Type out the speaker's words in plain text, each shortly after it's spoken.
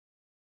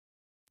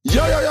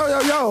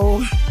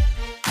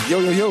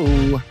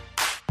Yo.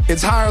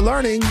 It's Higher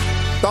Learning,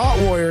 Thought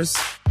Warriors.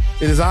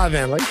 It is I,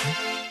 Van Lathan.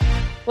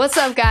 What's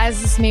up,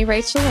 guys? It's me,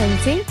 Rachel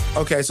Lindsay.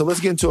 Okay, so let's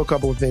get into a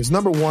couple of things.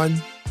 Number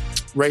one,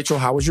 Rachel,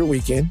 how was your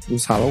weekend? It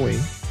was Halloween.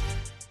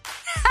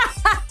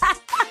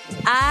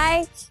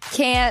 I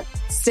can't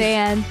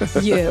stand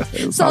you.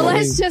 So Halloween.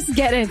 Let's just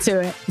get into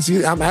it.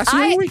 See, I'm asking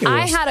you how your weekend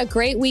was. I had a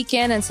great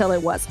weekend until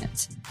it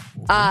wasn't.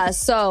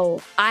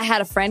 So I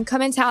had a friend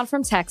come in town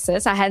from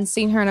Texas. I hadn't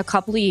seen her in a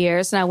couple of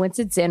years, and I went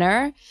to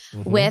dinner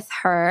with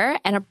her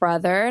and a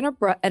brother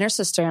and her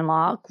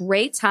sister-in-law.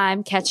 Great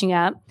time catching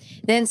up.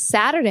 Then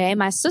Saturday,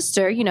 my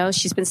sister,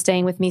 she's been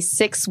staying with me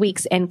 6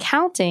 weeks and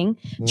counting,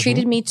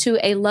 treated me to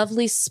a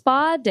lovely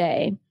spa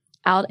day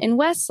out in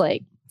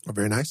Westlake. Oh,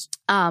 very nice.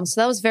 So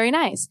that was very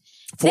nice.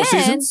 Four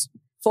seasons?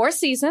 4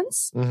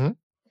 seasons. Mm-hmm.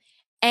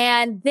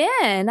 And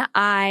then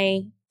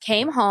I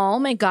came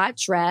home and got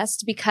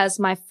dressed because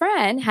my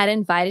friend had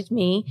invited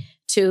me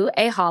to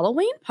a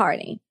Halloween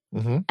party.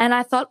 Mm-hmm. And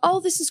I thought, oh,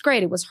 this is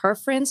great. It was her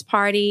friend's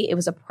party. It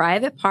was a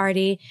private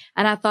party.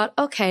 And I thought,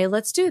 okay,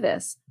 let's do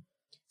this.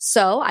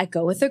 So I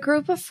go with a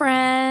group of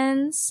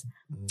friends.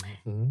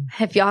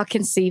 Mm-hmm. If y'all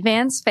can see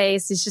Van's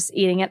face, he's just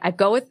eating it. I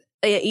go with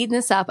eating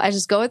this up. I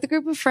just go with a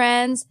group of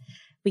friends.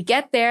 We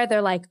get there.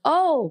 They're like,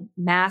 oh,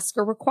 masks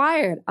are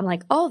required. I'm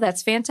like, oh,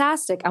 that's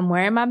fantastic. I'm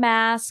wearing my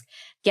mask.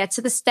 Get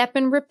to the step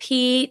and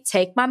repeat.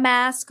 Take my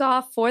mask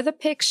off for the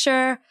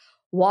picture.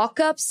 Walk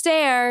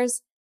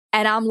upstairs.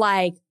 And I'm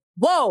like,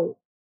 whoa.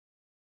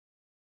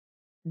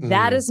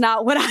 That is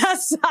not what I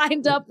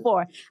signed up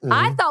for.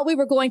 I thought we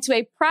were going to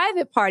a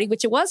private party,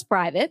 which it was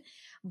private.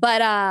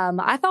 But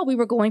I thought we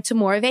were going to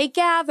more of a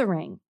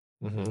gathering.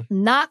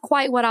 Not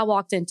quite what I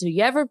walked into.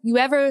 You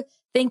ever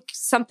think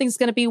something's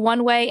going to be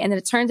one way and then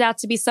it turns out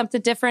to be something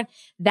different?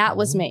 That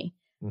was me.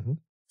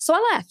 So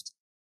I left.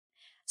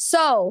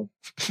 So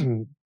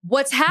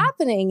what's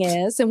happening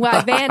is, and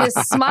why Van is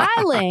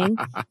smiling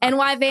and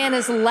why Van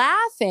is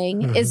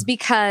laughing is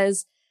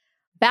because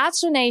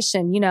Bachelor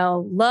Nation,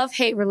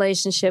 love-hate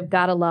relationship,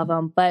 gotta love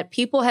them. But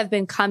people have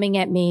been coming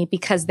at me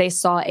because they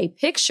saw a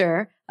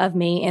picture of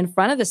me in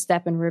front of the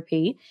step and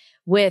repeat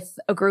with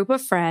a group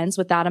of friends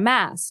without a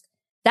mask.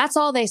 That's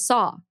all they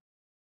saw.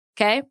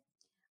 Okay.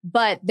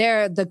 But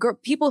they're the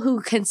people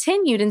who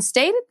continued and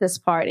stayed at this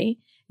party.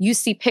 You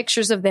see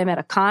pictures of them at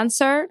a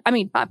concert. I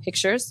mean, not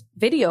pictures,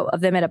 video of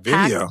them at a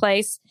packed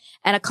place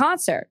and a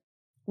concert.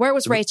 Where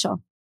was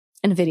Rachel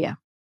in the video?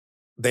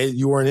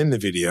 You weren't in the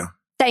video.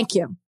 Thank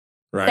you.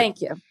 Right. Thank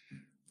you.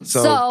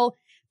 So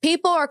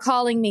people are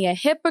calling me a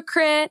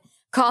hypocrite,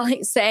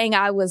 saying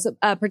I was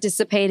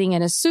participating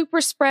in a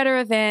super spreader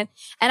event.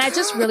 And I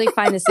just really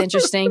find this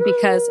interesting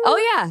because,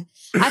 I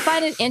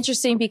find it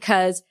interesting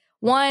because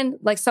one,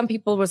 like some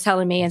people were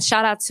telling me, and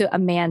shout out to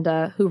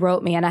Amanda who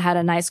wrote me and I had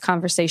a nice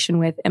conversation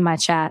with in my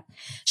chat.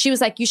 She was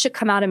like, you should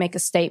come out and make a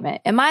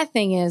statement. And my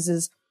thing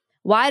is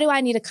why do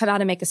I need to come out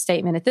and make a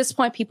statement? At this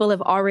point, people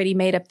have already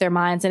made up their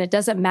minds and it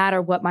doesn't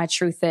matter what my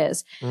truth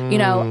is.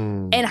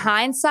 In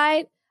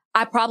hindsight,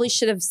 I probably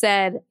should have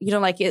said,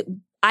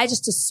 I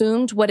just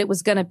assumed what it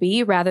was going to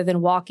be rather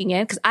than walking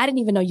in because I didn't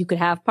even know you could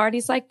have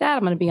parties like that. I'm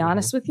going to be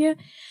honest with you.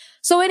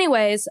 So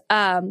anyways,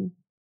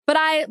 but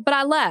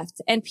I left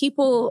and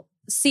people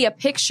see a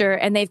picture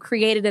and they've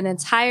created an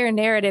entire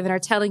narrative and are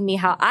telling me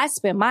how I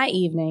spent my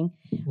evening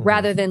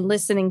rather than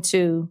listening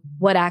to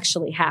what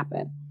actually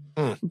happened.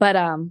 But,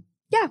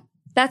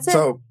 that's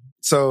it.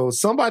 So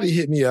somebody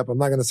hit me up. I'm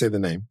not going to say the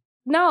name.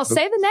 No,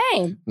 say the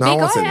name. No,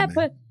 go ahead.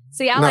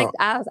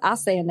 I'll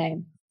say a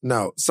name.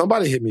 No,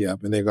 somebody hit me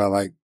up and they got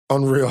like,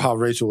 unreal how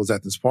Rachel was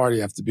at this party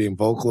after being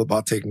vocal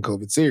about taking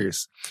COVID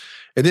serious.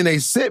 And then they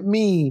sent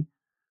me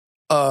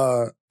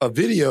a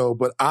video,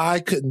 but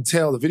I couldn't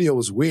tell. The video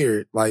was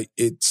weird. Like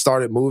it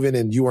started moving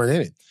and you weren't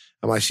in it.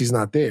 I'm like, she's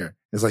not there.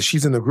 It's like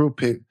she's in the group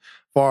pic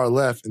far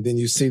left. And then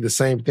you see the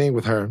same thing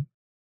with her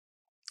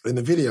in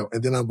the video.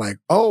 And then I'm like,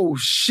 oh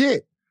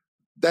shit,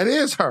 that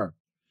is her.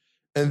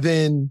 And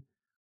then,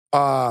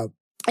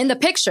 in the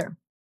picture.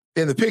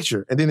 And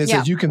then it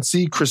says, you can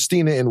see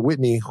Christina and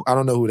Whitney. I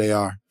don't know who they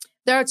are.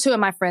 There are 2 of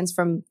my friends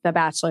from The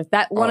Bachelor.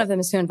 One of them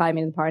is who invited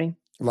me to the party.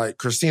 Like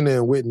Christina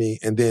and Whitney.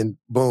 And then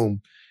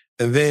boom.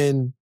 And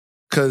then,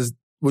 cause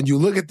when you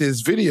look at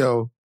this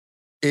video,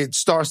 it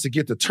starts to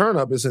get the turn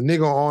up. It's a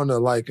nigga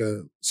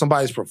on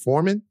somebody's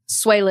performing.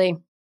 Sway Lee.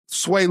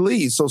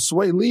 So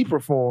Sway Lee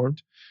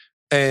performed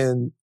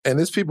and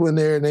there's people in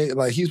there and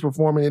they he's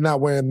performing. They're not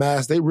wearing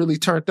masks. They really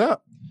turned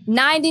up.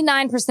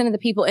 99% of the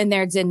people in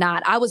there did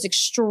not. I was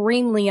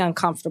extremely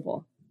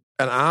uncomfortable.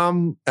 And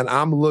I'm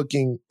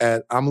looking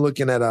in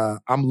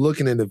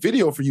the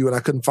video for you and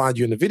I couldn't find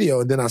you in the video.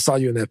 And then I saw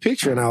you in that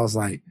picture and I was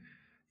like,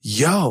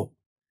 yo,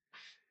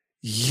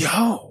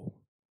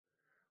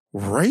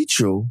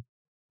 Rachel,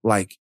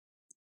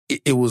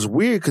 it was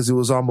weird because it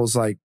was almost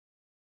like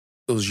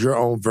it was your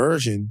own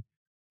version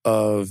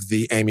of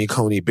the Amy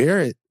Coney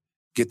Barrett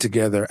get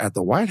together at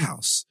the White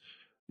House.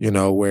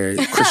 Where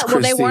Chris well,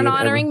 they weren't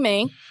honoring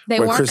me.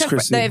 They weren't.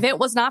 The event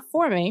was not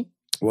for me.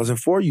 It wasn't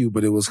for you,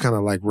 but it was kind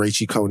of like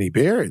Rachie Coney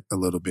Barrett a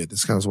little bit.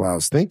 That's kind of what I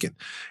was thinking.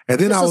 And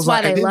then I was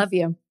like, this is why they love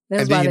you.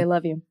 This is why they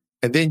love you.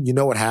 And then you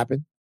know what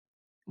happened?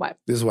 What?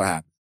 This is what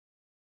happened.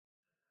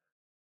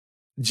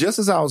 Just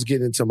as I was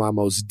getting into my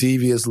most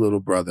devious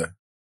little brother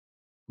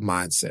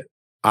mindset,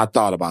 I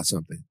thought about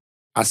something.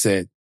 I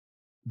said,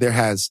 there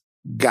has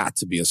got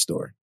to be a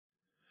story.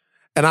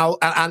 And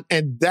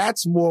and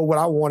that's more what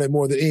I wanted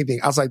more than anything.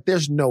 I was like,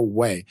 there's no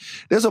way.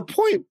 There's a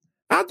point.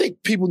 I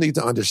think people need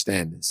to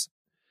understand this.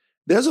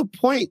 There's a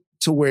point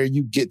to where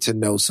you get to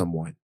know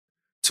someone,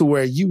 to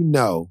where you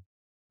know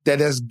that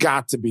there's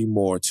got to be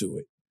more to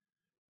it.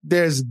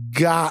 There's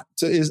got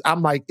to,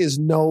 I'm like, there's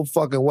no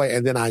fucking way.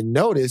 And then I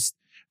noticed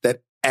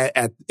that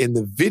in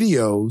the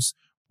videos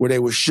where they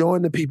were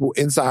showing the people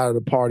inside of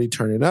the party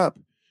turning up,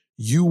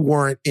 you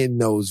weren't in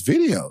those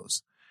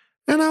videos.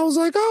 And I was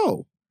like,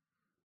 oh,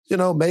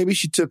 maybe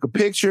she took a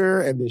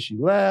picture and then she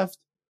left.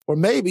 Or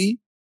maybe,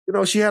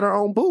 she had her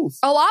own booth.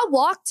 Oh, I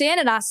walked in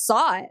and I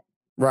saw it.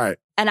 Right.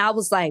 And I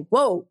was like,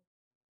 whoa.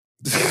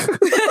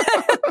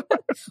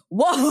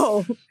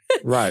 Whoa.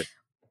 Right.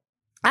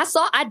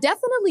 I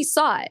definitely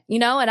saw it,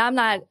 and I'm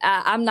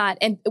not,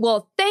 and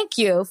well, thank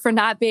you for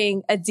not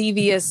being a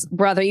devious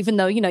brother, even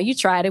though, you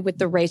tried it with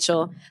the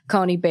Rachel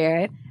Coney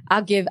Barrett.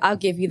 I'll give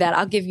you that.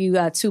 I'll give you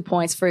 2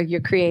 points for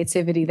your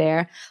creativity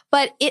there.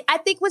 But I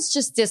think what's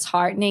just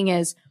disheartening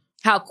is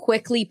how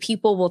quickly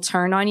people will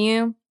turn on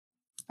you.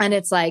 And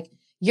it's like,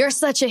 you're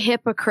such a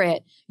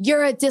hypocrite.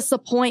 You're a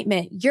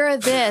disappointment. You're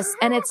this.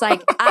 And it's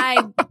like,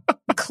 I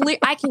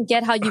can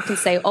get how you can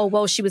say, oh,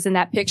 well, she was in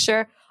that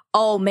picture.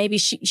 Oh, maybe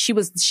she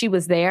was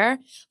there.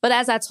 But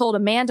as I told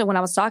Amanda when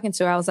I was talking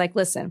to her, I was like,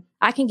 listen,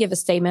 I can give a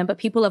statement, but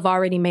people have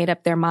already made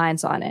up their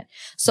minds on it.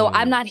 So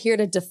I'm not here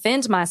to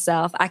defend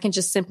myself. I can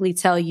just simply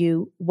tell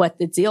you what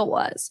the deal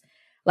was.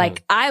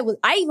 Like I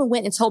even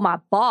went and told my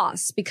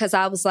boss because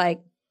I was like,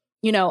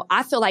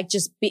 I feel like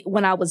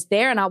when I was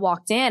there and I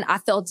walked in, I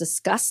felt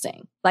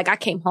disgusting. Like I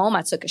came home,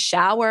 I took a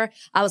shower.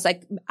 I was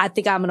like, I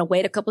think I'm going to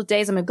wait a couple of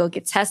days. I'm going to go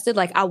get tested.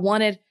 Like I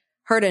wanted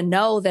her to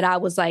know that I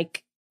was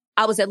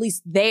at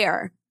least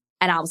there.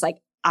 And I was like,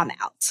 I'm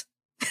out.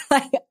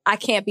 Like, I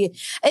can't be.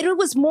 And it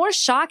was more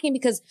shocking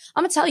because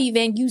I'm going to tell you,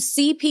 Van, you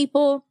see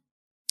people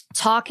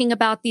talking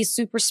about these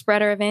super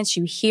spreader events.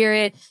 You hear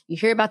it. You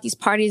hear about these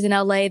parties in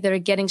LA that are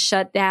getting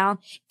shut down.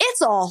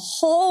 It's a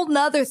whole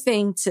nother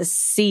thing to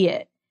see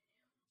it.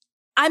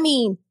 I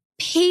mean,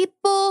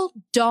 people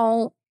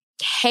don't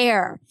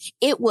care.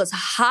 It was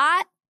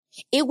hot.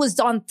 It was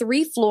on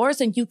 3 floors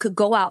and you could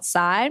go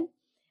outside.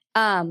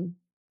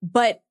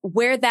 But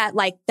where that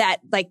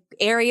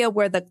area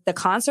where the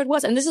concert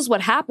was, and this is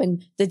what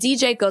happened. The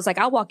DJ goes like,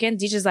 I walk in,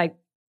 DJ's like,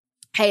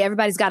 hey,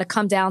 everybody's got to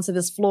come down to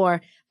this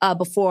floor,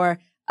 before,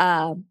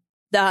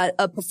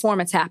 the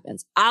performance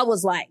happens. I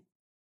was like,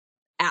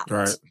 out.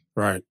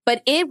 Right.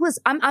 But it was,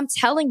 I'm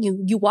telling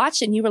you, you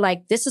watch it and you were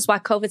like, this is why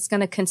COVID's going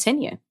to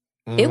continue.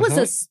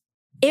 Mm-hmm.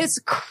 It's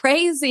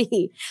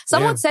crazy.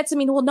 Someone said to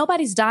me, well,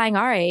 nobody's dying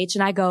our age.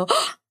 And I go,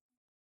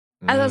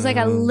 I was like,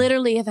 I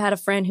literally have had a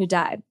friend who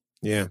died.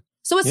 Yeah.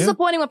 So it's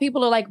disappointing when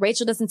people are like,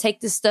 Rachel doesn't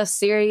take this stuff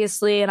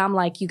seriously. And I'm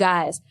like, you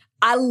guys,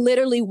 I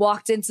literally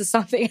walked into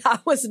something I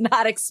was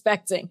not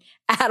expecting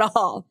at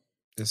all.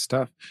 It's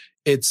tough.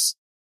 It's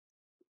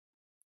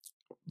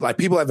like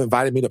people have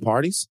invited me to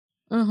parties.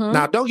 Mm-hmm.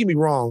 Now, don't get me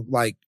wrong.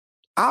 Like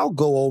I'll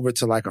go over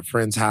to like a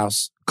friend's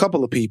house, a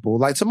couple of people,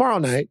 like tomorrow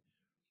night.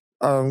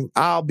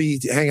 I'll be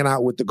hanging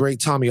out with the great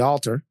Tommy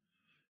Alter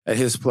at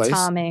his place.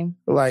 Tommy.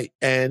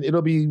 And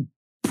it'll be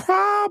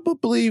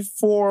probably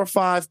 4 or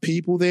 5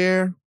 people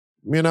there.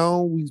 We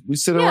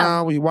sit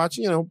around, we watch,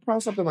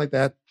 probably something like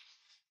that.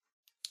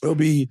 It'll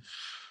be,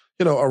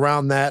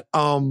 around that.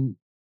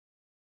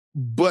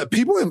 But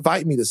people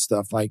invite me to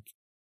stuff like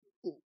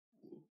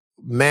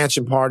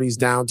mansion parties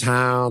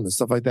downtown and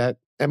stuff like that.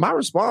 And my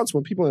response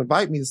when people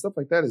invite me to stuff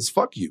like that is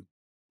fuck you.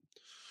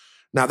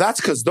 Now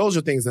that's because those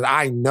are things that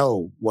I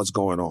know what's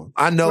going on.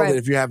 I know that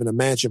if you're having a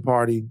mansion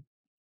party,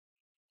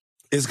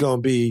 it's going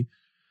to be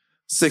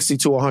 60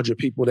 to 100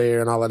 people there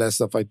and all of that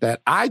stuff like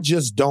that. I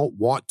just don't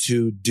want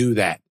to do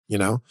that,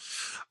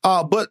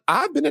 But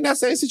I've been in that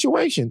same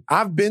situation.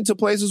 I've been to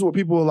places where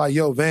people are like,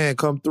 yo, Van,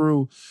 come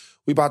through.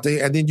 We about to,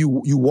 and then you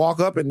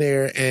walk up in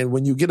there and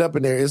when you get up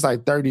in there, it's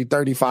like 30,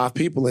 35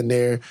 people in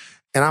there.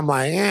 And I'm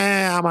like,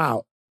 I'm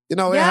out. It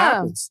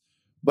happens.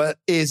 But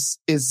it's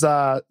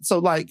so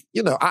like,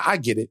 I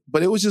get it.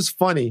 But it was just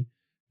funny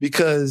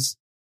because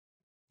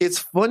it's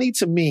funny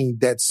to me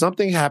that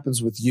something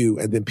happens with you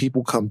and then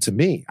people come to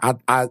me.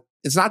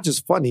 It's not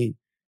just funny.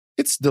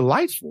 It's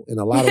delightful in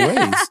a lot of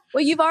ways.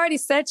 Well, you've already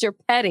said you're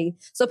petty.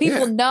 So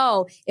people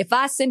know if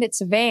I send it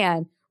to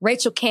Van,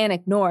 Rachel can't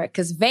ignore it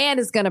because Van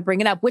is going to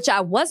bring it up, which I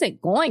wasn't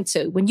going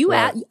to. When you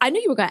asked, I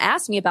knew you were going to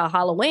ask me about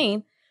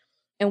Halloween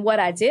and what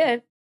I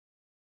did.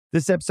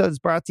 This episode is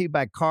brought to you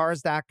by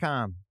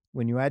Cars.com.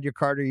 When you add your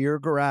car to your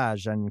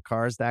garage on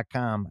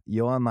Cars.com,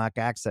 you'll unlock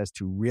access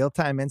to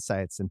real-time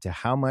insights into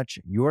how much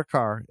your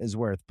car is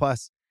worth.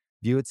 Plus,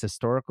 view its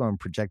historical and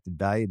projected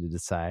value to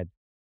decide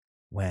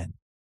when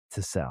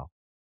to sell.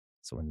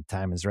 So when the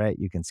time is right,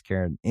 you can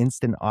secure an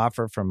instant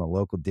offer from a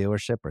local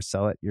dealership or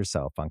sell it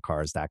yourself on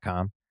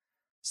Cars.com.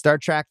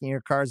 Start tracking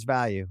your car's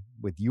value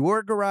with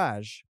your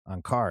garage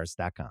on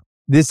Cars.com.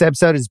 This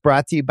episode is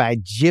brought to you by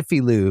Jiffy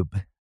Lube.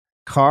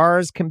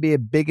 Cars can be a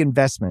big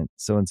investment,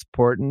 so it's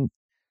important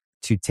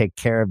to take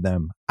care of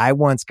them. I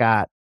once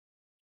got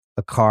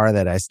a car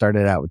that I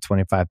started out with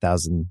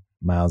 25,000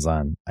 miles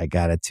on. I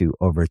got it to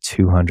over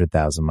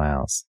 200,000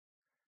 miles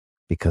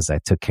because I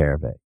took care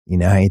of it. You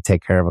know how you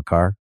take care of a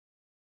car?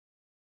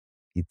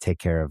 You take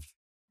care of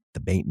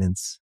the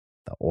maintenance,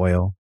 the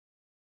oil,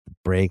 the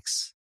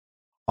brakes,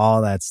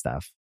 all that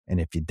stuff.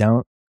 And if you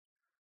don't,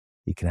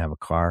 you can have a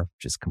car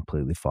just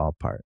completely fall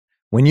apart.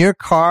 When your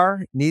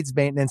car needs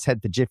maintenance,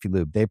 head to Jiffy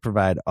Lube. They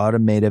provide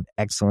automotive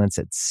excellence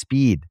at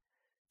speed.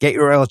 Get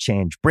your oil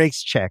change,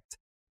 brakes checked,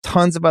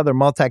 tons of other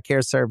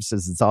multi-care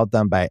services. It's all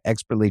done by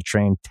expertly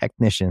trained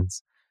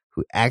technicians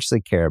who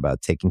actually care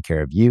about taking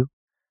care of you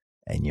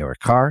and your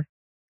car.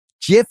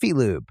 Jiffy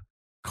Lube,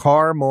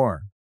 car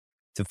more.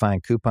 To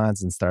find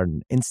coupons and start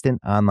an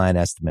instant online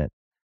estimate,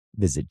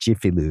 visit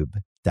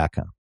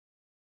jiffylube.com.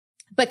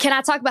 But can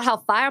I talk about how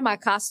fire my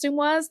costume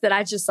was that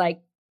I just like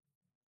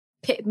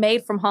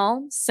made from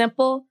home?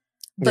 Simple,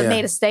 but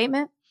made a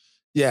statement.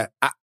 Yeah.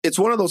 It's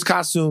one of those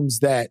costumes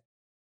that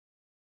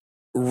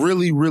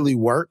really, really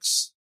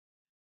works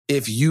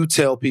if you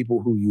tell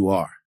people who you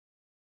are.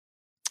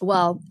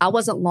 Well, I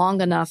wasn't long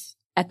enough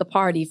at the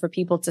party for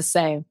people to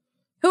say,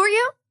 who are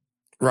you?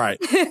 Right.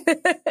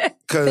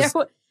 Because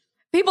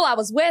people I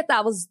was with,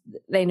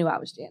 they knew I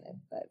was Janet.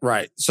 But.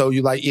 Right. So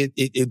you like it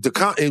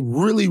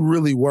really,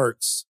 really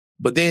works.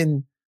 But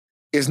then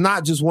it's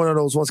not just one of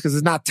those ones because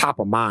it's not top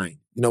of mind.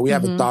 You know, we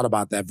haven't thought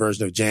about that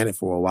version of Janet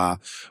for a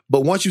while.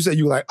 But once you say,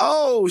 you're like,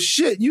 oh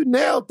shit, you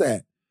nailed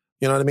that.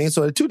 You know what I mean?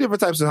 So the two different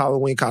types of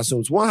Halloween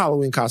costumes. One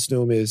Halloween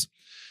costume is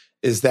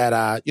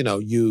that,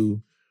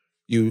 you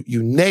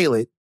nail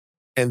it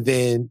and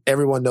then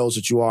everyone knows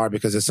what you are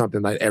because it's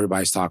something like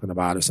everybody's talking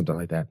about or something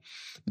like that.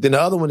 But then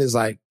the other one is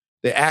like,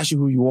 they ask you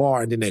who you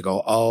are and then they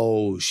go,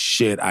 oh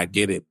shit, I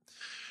get it.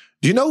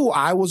 Do you know who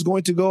I was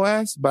going to go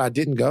as, but I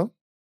didn't go?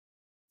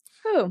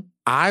 Who?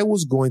 I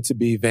was going to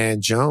be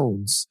Van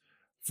Jones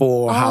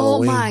for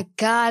Halloween. Oh my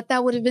God,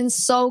 that would have been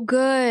so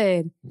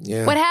good.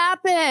 Yeah. What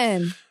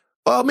happened?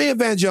 Well, me and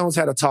Van Jones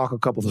had a talk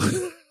a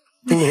little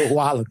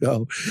while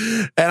ago.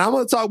 And I'm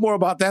going to talk more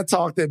about that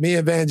talk that me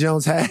and Van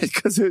Jones had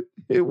because it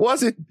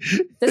wasn't.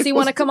 Does he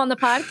want to come on the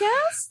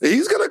podcast?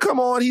 He's going to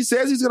come on. He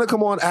says he's going to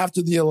come on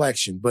after the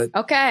election. But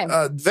okay.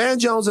 Van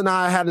Jones and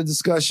I had a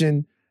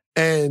discussion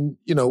and,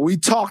 we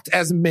talked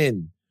as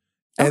men.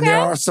 And there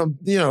are some,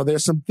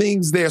 there's some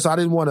things there. So I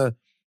didn't want to,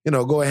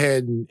 go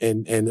ahead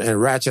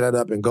and ratchet that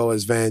up and go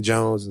as Van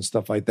Jones and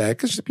stuff like that.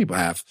 Because people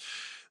have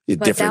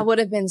But that would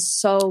have been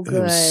so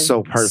good.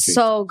 So perfect.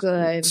 So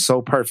good.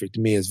 So perfect.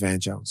 Me as Van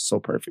Jones. So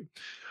perfect.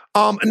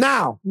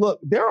 Now, look,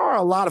 there are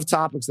a lot of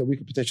topics that we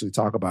could potentially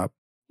talk about.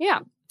 Yeah.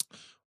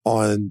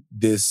 On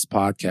this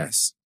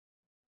podcast.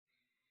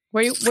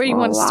 Where you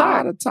want to start? A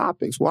lot of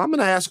topics. Well, I'm going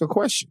to ask a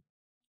question.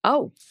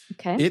 Oh,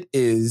 okay. It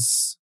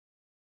is,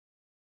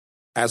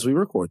 as we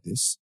record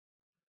this,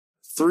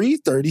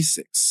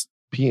 3:36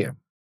 p.m.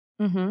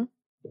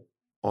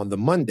 On the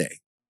Monday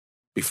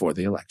before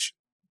the election.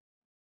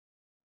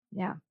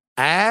 Yeah.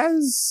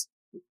 As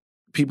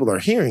people are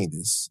hearing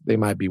this, they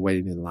might be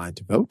waiting in line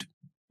to vote.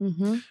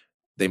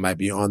 They might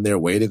be on their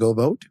way to go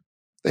vote.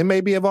 They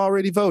maybe have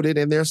already voted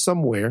and they're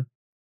somewhere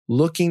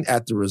looking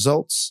at the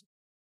results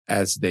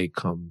as they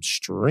come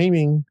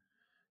streaming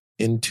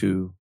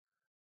into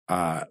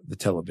the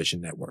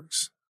television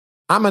networks.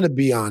 I'm going to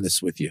be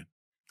honest with you.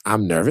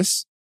 I'm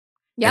nervous.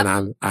 Yep.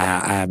 And I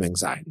have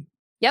anxiety.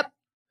 Yep.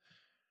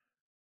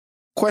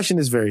 Question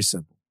is very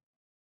simple.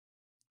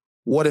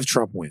 What if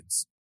Trump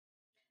wins?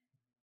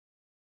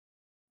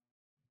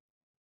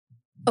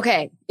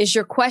 Okay. Is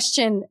your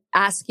question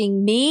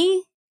asking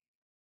me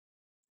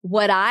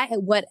what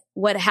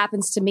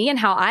happens to me and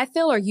how I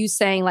feel? Or are you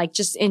saying like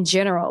just in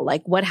general,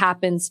 like what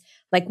happens,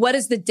 like what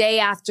does the day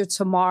after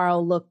tomorrow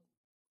look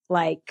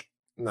like?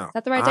 No. Is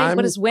that the right day?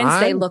 What does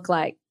Wednesday look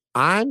like?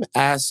 I'm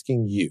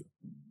asking you,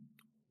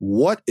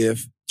 what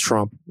if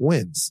Trump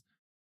wins?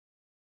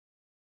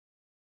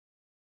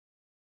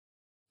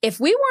 If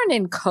we weren't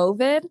in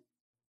COVID,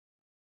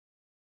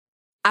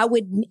 I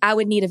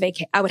would need a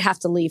vacation. I would have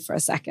to leave for a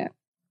second.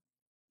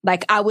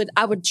 Like I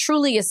would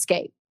truly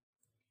escape.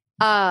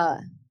 But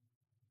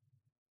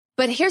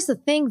here's the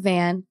thing,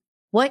 Van,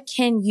 what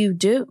can you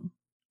do?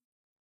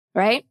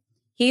 Right?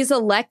 He's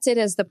elected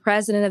as the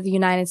president of the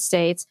United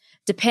States.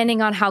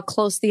 Depending on how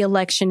close the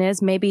election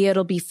is, maybe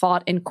it'll be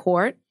fought in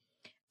court.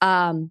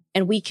 And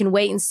we can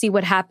wait and see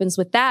what happens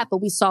with that. But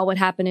we saw what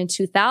happened in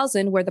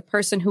 2000, where the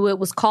person who it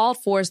was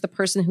called for is the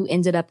person who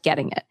ended up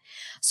getting it.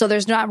 So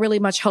there's not really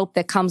much hope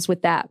that comes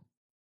with that.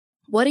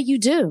 What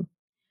do?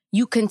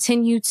 You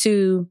continue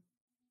to,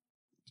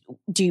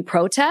 do you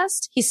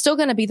protest? He's still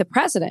going to be the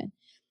president.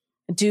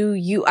 Do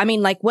we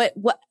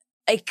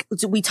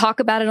talk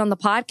about it on the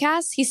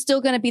podcast? He's still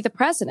going to be the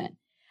president.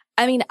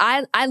 I mean,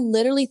 I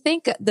literally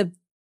think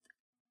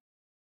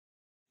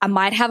I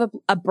might have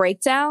a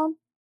breakdown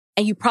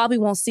and you probably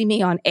won't see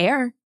me on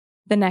air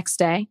the next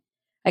day.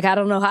 Like, I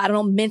don't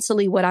know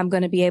mentally what I'm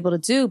going to be able to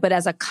do. But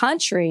as a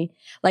country,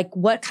 like,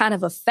 what kind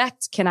of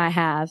effect can I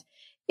have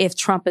if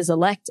Trump is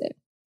elected?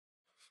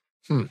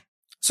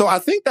 So I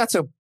think that's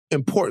an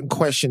important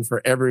question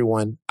for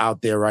everyone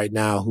out there right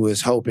now who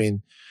is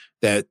hoping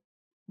that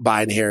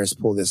Biden-Harris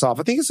pull this off.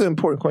 I think it's an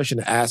important question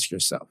to ask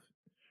yourself.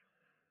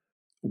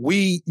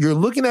 You're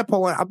looking at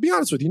polling. I'll be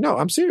honest with you. No,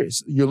 I'm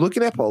serious. You're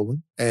looking at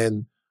polling,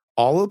 and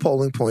all of the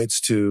polling points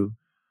to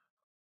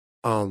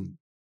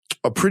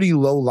a pretty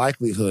low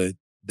likelihood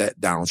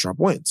that Donald Trump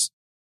wins.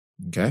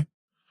 Okay.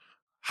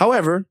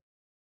 However,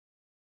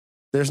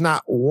 there's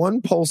not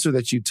one pollster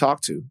that you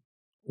talk to,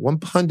 one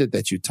pundit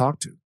that you talk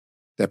to,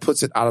 that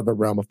puts it out of the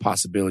realm of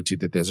possibility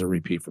that there's a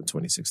repeat from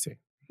 2016.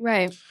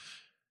 Right.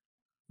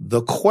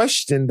 The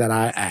question that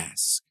I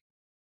ask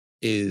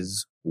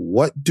is,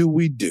 what do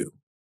we do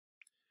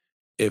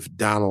if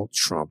Donald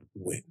Trump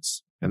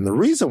wins? And the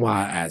reason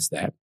why I ask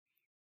that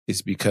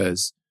is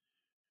because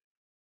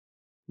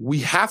we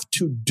have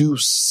to do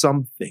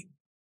something.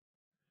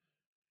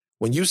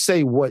 When you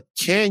say, what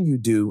can you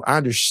do? I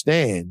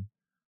understand.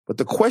 But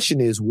the question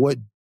is, what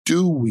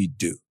do we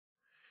do?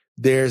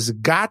 There's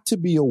got to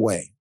be a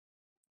way.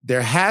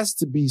 There has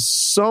to be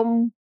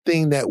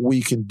something that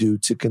we can do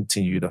to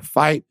continue to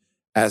fight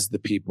as the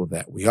people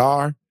that we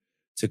are,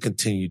 to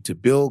continue to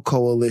build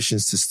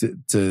coalitions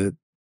to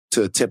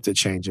attempt to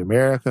change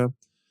America.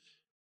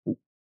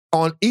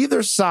 On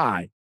either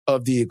side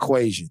of the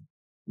equation,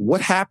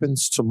 what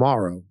happens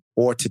tomorrow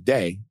or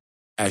today,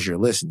 as you're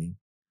listening,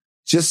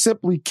 just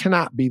simply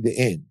cannot be the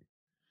end.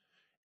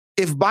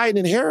 If Biden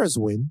and Harris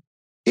win,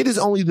 it is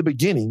only the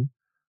beginning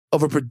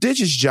of a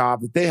prodigious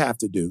job that they have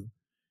to do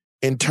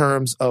in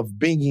terms of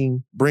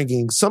bringing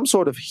some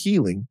sort of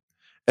healing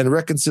and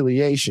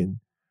reconciliation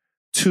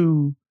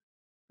to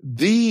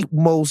the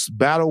most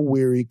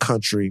battle-weary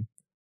country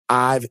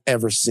I've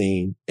ever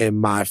seen in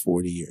my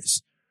 40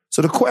 years.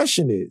 So the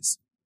question is,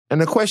 and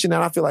the question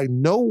that I feel like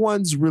no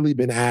one's really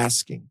been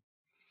asking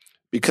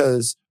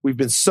because we've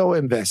been so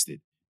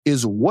invested,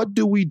 is what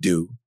do we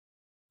do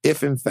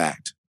if, in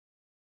fact,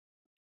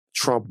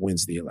 Trump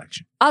wins the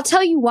election? I'll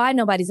tell you why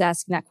nobody's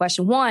asking that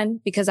question. One,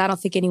 because I don't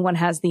think anyone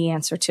has the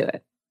answer to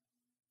it,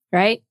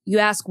 right? You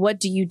ask, what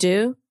do you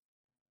do?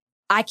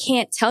 I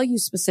can't tell you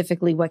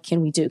specifically what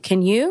can we do.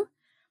 Can you?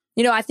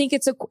 You know, I think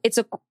it's a,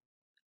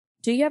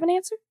 do you have an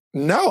answer?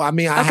 No, I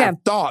mean, I have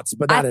thoughts,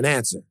 but not an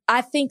answer.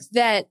 I think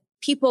that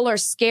people are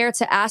scared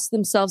to ask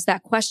themselves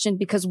that question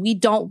because we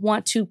don't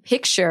want to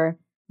picture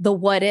the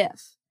what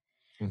if.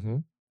 Mm-hmm.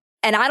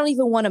 And I don't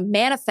even want to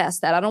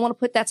manifest that. I don't want to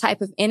put that type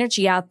of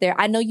energy out there.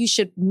 I know you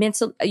should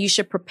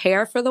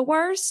prepare for the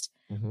worst,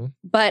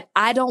 but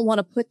I don't want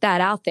to put that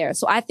out there.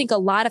 So I think a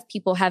lot of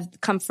people have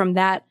come from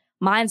that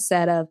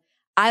mindset of,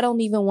 I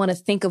don't even want to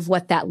think of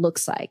what that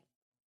looks like.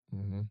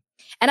 Mm-hmm.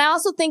 And I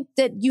also think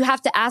that you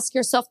have to ask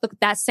yourself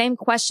that same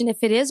question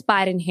if it is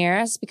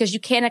Biden-Harris, because you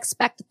can't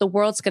expect that the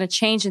world's going to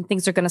change and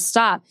things are going to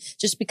stop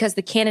just because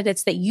the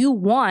candidates that you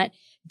want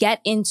get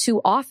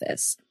into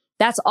office.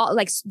 That's all.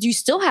 Like, you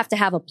still have to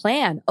have a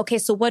plan. Okay,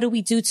 so what do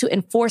we do to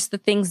enforce the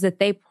things that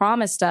they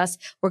promised us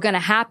were going to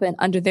happen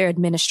under their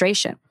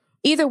administration?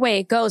 Either way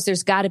it goes,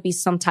 there's got to be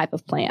some type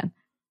of plan.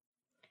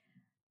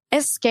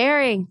 It's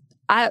scary.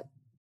 I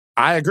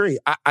agree.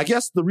 I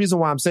guess the reason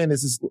why I'm saying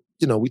this is,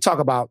 you know, we talk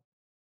about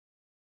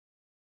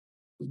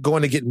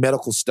going to get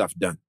medical stuff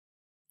done.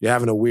 You're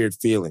having a weird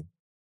feeling.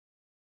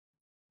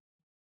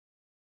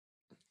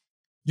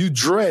 You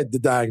dread the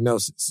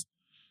diagnosis.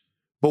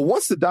 But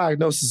once the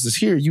diagnosis is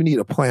here, you need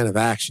a plan of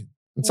action.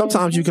 And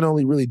sometimes you can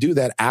only really do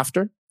that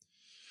after.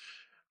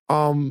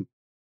 And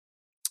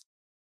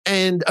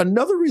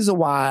another reason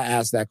why I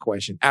ask that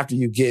question, after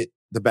you get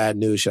the bad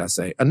news, should I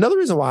say, another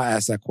reason why I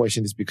ask that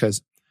question is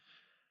because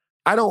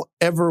I don't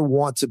ever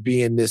want to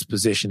be in this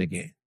position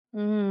again.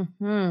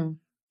 Mm-hmm.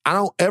 I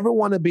don't ever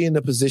want to be in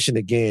the position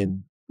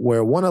again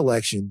where one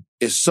election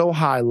is so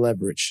high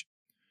leverage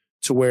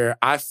to where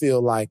I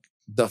feel like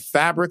the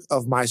fabric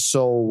of my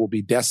soul will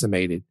be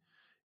decimated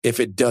if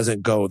it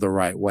doesn't go the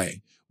right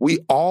way. We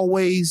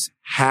always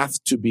have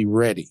to be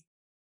ready.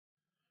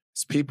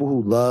 It's people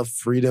who love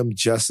freedom,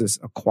 justice,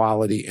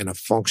 equality, and a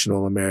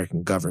functional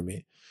American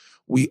government.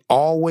 We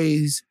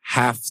always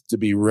have to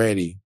be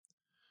ready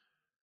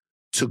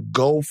to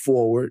go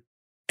forward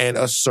and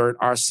assert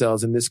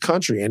ourselves in this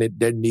country. And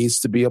there needs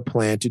to be a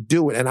plan to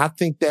do it. And I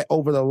think that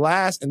over the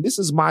last, and this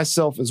is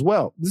myself as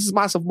well, this is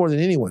myself more than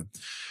anyone,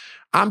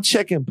 I'm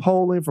checking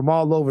polling from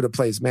all over the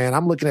place, man.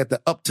 I'm looking at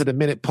the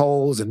up-to-the-minute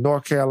polls in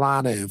North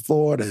Carolina and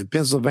Florida and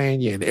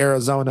Pennsylvania and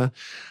Arizona.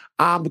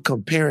 I'm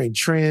comparing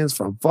trends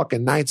from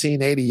fucking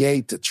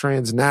 1988 to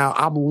trends now.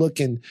 I'm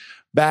looking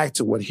back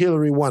to what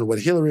Hillary won, what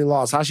Hillary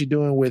lost, how she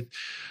doing with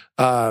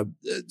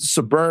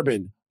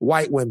suburban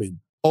white women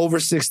over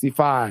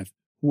 65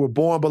 who were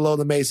born below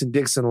the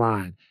Mason-Dixon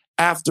line,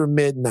 after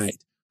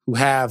midnight, who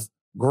have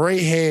gray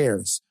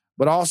hairs,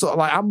 but also,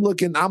 like,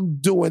 I'm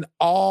doing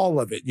all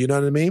of it. You know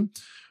what I mean?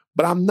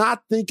 But I'm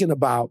not thinking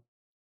about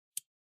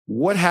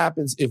what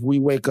happens if we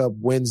wake up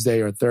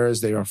Wednesday or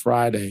Thursday or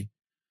Friday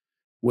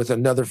with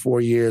another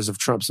 4 years of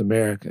Trump's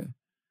America?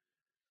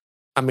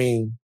 I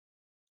mean,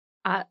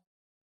 you're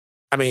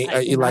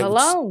not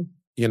alone.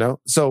 You know,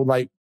 so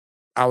like,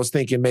 I was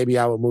thinking maybe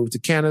I would move to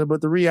Canada,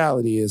 but the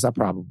reality is I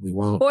probably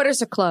won't.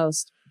 Borders are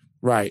closed.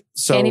 Right.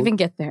 So can't even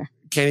get there.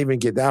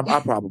 I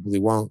probably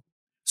won't.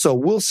 So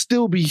we'll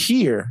still be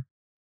here,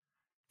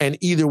 and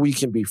either we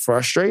can be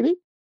frustrated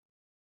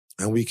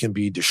and we can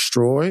be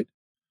destroyed,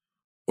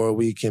 or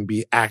we can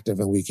be active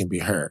and we can be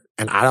heard.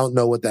 And I don't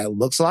know what that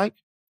looks like,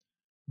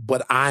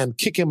 but I am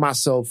kicking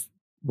myself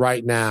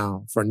right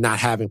now for not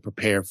having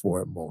prepared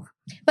for it more.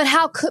 But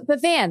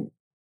Van,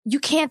 you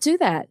can't do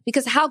that,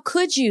 because how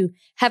could you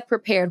have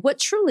prepared?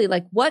 What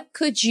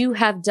could you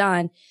have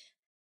done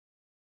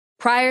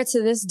prior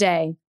to this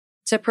day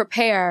to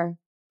prepare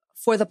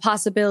for the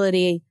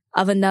possibility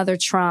of another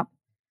Trump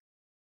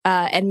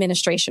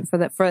administration for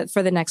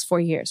the next 4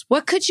 years?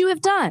 What could you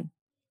have done?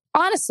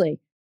 Honestly.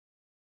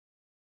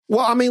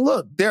 Well, I mean,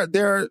 look, there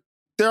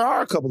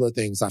are a couple of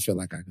things I feel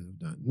like I could have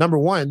done. Number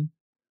one,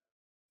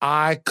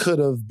 I could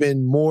have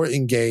been more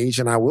engaged,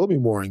 and I will be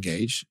more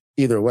engaged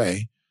either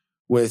way,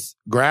 with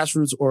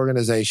grassroots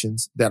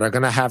organizations that are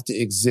going to have to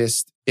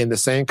exist in the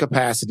same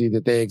capacity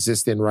that they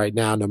exist in right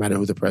now, no matter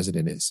who the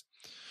president is.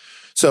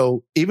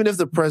 So even if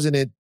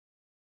Biden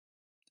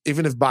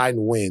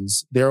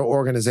wins, there are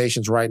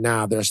organizations right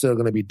now that are still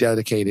going to be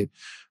dedicated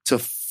to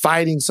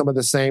fighting some of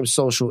the same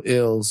social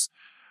ills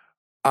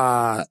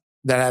that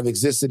have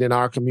existed in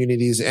our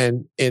communities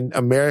and in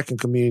American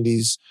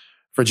communities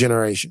for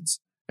generations.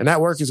 And that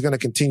work is going to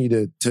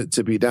continue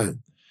to be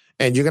done.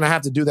 And you're going to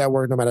have to do that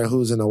work no matter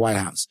who's in the White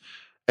House.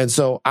 And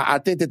so I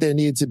think that there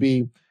needed to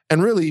be,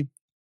 and really,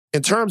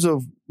 in terms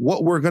of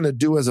what we're going to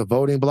do as a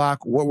voting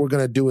bloc, what we're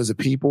going to do as a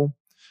people,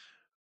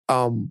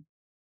 I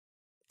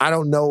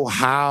don't know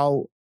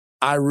how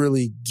I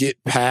really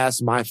get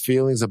past my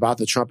feelings about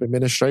the Trump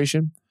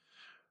administration,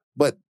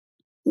 but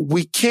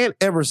we can't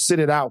ever sit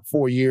it out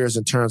 4 years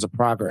in terms of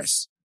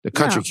progress. The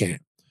country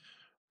can't.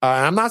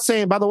 I'm not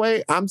saying, by the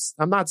way, I'm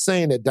not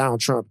saying that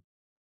Donald Trump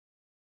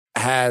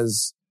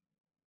has,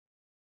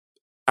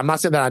 I'm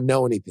not saying that I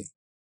know anything.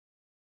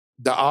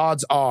 The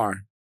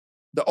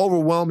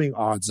overwhelming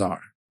odds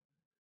are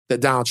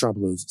that Donald Trump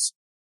loses,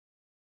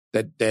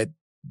 that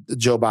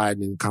Joe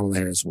Biden and Kamala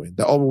Harris win.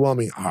 The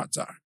overwhelming odds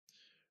are.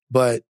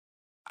 But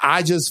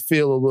I just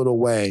feel a little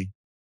way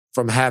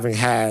from having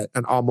had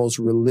an almost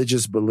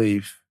religious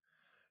belief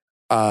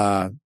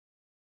in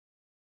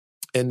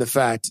the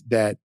fact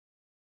that,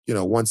 you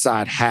know, one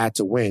side had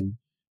to win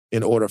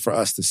in order for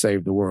us to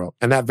save the world.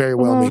 And that very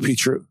well may be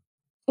true.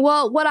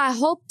 Well, what I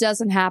hope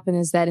doesn't happen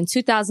is that in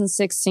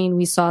 2016,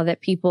 we saw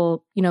that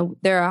people, you know,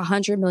 there are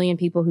 100 million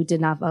people who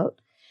did not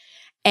vote.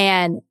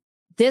 And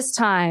this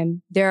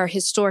time, there are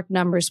historic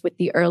numbers with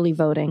the early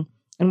voting.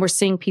 And we're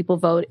seeing people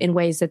vote in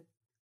ways that,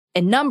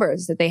 in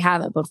numbers that they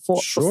haven't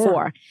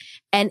before.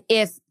 And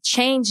if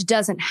change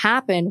doesn't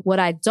happen, what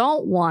I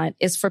don't want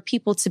is for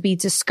people to be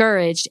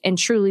discouraged and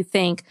truly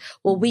think,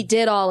 well, we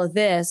did all of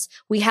this.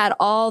 We had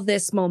all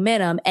this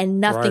momentum and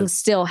nothing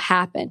still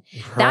happened.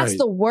 Right. That's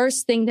the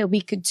worst thing that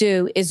we could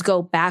do, is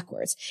go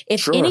backwards.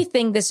 If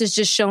anything, this is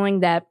just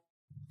showing that.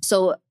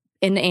 So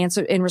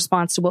in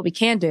response to what we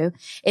can do,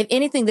 if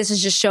anything, this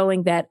is just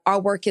showing that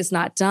our work is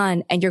not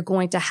done and you're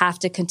going to have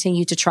to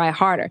continue to try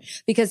harder.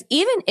 Because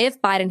even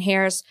if Biden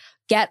Harris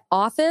get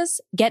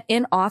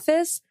in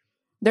office,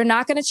 they're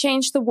not going to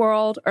change the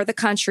world or the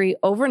country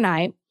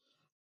overnight.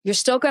 You're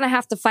still going to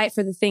have to fight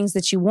for the things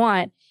that you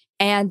want.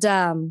 And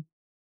I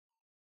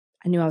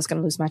knew I was going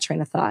to lose my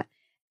train of thought.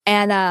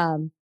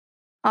 And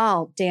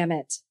oh, damn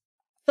it.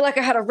 I feel like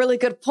I had a really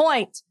good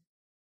point.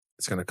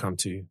 It's going to come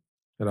to you.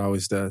 It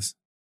always does.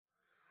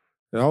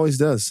 It always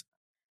does.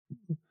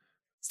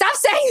 Stop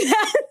saying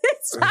that.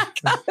 It's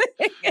not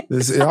coming.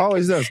 It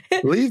always does.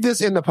 Leave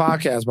this in the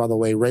podcast, by the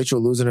way,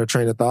 Rachel losing her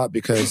train of thought,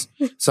 because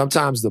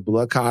sometimes the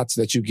blood clots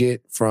that you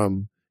get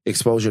from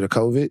exposure to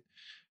COVID,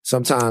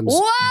 sometimes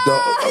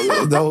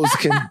those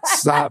can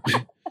stop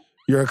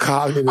your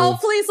cognitive. Oh,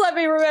 please let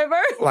me remember.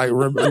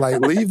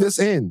 Like leave this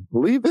in.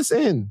 Leave this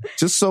in.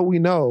 Just so we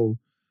know,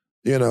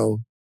 you know,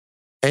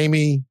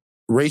 Amy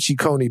Rachie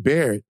Coney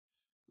Barrett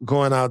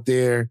going out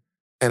there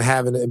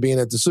and being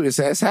at the studio.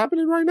 It's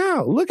happening right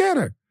now. Look at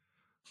her.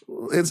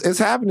 It's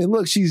happening.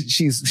 Look,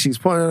 she's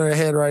pointing her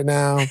head right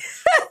now.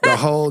 The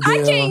whole deal.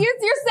 I can't.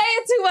 You're saying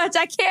too much.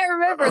 I can't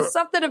remember.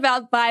 Something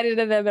about Biden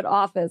and them in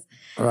office.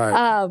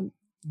 Right.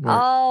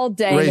 All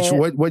day.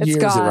 Rach, what year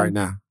is it right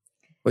now?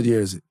 What year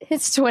is it?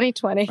 It's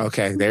 2020.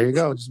 Okay, there you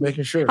go. Just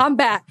making sure. I'm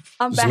back.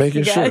 Just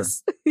making sure.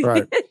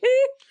 Right.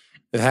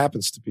 It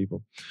happens to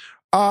people.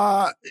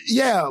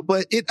 Yeah,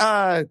 but it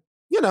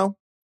you know,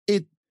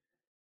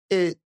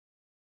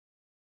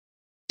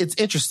 it's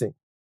interesting.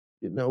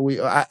 You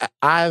know,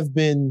 I've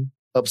been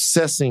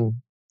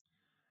obsessing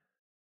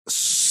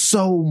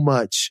so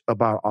much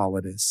about all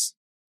of this.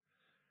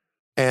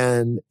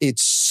 And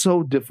it's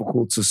so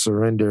difficult to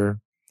surrender.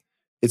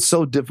 It's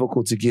so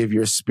difficult to give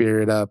your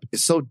spirit up.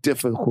 It's so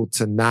difficult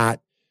to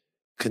not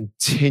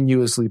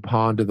continuously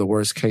ponder the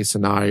worst case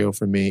scenario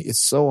for me. It's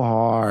so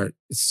hard.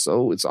 It's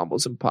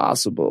almost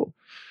impossible.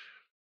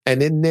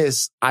 And in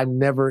this, I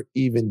never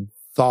even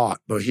thought,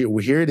 but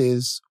here it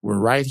is. We're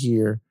right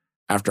here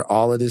after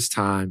all of this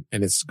time,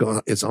 and it's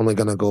only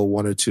going to go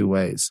one or two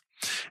ways.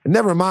 And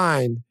never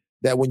mind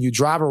that when you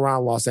drive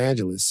around Los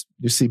Angeles,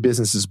 you see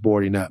businesses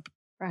boarding up.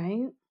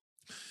 Right.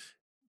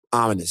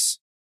 Ominous.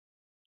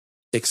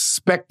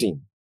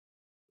 Expecting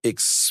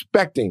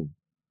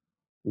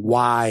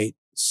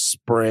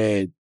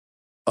widespread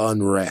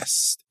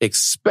unrest.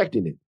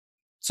 Expecting it.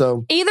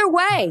 So either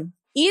way,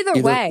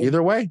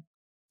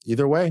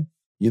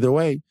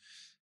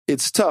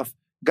 it's tough.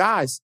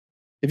 Guys,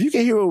 if you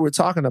can hear what we're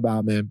talking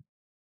about, man,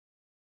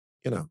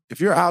 if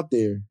you're out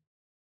there,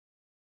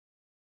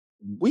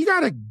 we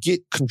got to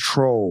get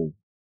control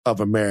of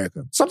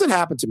America. Something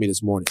happened to me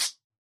this morning.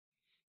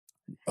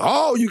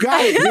 Oh, you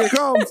got it. Here it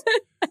comes.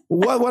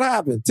 What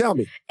happened? Tell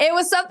me. It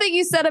was something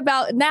you said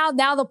about now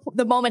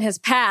the moment has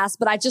passed,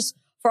 but I just,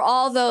 for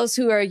all those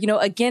who are,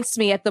 against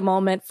me at the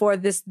moment for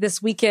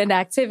this weekend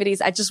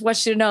activities, I just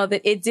want you to know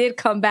that it did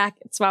come back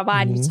to my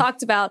mind. You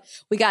talked about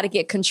we got to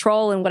get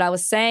control. And what I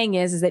was saying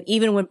is that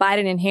even when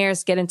Biden and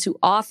Harris get into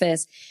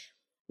office,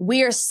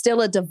 we are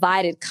still a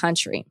divided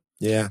country.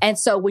 Yeah. And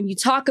so when you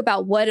talk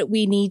about what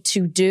we need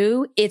to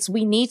do,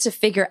 we need to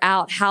figure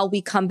out how we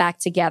come back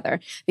together,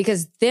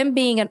 because them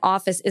being in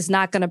office is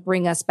not going to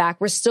bring us back.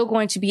 We're still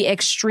going to be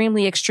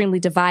extremely, extremely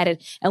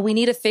divided. And we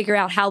need to figure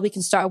out how we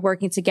can start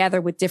working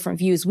together with different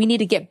views. We need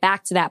to get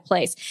back to that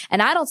place.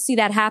 And I don't see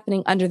that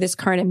happening under this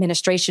current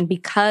administration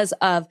because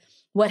of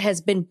what has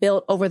been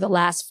built over the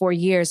last 4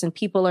 years. And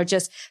people are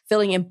just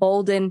feeling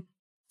emboldened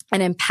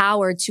and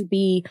empowered to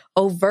be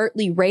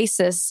overtly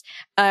racist,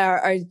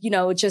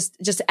 or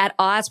just at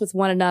odds with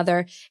one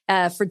another,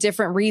 for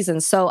different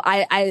reasons. So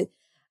I'm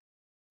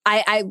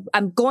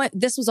going,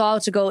 this was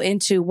all to go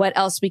into what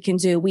else we can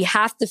do. We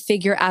have to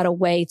figure out a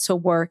way to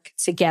work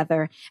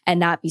together and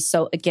not be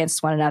so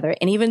against one another.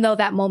 And even though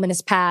that moment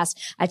has passed,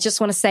 I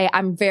just want to say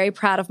I'm very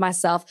proud of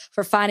myself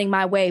for finding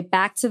my way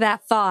back to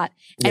that thought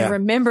and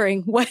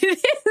remembering what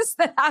it is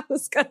that I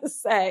was going to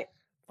say.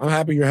 I'm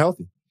happy you're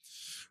healthy.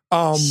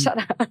 Shut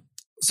up.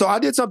 So I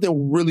did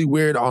something really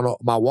weird on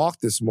my walk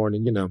this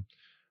morning.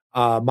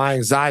 My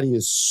anxiety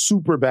is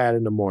super bad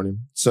in the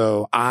morning.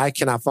 So I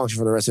cannot function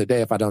for the rest of the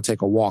day if I don't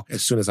take a walk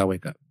as soon as I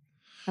wake up.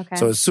 Okay.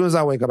 So as soon as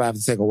I wake up, I have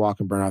to take a walk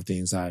and burn off the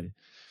anxiety.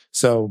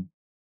 So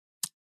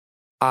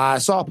I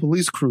saw a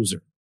police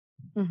cruiser.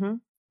 Mm-hmm.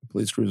 The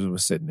police cruiser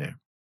was sitting there.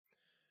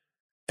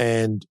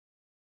 And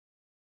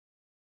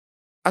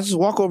I just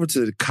walk over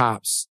to the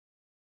cops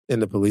in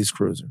the police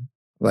cruiser.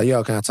 Like,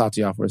 yo, can I talk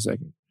to y'all for a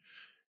second?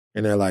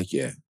 And they're like,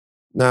 yeah.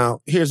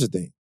 Now, here's the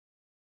thing.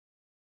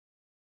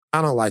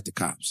 I don't like the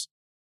cops.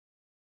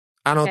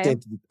 I don't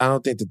think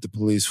that the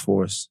police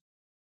force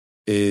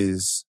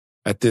is,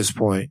 at this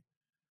point,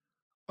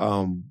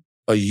 a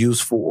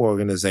useful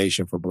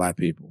organization for Black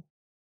people.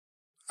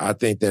 I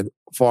think that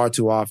far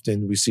too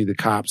often we see the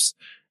cops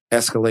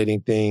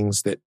escalating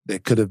things that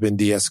could have been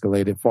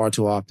de-escalated. Far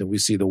too often we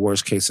see the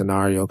worst case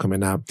scenario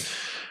coming out.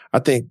 I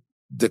think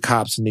the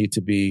cops need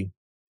to be,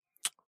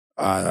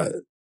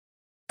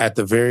 at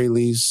the very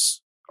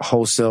least,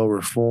 wholesale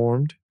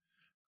reformed,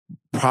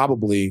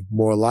 probably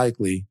more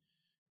likely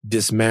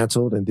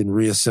dismantled and then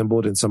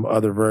reassembled in some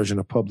other version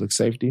of public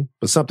safety.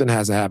 But something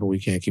has to happen.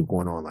 We can't keep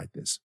going on like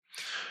this.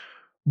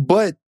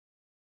 But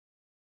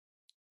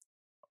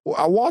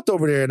I walked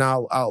over there and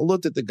I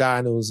looked at the guy,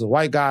 and it was a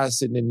white guy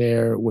sitting in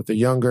there with a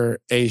younger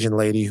Asian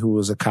lady who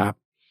was a cop.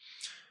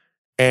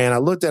 And I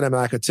looked at him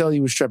and I could tell he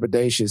was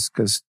trepidatious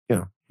because,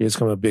 here's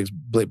coming a big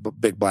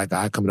Black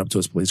guy coming up to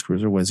his police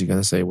cruiser. What is he going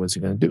to say? What is he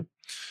going to do?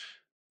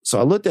 So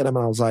I looked at him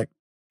and I was like,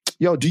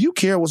 yo, do you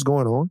care what's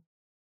going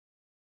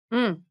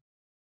on?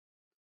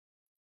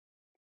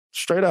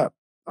 Straight up.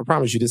 I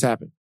promise you this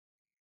happened.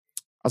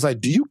 I was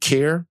like, do you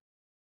care?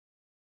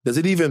 Does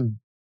it even...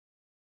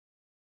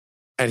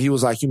 And he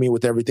was like, you mean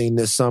with everything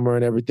this summer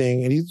and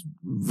everything? And he's a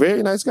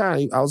very nice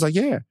guy. I was like,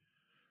 yeah.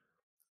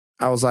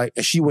 I was like,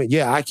 and she went,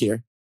 yeah, I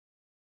care.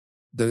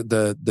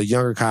 The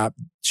younger cop,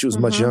 she was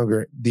much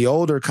younger. The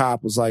older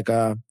cop was like,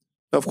 of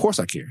course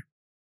I care.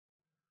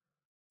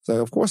 It's like,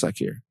 of course I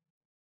care.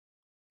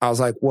 I was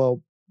like,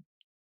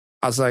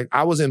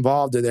 I was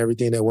involved in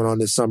everything that went on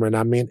this summer, and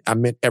I meant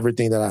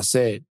everything that I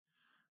said,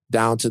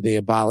 down to the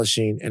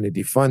abolishing and the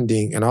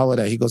defunding and all of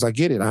that. He goes, I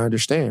get it. I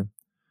understand.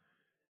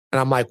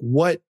 And I'm like,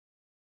 what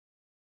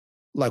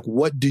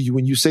do you,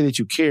 when you say that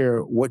you care,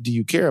 what do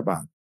you care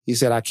about? He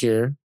said, I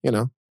care,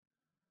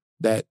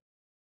 that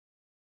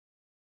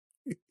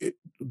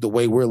the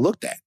way we're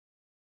looked at.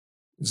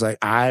 It's like,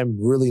 I'm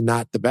really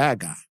not the bad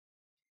guy.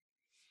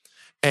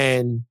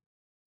 And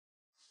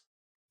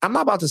I'm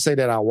not about to say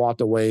that I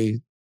walked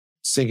away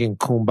singing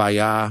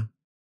Kumbaya,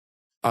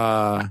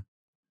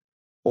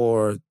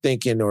 or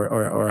thinking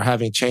or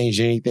having changed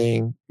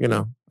anything.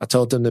 I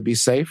told them to be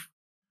safe.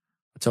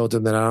 I told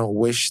them that I don't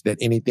wish that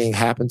anything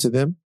happened to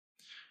them.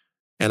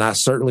 And I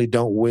certainly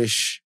don't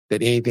wish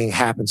that anything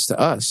happens to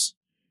us.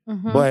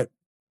 Mm-hmm. But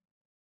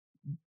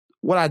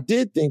what I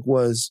did think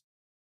was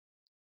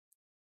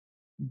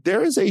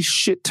there is a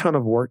shit ton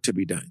of work to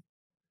be done.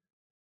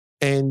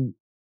 And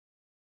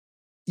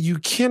you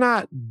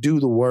cannot do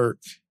the work.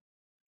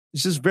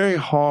 It's just very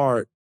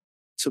hard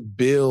to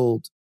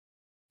build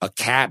a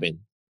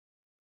cabin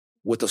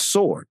with a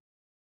sword.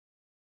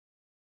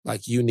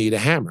 Like, you need a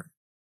hammer.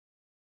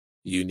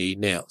 You need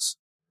nails.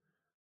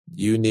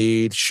 You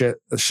need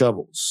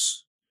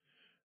shovels.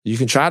 You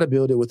can try to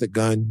build it with a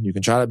gun. You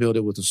can try to build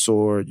it with a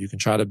sword. You can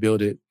try to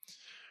build it,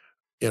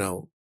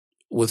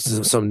 with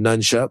some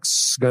nunchucks.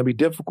 It's going to be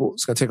difficult.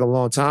 It's going to take a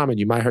long time, and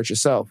you might hurt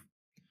yourself.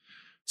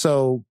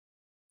 So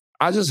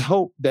I just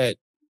hope that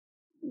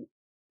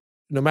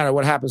no matter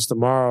what happens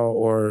tomorrow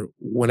or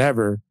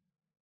whenever,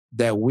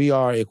 that we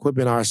are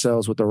equipping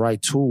ourselves with the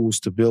right tools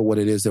to build what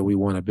it is that we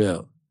want to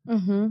build.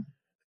 Mm-hmm.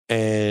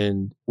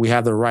 And we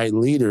have the right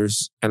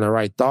leaders and the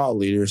right thought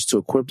leaders to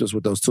equip us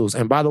with those tools.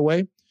 And by the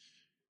way,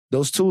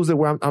 those tools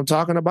that I'm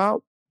talking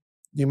about,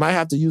 you might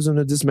have to use them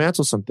to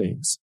dismantle some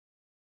things.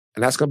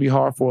 And that's going to be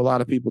hard for a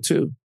lot of people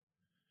too.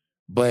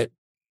 But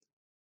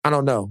I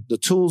don't know. The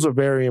tools are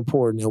very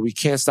important, and we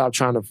can't stop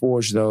trying to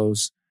forge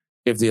those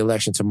if the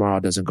election tomorrow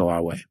doesn't go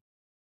our way.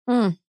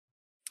 I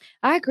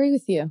agree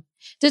with you.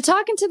 Did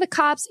talking to the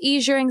cops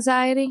ease your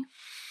anxiety?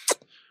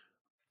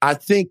 I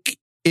think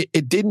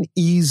it didn't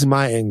ease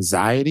my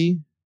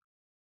anxiety,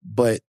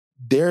 but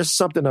there's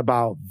something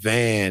about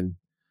Van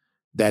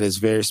that is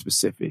very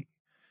specific,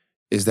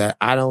 is that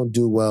I don't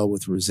do well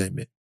with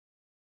resentment.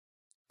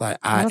 Like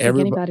I don't think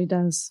anybody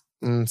does.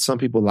 Some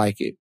people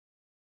like it.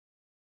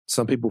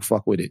 Some people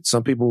fuck with it.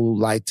 Some people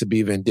like to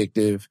be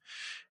vindictive,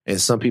 and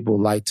some people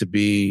like to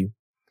be,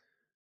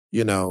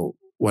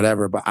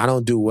 whatever, but I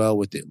don't do well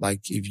with it.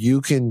 Like, if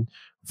you can,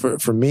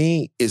 for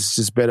me, it's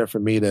just better for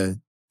me to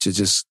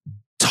just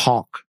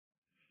talk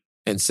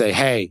and say,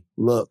 hey,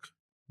 look,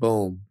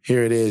 boom,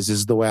 here it is. This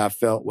is the way I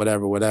felt,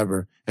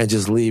 whatever, and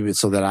just leave it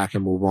so that I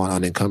can move on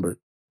unencumbered.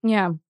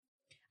 Yeah.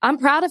 I'm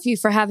proud of you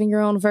for having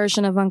your own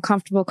version of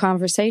uncomfortable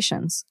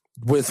conversations.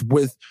 With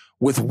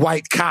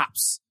white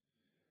cops.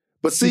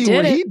 But see,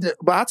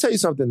 but I'll tell you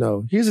something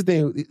though. Here's the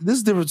thing. This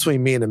is the difference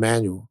between me and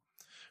Emmanuel.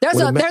 There's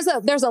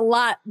a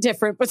lot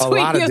different between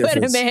you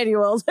and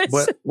Emmanuel.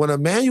 But when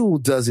Emmanuel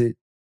does it,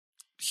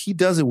 he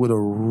does it with a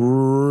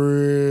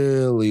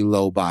really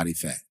low body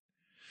fat.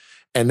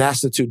 And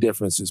that's the two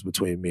differences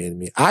between me and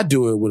me. I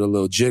do it with a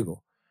little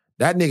jiggle.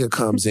 That nigga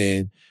comes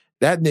in,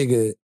 that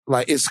nigga,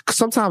 like, it's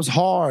sometimes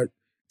hard.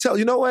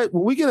 You know what?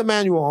 When we get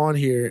Emmanuel on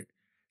here,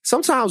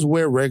 sometimes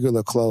wear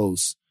regular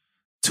clothes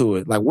to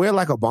it. Like, wear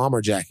like a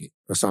bomber jacket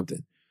or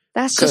something.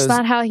 That's just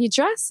not how he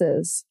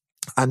dresses.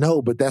 I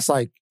know, but that's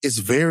like, it's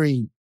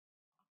very...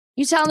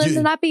 You telling him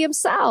to not be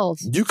himself.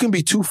 You can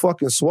be too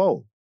fucking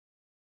swole.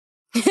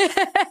 You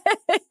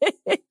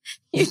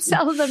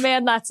tell the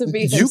man not to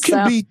be himself.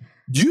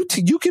 You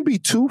can be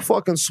too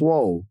fucking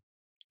swole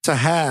to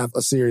have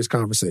a serious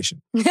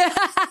conversation.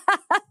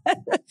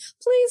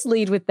 Please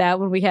lead with that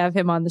when we have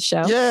him on the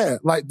show. Yeah,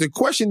 like the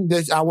question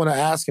that I want to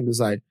ask him is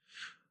like,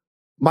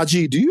 my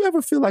G, do you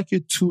ever feel like you're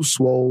too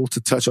swole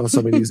to touch on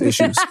some of these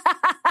issues?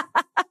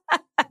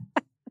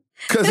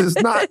 Because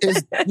I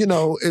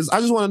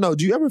just want to know,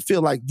 do you ever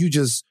feel like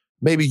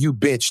maybe you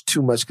bench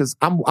too much? Because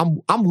I'm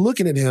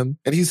looking at him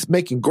and he's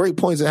making great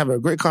points and having a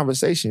great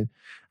conversation.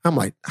 I'm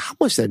like, how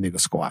much that nigga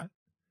squat?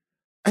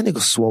 That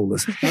nigga swole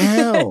as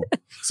hell.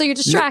 So you're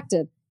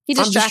distracted. He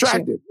distracts I'm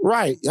distracted. You.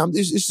 Right.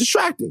 It's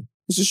distracting.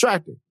 It's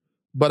distracting.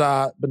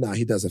 But no,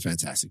 he does a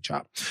fantastic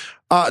job.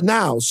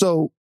 Now,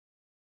 so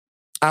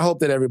I hope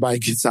that everybody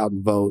gets out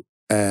and vote.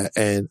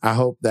 And I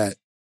hope that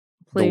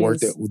the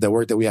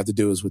work that we have to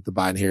do is with the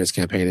Biden-Harris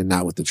campaign and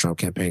not with the Trump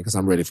campaign, because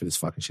I'm ready for this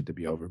fucking shit to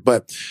be over.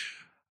 But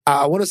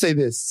I want to say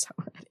this.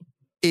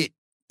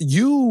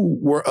 You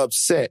were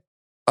upset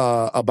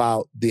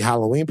about the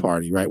Halloween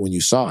party, right, when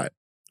you saw it,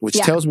 which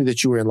tells me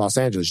that you were in Los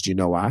Angeles. Do you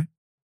know why?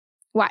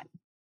 Why?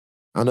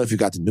 I don't know if you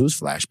got the news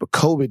flash, but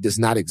COVID does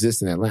not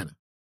exist in Atlanta.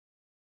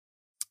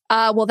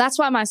 Well, that's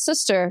why my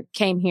sister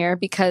came here,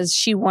 because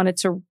she wanted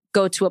to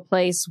go to a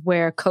place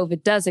where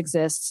COVID does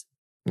exist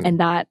and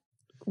not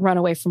run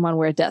away from one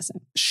where it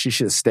doesn't. She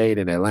should have stayed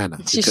in Atlanta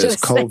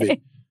because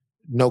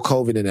no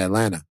COVID in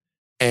Atlanta.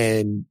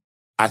 And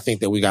I think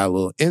that we got a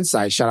little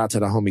insight. Shout out to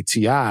the homie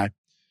T.I.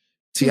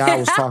 T.I.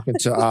 was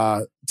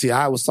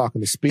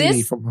talking to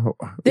Speedy from.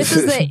 This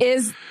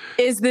is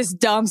is this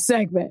dumb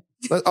segment.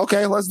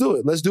 Okay, let's do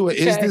it. Okay.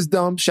 Is this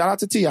dumb? Shout out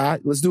to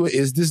T.I. Let's do it.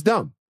 Is this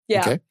dumb?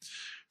 Yeah. Okay.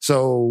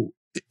 So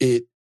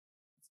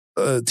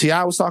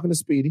T.I. was talking to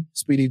Speedy.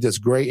 Speedy does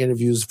great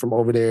interviews from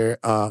over there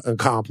in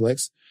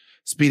Complex.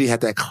 Speedy had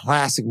that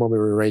classic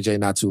moment with Ray J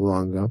not too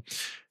long ago.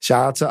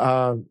 Shout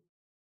out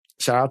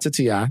to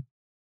T.I.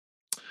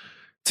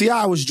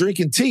 T.I. was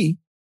drinking tea,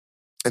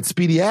 and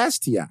Speedy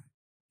asked T.I.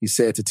 He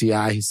said to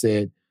T.I.,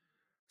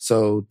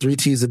 so 3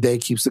 teas a day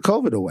keeps the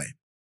COVID away.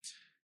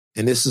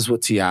 And this is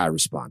what T.I.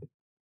 responded.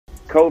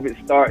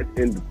 COVID starts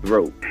in the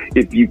throat.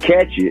 If you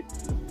catch it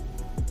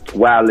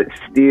while it's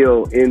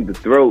still in the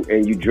throat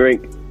and you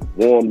drink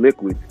warm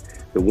liquids,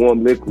 The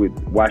warm liquid,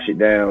 wash it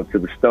down to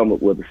the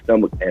stomach with the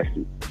stomach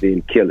acid,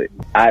 then kill it.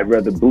 I'd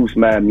rather boost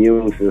my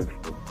immune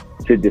system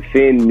to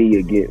defend me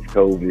against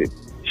COVID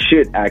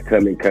should I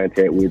come in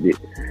contact with it,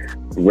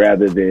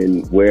 rather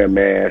than wear a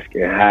mask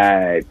and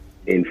hide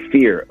in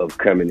fear of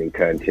coming in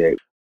contact.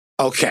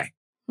 Okay.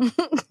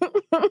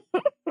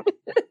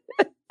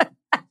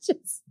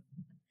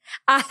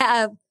 I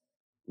have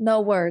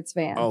no words,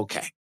 man.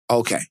 Okay.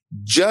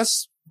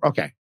 It's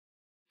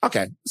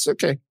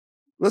okay.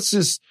 Let's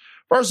just,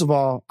 first of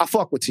all, I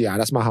fuck with T.I.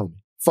 That's my homie.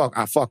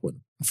 I fuck with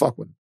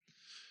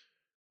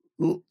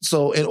him.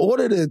 So in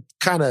order to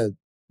kind of,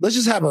 let's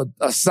just have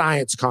a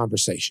science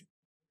conversation.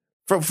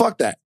 Fuck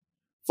that.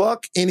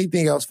 Fuck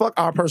anything else. Fuck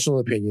our personal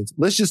opinions.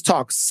 Let's just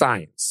talk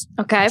science.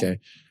 Okay.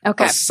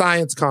 A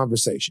science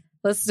conversation.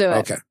 Let's do it.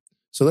 Okay.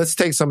 So let's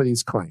take some of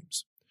these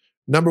claims.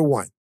 Number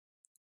one,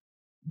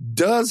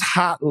 does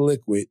hot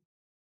liquid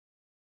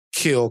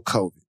kill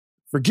COVID?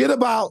 Forget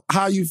about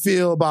how you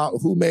feel about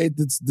who made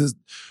this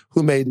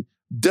who made it.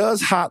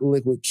 Does hot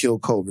liquid kill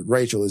COVID?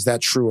 Rachel, is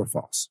that true or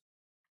false?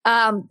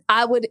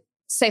 I would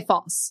say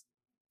false.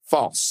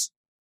 False.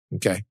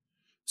 Okay.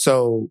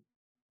 So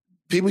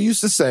people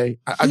used to say,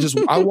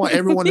 I want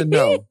everyone to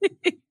know.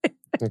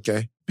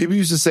 Okay. People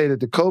used to say that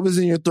the COVID's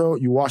in your throat,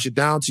 you wash it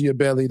down to your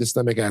belly, the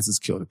stomach acids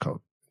kill the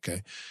COVID.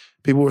 Okay.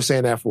 People were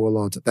saying that for a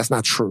long time. That's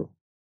not true.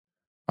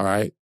 All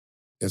right.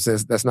 It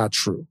says that's not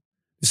true.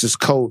 This is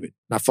COVID,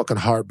 not fucking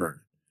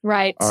heartburn.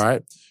 Right. All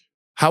right.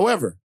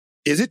 However,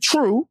 is it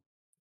true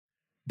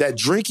that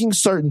drinking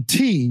certain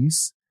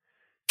teas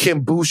can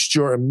boost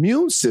your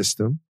immune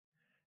system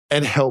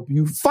and help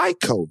you fight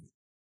COVID?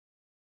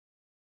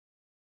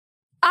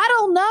 I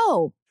don't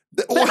know.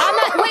 But here's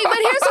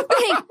the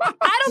thing.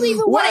 I don't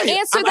even want to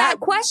answer that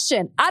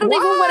question. I don't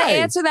even want to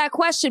answer that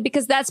question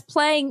because that's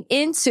playing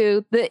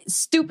into the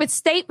stupid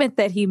statement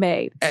that he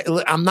made.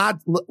 I'm not.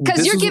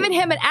 Because you're giving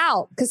him an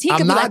out. Because he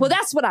could be like, well,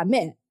 that's what I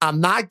meant. I'm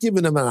not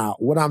giving him an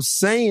out. What I'm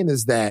saying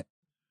is that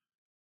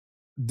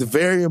the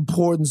very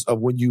importance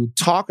of when you're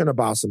talking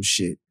about some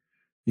shit,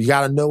 you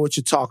got to know what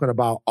you're talking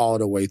about all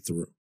the way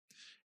through.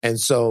 And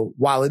so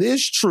while it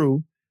is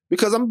true,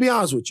 because I'm going to be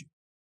honest with you,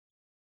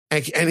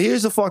 and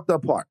here's the fucked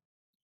up part.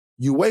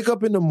 You wake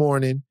up in the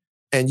morning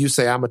and you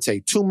say, I'm going to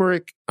take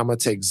turmeric, I'm going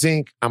to take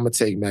zinc, I'm going to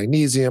take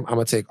magnesium, I'm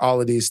going to take all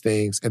of these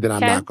things, and then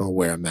I'm not going to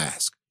wear a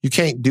mask. You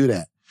can't do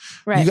that.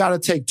 Right. You got to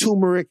take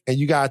turmeric and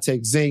you got to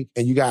take zinc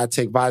and you got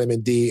to take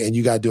vitamin D and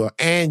you got to do it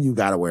and you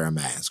got to wear a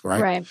mask,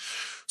 right? Right.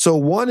 So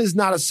one is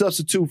not a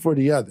substitute for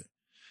the other.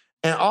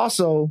 And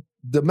also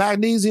the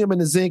magnesium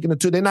and the zinc and the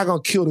two, they're not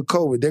going to kill the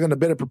COVID. They're going to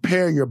better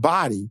prepare your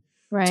body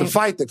to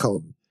fight the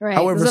COVID. Right.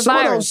 However,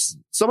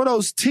 some of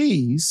those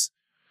teas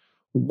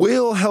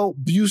will help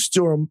boost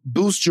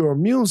your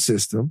immune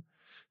system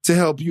to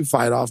help you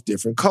fight off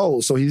different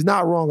colds. So he's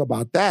not wrong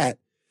about that.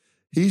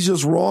 He's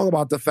just wrong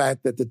about the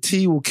fact that the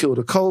tea will kill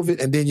the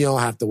COVID and then you don't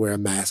have to wear a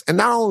mask. And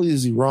not only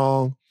is he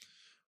wrong,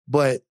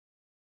 but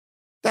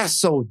that's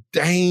so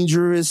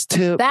dangerous,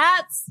 Tip.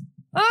 That's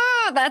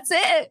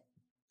it.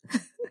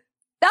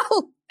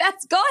 No,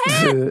 go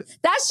ahead.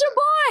 That's your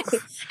boy.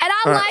 And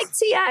I like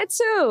T.I.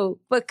 too.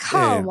 But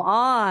come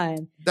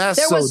on. There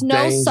was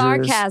no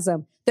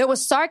sarcasm. There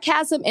was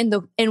sarcasm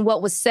in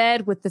what was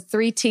said with the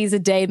 3 teas a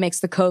day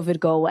makes the COVID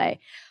go away.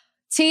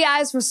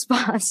 T.I.'s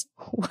response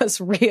was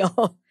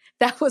real.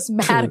 That was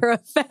matter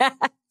of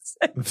fact.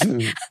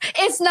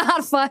 It's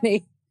not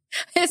funny.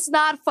 It's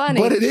not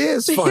funny. But it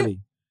is funny.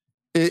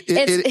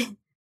 It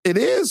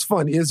is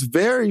funny. It's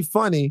very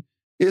funny.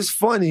 It's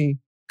funny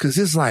because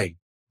it's like,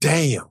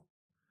 damn.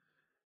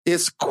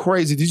 It's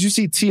crazy. Did you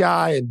see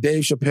T.I. and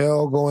Dave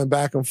Chappelle going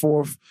back and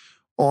forth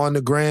on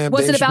the gram?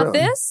 Was it about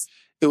this?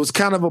 It was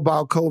kind of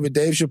about COVID.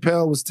 Dave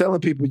Chappelle was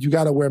telling people you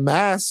got to wear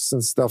masks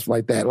and stuff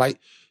like that. Like,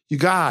 you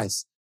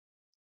guys,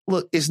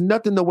 look, it's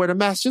nothing to wear the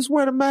mask. Just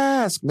wear the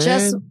mask,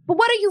 man. But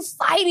what are you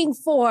fighting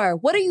for?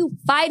 What are you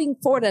fighting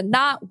for to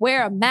not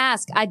wear a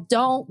mask? I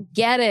don't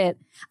get it.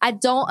 I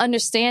don't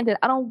understand it.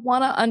 I don't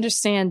want to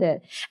understand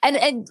it.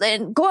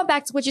 And going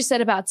back to what you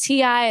said about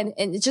T.I.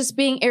 and just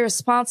being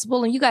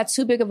irresponsible and you got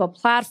too big of a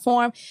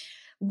platform.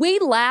 We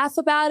laugh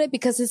about it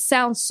because it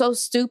sounds so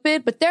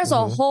stupid, but there's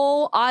a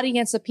whole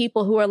audience of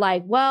people who are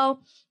like,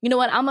 well, you know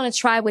what? I'm going to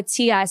try what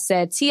T.I.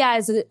 said.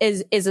 T.I.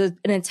 is an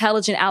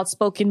intelligent,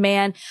 outspoken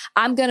man.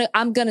 I'm going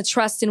to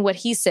trust in what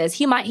he says.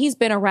 He's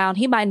been around.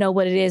 He might know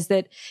what it is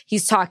that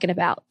he's talking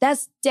about.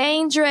 That's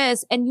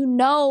dangerous. And you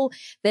know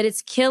that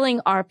it's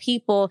killing our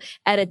people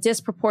at a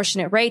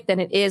disproportionate rate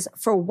than it is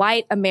for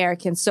white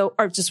Americans.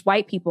 Or just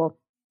white people.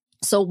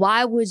 So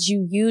why would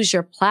you use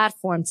your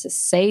platform to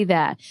say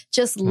that?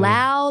 Just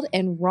loud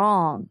and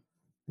wrong.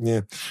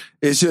 Yeah.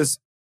 It's just,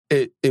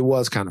 it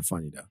was kind of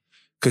funny though.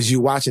 Cause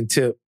you're watching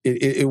Tip,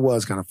 it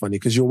was kind of funny.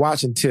 Cause you're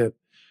watching Tip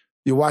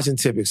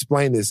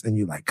explain this and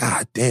you're like,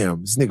 God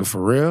damn, this nigga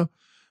for real?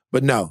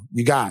 But no,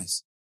 you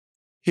guys,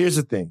 here's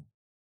the thing.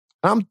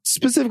 I'm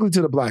specifically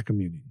to the Black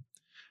community.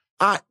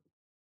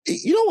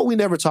 You know what we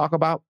never talk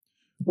about?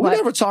 We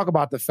never talk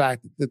about the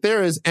fact that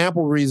there is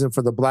ample reason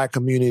for the Black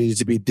community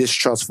to be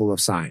distrustful of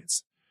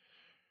science.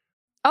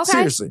 Okay.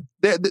 Seriously,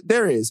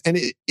 there is. And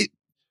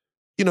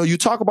you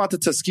talk about the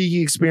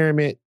Tuskegee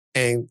experiment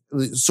and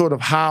sort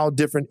of how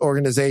different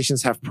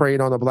organizations have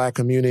preyed on the Black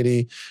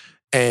community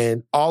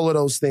and all of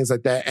those things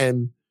like that.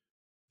 And,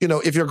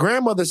 if your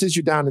grandmother sits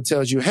you down and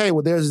tells you, hey,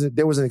 well,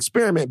 there was an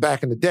experiment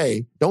back in the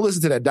day, don't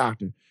listen to that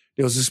doctor.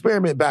 There was an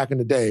experiment back in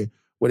the day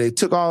where they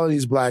took all of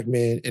these Black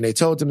men and they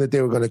told them that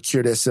they were going to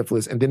cure their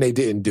syphilis, and then they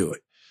didn't do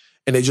it.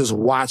 And they just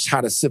watched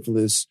how the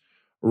syphilis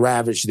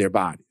ravaged their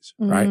bodies,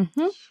 right?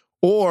 Mm-hmm.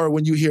 Or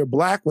when you hear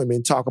Black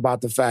women talk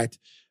about the fact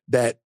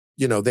that,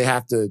 they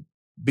have to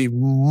be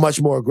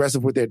much more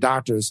aggressive with their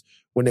doctors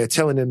when they're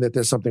telling them that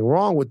there's something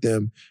wrong with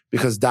them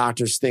because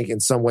doctors think in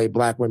some way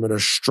Black women are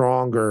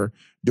stronger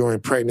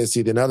during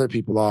pregnancy than other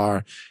people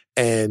are,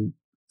 and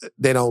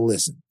they don't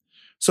listen.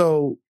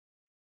 So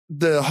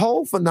the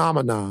whole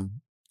phenomenon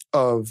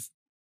of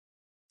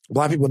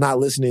Black people not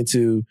listening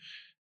to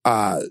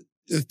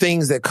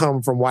things that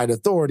come from white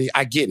authority,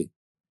 I get it.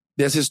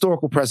 There's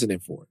historical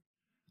precedent for it.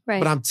 Right.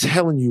 But I'm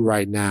telling you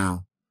right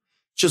now,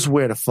 just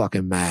wear the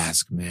fucking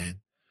mask, man.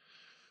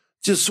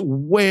 Just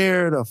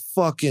wear the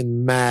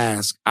fucking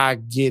mask. I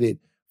get it.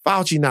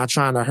 Fauci not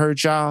trying to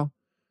hurt y'all.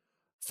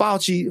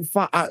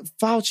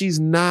 Fauci's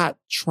not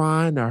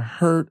trying to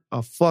hurt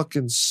a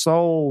fucking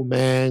soul,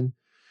 man.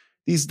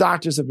 These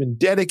doctors have been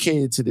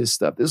dedicated to this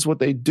stuff. This is what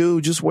they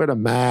do. Just wear the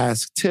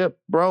mask. Tip,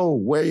 bro,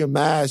 wear your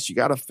mask. You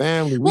got a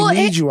family. We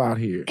need you out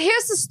here.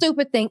 Here's the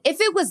stupid thing. If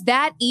it was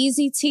that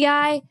easy,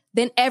 T.I.,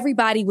 then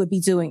everybody would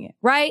be doing it,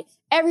 right?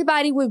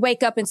 Everybody would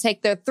wake up and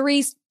take their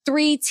three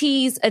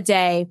teas a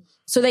day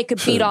so they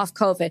could beat off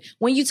COVID.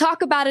 When you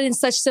talk about it in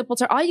such simple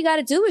terms, all you got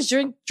to do is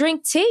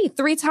drink tea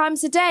 3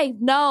 times a day.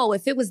 No,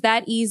 if it was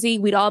that easy,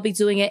 we'd all be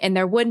doing it, and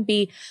there wouldn't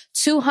be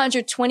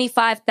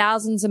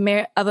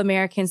 225,000 of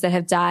Americans that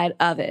have died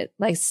of it.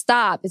 Like,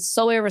 stop. It's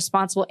so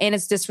irresponsible, and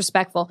it's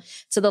disrespectful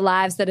to the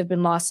lives that have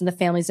been lost and the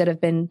families that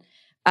have been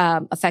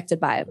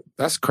affected by it.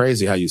 That's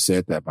crazy how you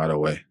said that, by the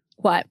way.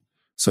 What?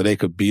 So they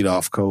could beat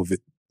off COVID.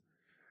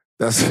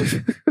 That's...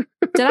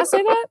 Did I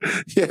say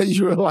that? Yeah,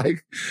 you were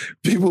like,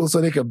 people so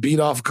they could beat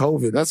off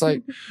COVID. That's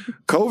like,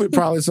 COVID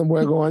probably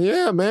somewhere going,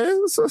 yeah,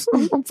 man,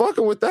 I'm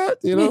fucking with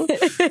that,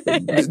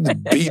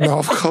 beating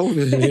off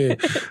COVID. Yeah.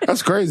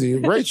 That's crazy.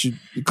 Rach, you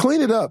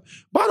clean it up.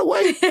 By the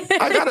way,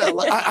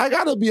 I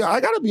gotta be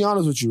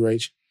honest with you,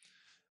 Rach.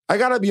 I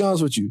gotta be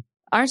honest with you.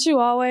 Aren't you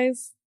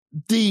always?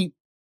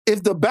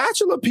 If the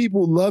Bachelor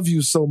people love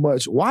you so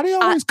much, why they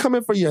always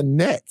coming for your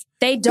neck?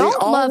 They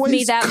don't love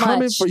me that much.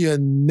 Coming for your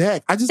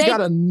neck. I just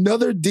got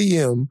another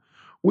DM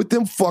with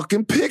them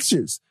fucking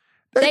pictures.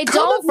 They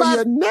coming for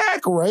your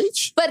neck,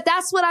 Rach. But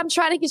that's what I'm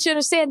trying to get you to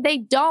understand. They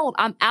don't.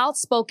 I'm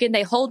outspoken.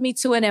 They hold me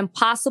to an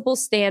impossible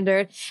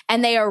standard,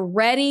 and they are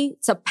ready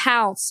to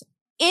pounce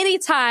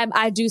anytime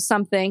I do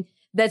something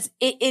that's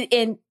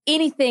in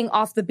anything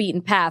off the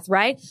beaten path,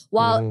 right?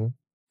 While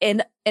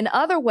in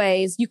other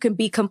ways, you can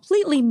be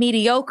completely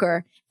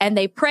mediocre and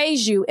they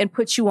praise you and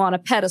put you on a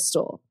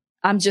pedestal.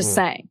 I'm just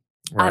saying.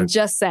 Right. I'm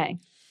just saying.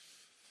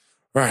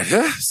 Right.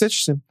 Yeah, it's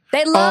interesting.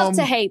 They love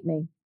to hate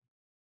me.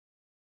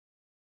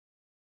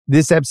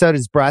 This episode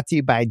is brought to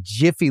you by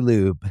Jiffy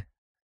Lube.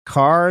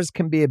 Cars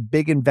can be a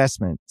big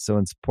investment, so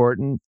it's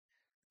important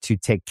to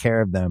take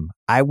care of them.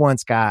 I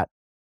once got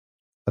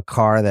a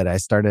car that I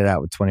started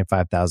out with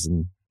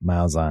 25,000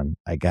 miles on.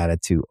 I got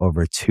it to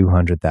over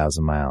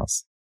 200,000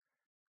 miles.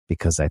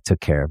 Because I took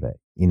care of it.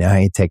 You know how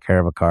you take care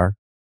of a car?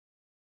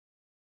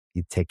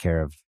 You take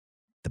care of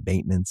the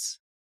maintenance,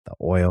 the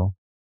oil,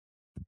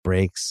 the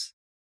brakes,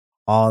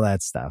 all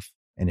that stuff.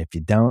 And if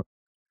you don't,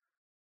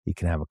 you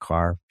can have a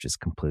car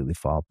just completely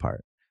fall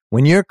apart.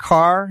 When your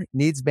car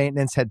needs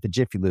maintenance, head to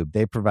Jiffy Lube.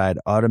 They provide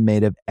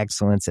automotive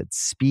excellence at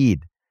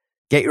speed.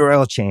 Get your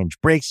oil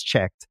change, brakes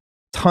checked,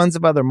 tons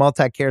of other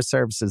multi-care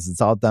services. It's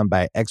all done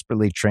by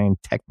expertly trained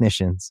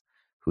technicians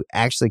who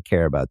actually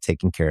care about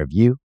taking care of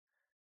you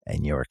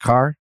and your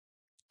car.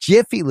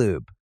 Jiffy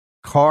Lube,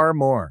 car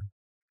more.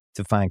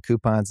 To find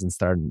coupons and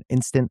start an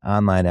instant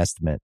online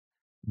estimate,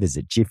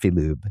 visit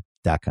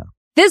jiffylube.com.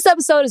 This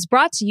episode is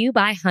brought to you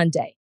by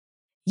Hyundai.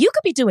 You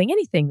could be doing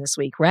anything this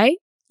week, right?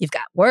 You've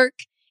got work,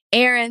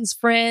 errands,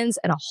 friends,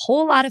 and a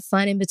whole lot of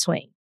fun in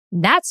between.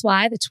 That's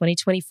why the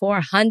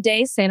 2024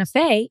 Hyundai Santa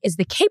Fe is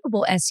the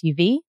capable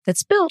SUV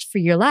that's built for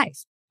your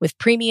life. With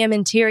premium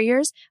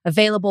interiors,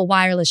 available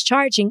wireless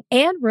charging,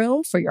 and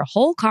room for your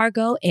whole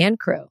cargo and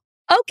crew.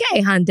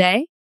 Okay,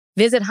 Hyundai.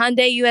 Visit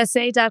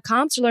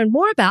HyundaiUSA.com to learn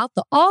more about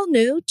the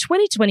all-new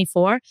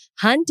 2024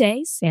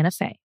 Hyundai Santa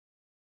Fe.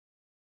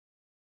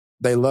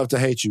 They love to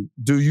hate you.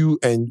 Do you?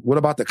 And what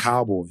about the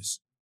Cowboys?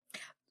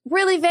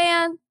 Really,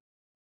 Van?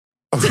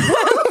 Really?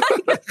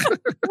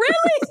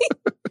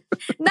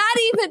 Not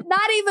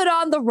even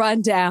on the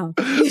rundown.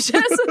 You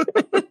just,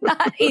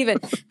 not even.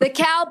 The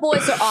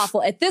Cowboys are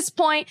awful. At this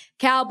point,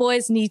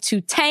 Cowboys need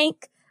to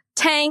tank.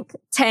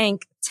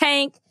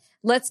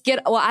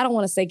 I don't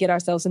want to say get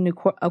ourselves a new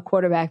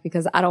quarterback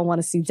because I don't want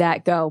to see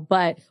Dak go,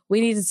 but we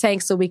need to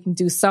tank so we can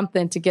do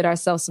something to get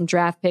ourselves some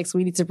draft picks.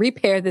 We need to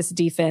repair this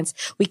defense.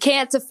 We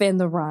can't defend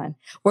the run.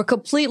 We're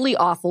completely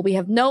awful. We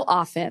have no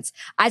offense.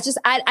 I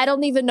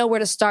don't even know where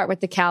to start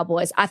with the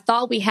Cowboys. I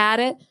thought we had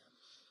it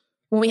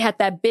when we had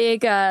that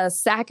big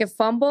sack and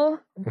fumble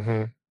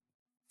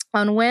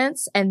on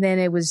Wentz, and then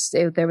there was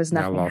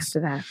nothing after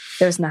that.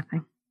 There was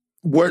nothing.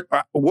 What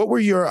were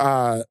your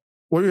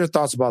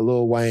thoughts about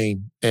Lil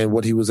Wayne and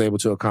what he was able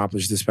to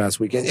accomplish this past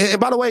weekend? And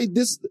by the way,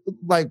 this,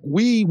 like,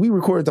 we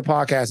recorded the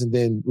podcast and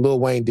then Lil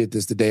Wayne did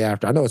this the day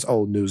after. I know it's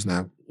old news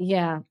now.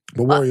 Yeah.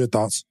 But what are your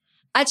thoughts?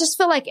 I just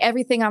feel like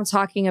everything I'm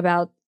talking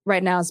about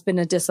right now has been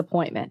a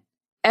disappointment.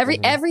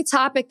 Every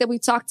topic that we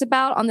talked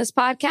about on this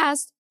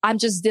podcast, I'm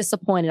just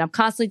disappointed. I'm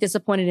constantly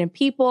disappointed in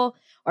people,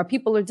 or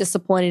people are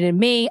disappointed in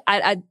me.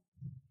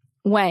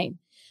 Wayne.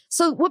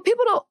 So what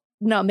people don't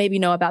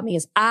know about me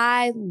is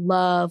I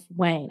love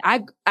Wayne.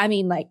 I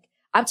mean, like,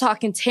 I'm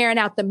talking tearing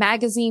out the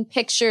magazine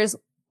pictures,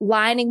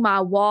 lining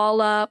my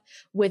wall up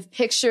with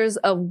pictures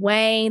of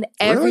Wayne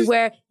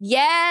everywhere. Really?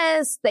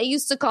 Yes. They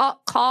used to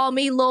call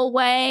me Lil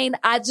Wayne.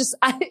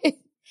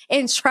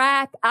 In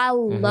track, I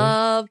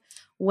love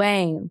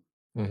Wayne.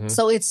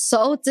 So it's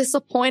so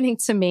disappointing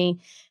to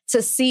me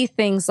to see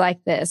things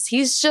like this.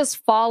 He's just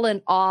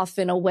fallen off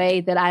in a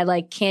way that I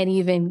like can't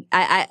even,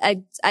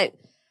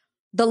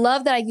 the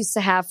love that I used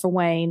to have for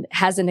Wayne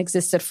hasn't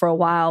existed for a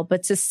while,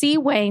 but to see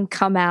Wayne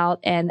come out,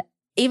 and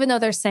even though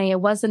they're saying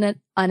it wasn't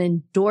an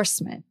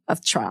endorsement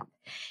of Trump,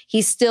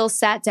 he still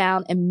sat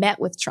down and met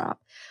with Trump,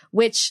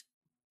 which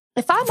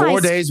if I'm 4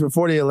 days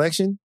before the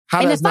election,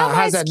 how's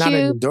that not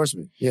an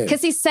endorsement? Yeah.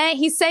 Because he's saying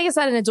it's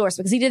not an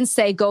endorsement because he didn't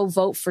say go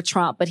vote for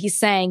Trump, but he's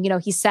saying,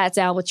 he sat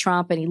down with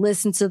Trump and he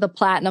listened to the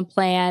Platinum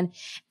Plan,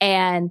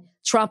 and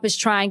Trump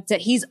is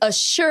he's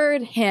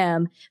assured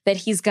him that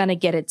he's going to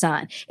get it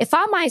done. If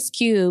I'm Ice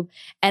Cube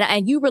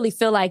and you really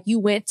feel like you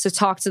went to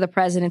talk to the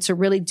president to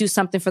really do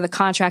something for the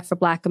contract for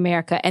Black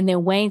America, and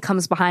then Wayne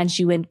comes behind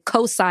you and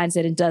co-signs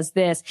it and does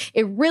this,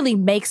 it really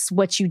makes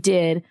what you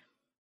did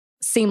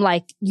seem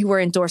like you were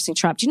endorsing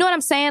Trump. Do you know what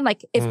I'm saying?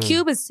 Like, if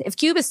Cube is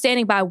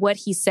standing by what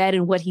he said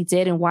and what he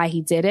did and why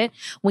he did it,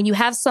 when you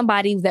have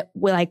somebody that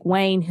like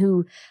Wayne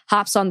who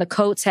hops on the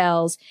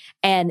coattails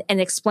and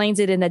explains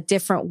it in a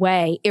different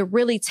way, it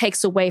really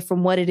takes away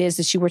from what it is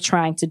that you were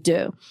trying to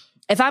do.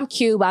 If I'm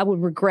Cube, I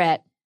would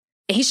regret,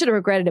 he should have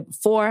regretted it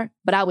before,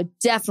 but I would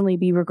definitely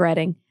be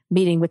regretting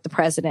meeting with the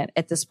president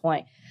at this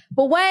point.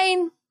 But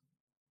Wayne,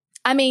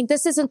 I mean,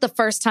 this isn't the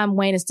first time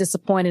Wayne has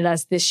disappointed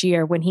us this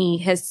year when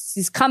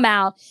he's come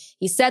out.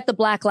 He said the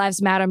Black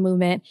Lives Matter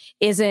movement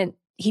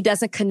he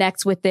doesn't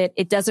connect with it.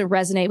 It doesn't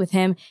resonate with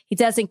him. He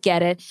doesn't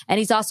get it. And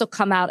he's also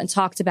come out and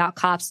talked about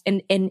cops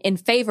in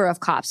favor of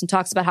cops, and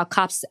talks about how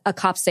a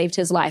cop saved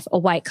his life, a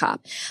white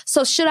cop.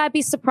 So should I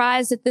be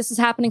surprised that this is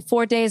happening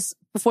 4 days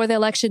before the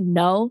election?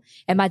 No.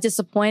 Am I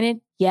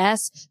disappointed?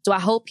 Yes. Do I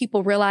hope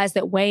people realize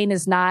that Wayne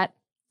is not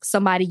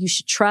somebody you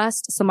should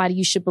trust, somebody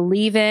you should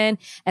believe in,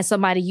 and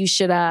somebody you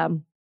should,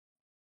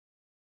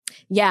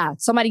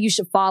 somebody you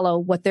should follow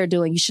what they're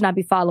doing. You should not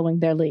be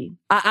following their lead.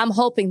 I'm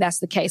hoping that's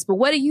the case. But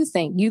what do you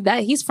think?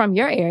 He's from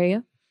your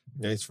area.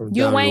 Yeah, he's from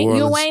you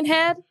a Wayne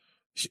head?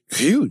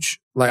 Huge.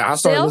 Like, I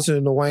started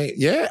listening to Wayne.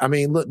 Yeah, I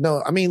mean, look,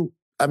 no, I mean,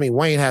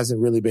 Wayne hasn't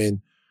really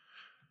been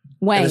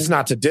Wayne. And it's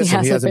not to diss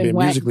him. He hasn't been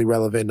musically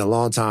relevant in a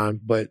long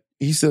time, but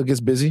he still gets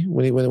busy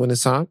when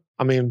it's time.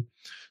 I mean,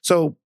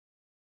 so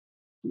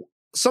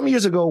some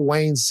years ago,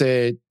 Wayne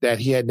said that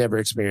he had never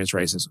experienced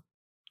racism.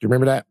 Do you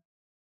remember that?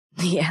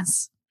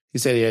 Yes. He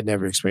said he had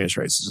never experienced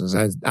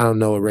racism. I don't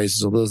know what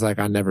racism looks like.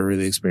 I never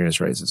really experienced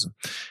racism.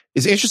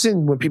 It's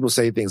interesting when people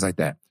say things like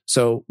that.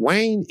 So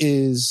Wayne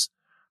is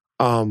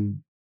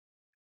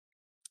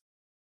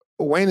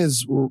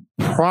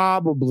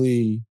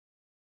probably,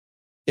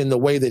 in the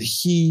way that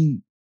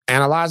he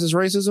analyzes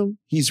racism,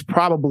 he's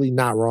probably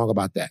not wrong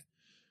about that.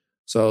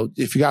 So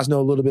if you guys know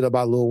a little bit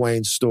about Lil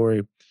Wayne's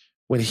story,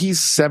 when he's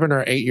 7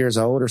 or 8 years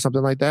old or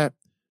something like that,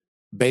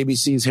 Baby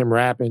sees him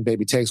rapping.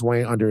 Baby takes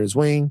Wayne under his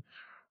wing.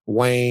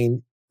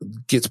 Wayne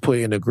gets put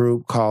in a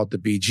group called the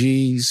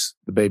BGs,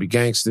 the Baby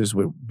Gangsters,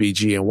 with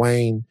BG and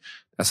Wayne.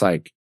 That's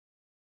like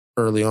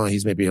early on.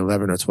 He's maybe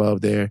 11 or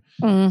 12 there.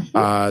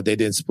 They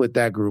didn't split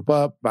that group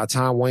up. By the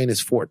time Wayne is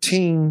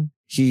 14,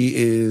 he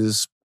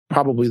is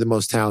probably the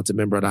most talented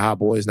member of the Hot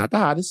Boys. Not the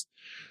hottest.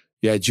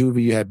 You had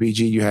Juvie, you had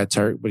BG, you had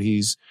Turk, but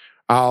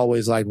I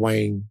always liked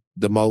Wayne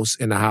the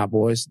most in the Hot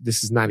Boys.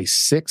 This is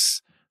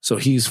 96. So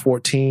he's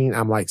 14.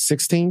 I'm like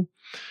 16.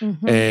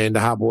 And the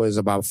Hot Boys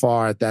are by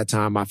far at that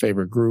time my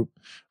favorite group,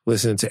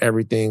 listening to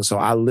everything. So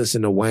I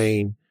listened to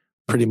Wayne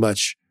pretty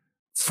much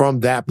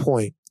from that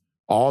point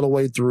all the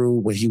way through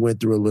when he went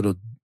through a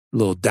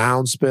little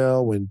down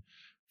spell when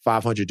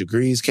 500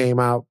 Degrees came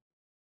out.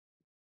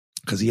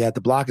 Because he had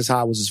The Block Is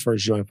Hot was his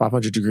first joint.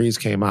 500 Degrees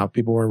came out.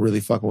 People weren't really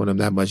fucking with him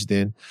that much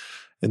then.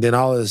 And then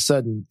all of a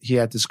sudden, he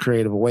had this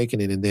creative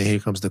awakening, and then here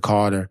comes the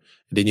Carter.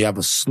 And then you have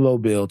a slow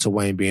build to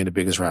Wayne being the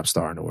biggest rap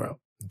star in the world.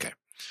 Okay.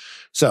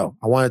 So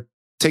I want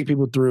to take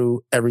people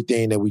through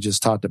everything that we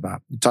just talked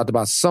about. You talked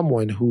about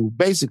someone who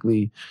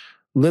basically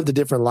lived a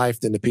different life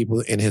than the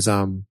people in his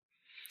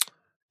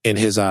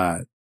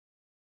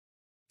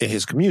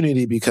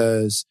community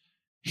because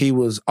he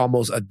was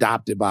almost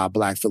adopted by a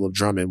Black Philip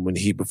Drummond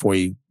before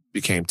he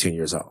became 10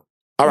 years old.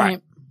 All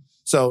right.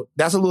 So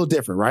that's a little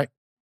different, right?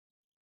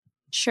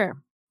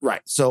 Sure.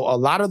 Right. So a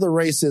lot of the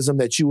racism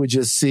that you would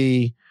just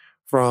see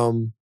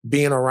from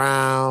being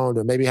around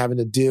or maybe having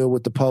to deal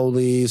with the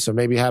police or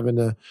maybe having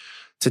to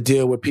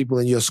deal with people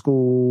in your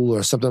school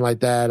or something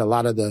like that. A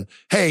lot of the,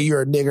 hey,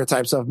 you're a nigger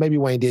type stuff. Maybe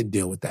Wayne didn't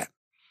deal with that.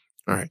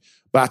 All right.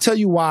 But I'll tell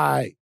you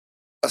why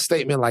a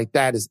statement like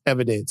that is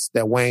evidence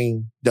that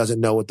Wayne doesn't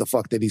know what the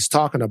fuck that he's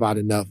talking about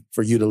enough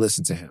for you to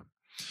listen to him.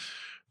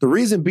 The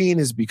reason being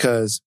is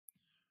because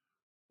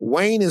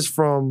Wayne is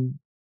from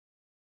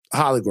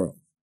Holly Grove,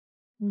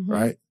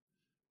 right?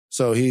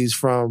 So he's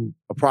from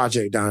a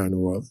project down in New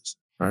Orleans,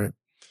 right?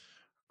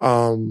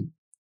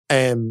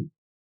 And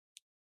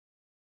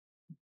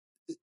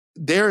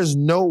there is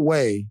no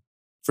way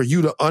for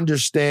you to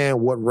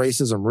understand what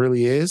racism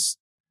really is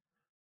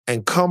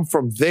and come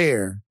from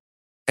there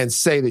and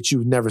say that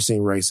you've never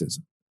seen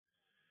racism.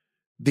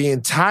 The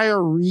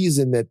entire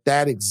reason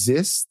that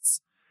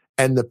exists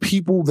and the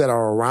people that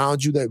are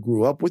around you that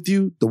grew up with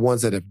you, the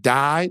ones that have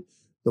died,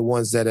 the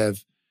ones that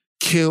have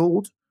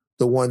killed,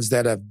 the ones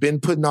that have been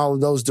put in all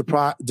of those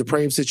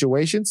depraved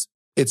situations,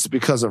 it's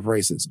because of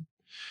racism.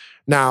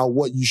 Now,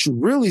 what you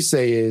should really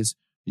say is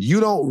you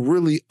don't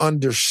really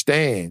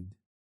understand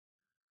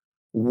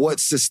what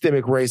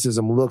systemic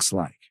racism looks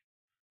like,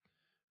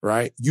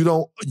 right?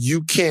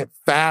 You can't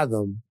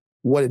fathom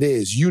what it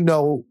is. You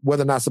know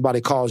whether or not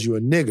somebody calls you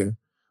a nigger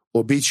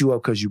or beats you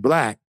up because you're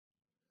Black,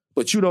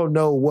 but you don't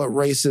know what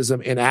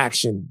racism in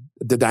action,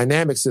 the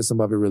dynamic system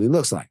of it really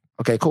looks like.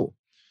 Okay, cool.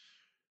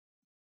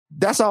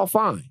 That's all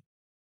fine.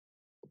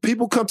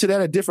 People come to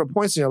that at different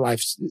points in your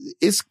life.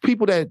 It's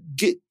people that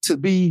get to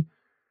be,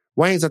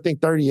 Wayne's I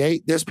think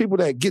 38. There's people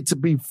that get to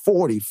be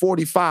 40,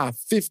 45,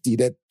 50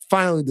 that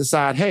finally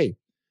decide, hey,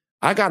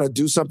 I got to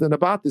do something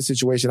about this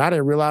situation. I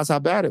didn't realize how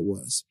bad it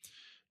was.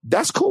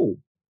 That's cool.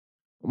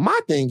 My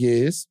thing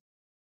is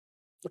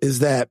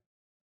that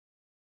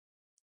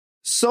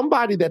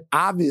somebody that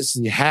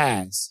obviously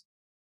has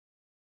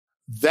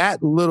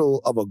that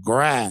little of a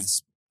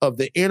grasp of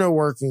the inner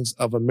workings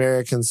of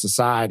American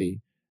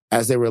society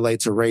as they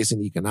relate to race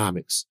and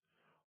economics,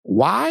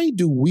 why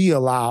do we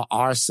allow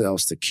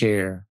ourselves to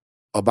care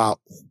about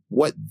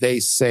what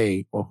they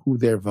say or who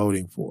they're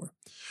voting for?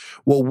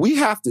 What we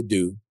have to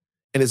do,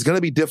 and it's going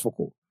to be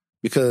difficult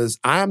because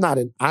I am not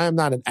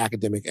an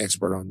academic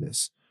expert on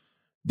this.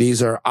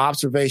 These are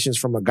observations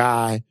from a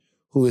guy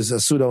who is a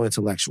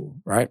pseudo-intellectual,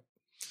 right?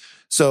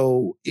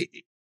 So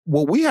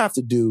what we have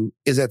to do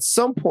is at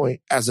some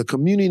point as a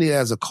community,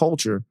 as a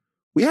culture,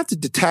 we have to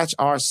detach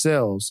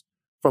ourselves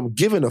from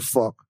giving a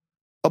fuck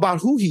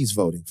about who he's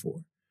voting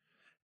for.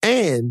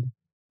 And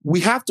we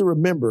have to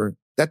remember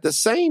that the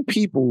same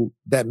people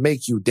that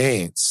make you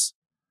dance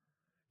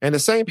and the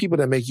same people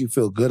that make you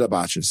feel good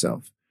about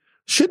yourself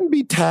shouldn't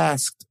be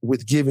tasked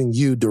with giving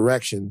you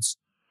directions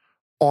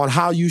on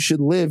how you should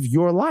live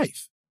your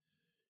life.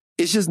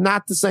 It's just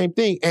not the same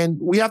thing. And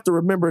we have to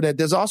remember that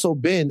there's also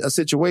been a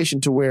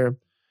situation to where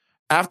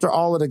after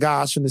all of the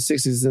guys from the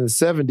 60s and the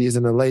 70s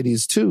and the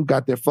ladies too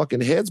got their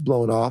fucking heads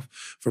blown off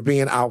for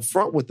being out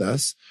front with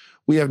us,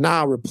 we have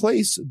now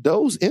replaced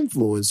those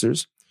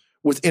influencers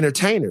with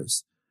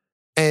entertainers.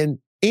 And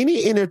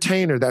any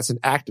entertainer that's an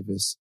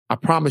activist, I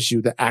promise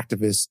you the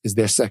activist is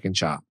their second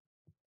job.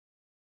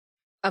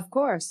 Of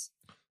course.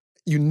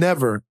 You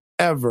never,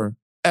 ever,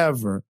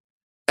 ever,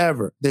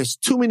 ever. There's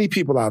too many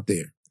people out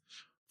there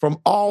from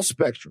all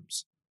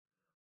spectrums,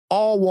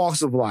 all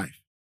walks of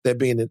life, that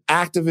being an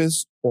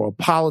activist or a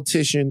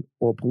politician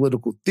or a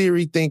political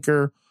theory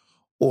thinker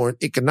or an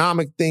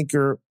economic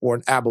thinker or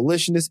an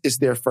abolitionist is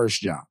their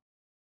first job.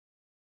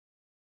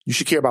 You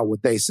should care about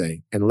what they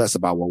say and less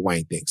about what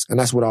Wayne thinks. And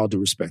that's with all due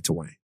respect to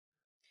Wayne.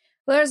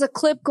 Well, there's a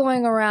clip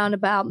going around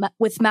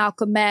with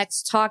Malcolm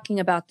X talking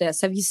about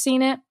this. Have you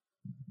seen it?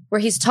 Where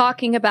he's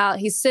sitting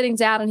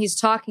down and he's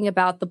talking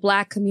about the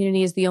Black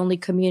community is the only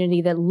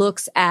community that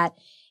looks at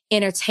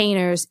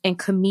entertainers and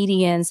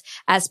comedians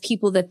as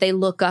people that they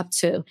look up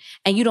to.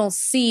 And you don't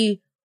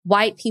see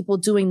white people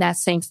doing that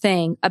same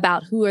thing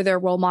about who are their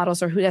role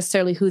models or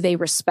who they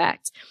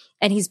respect.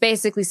 And he's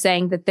basically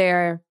saying that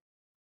they're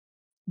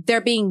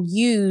being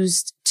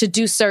used to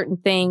do certain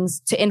things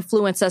to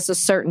influence us a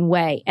certain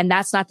way. And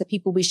that's not the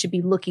people we should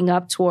be looking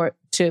up to.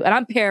 And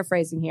I'm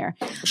paraphrasing here,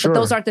 Sure. But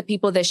those aren't the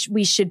people that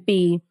we should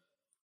be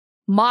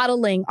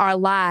modeling our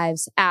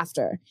lives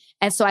after.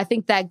 And so I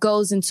think that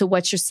goes into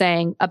what you're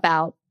saying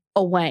about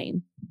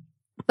Wayne.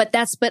 But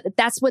that's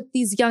what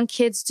these young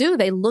kids do.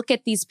 They look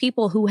at these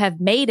people who have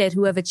made it,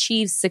 who have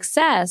achieved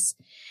success,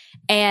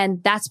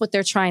 and that's what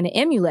they're trying to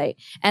emulate.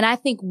 And I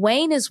think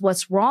Wayne is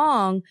what's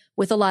wrong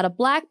with a lot of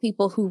Black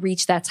people who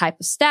reach that type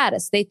of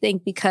status. They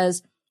think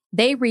because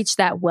they reach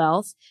that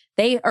wealth,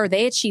 they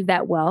achieve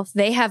that wealth,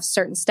 they have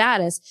certain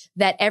status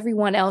that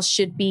everyone else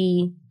should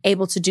be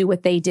able to do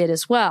what they did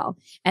as well.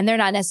 And they're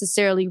not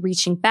necessarily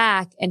reaching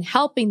back and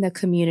helping the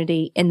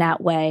community in that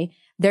way.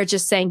 They're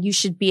just saying you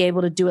should be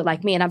able to do it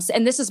like me.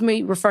 And this is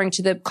me referring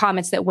to the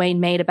comments that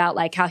Wayne made about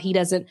like how he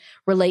doesn't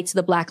relate to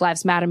the Black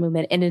Lives Matter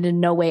movement and it in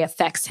no way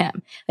affects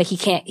him. Like he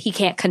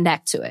can't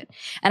connect to it.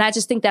 And I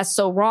just think that's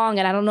so wrong.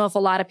 And I don't know if a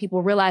lot of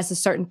people realize the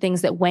certain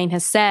things that Wayne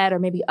has said or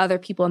maybe other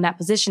people in that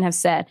position have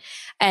said.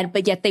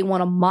 But yet they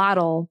want to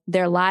model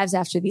their lives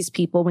after these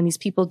people when these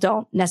people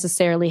don't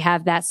necessarily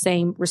have that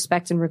same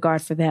respect and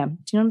regard for them.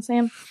 Do you know what I'm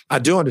saying? I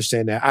do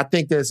understand that. I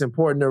think that it's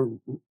important to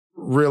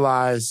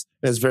realize,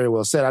 that's very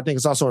well said. I think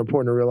it's also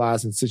important to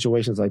realize in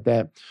situations like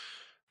that,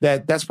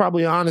 that's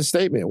probably an honest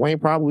statement. Wayne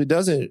probably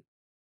doesn't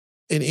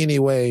in any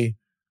way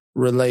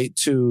relate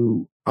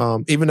to,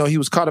 even though he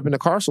was caught up in the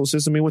carceral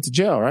system, he went to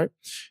jail, right?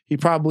 He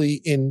probably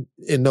in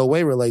no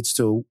way relates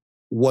to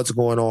what's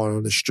going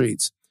on the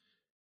streets.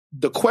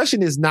 The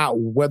question is not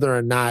whether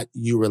or not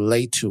you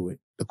relate to it.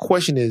 The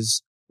question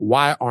is,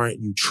 why aren't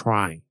you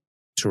trying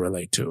to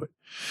relate to it?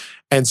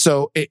 And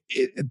so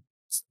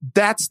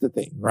that's the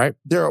thing, right?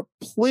 There are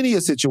plenty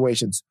of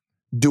situations.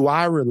 Do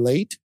I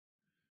relate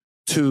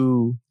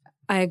to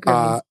I agree.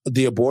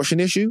 The abortion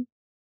issue?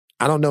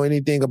 I don't know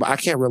anything about, I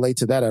can't relate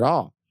to that at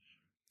all.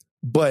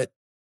 But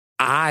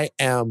I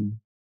am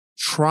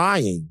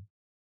trying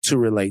to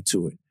relate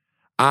to it.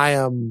 I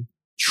am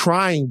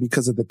trying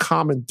because of the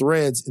common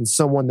threads in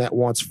someone that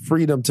wants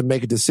freedom to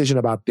make a decision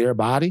about their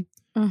body.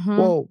 Mm-hmm.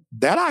 Well,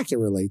 that I can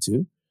relate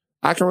to.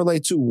 I can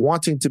relate to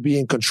wanting to be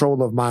in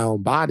control of my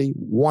own body,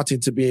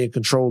 wanting to be in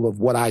control of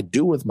what I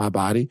do with my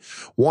body,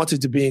 wanting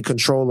to be in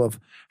control of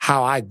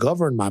how I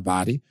govern my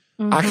body.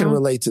 Mm-hmm. I can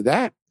relate to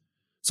that.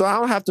 So I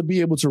don't have to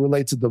be able to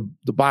relate to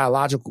the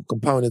biological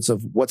components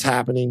of what's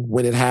happening,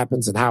 when it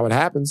happens, and how it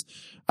happens.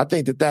 I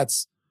think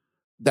that's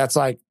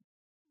like,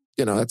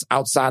 that's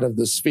outside of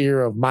the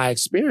sphere of my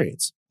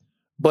experience.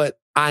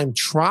 But I'm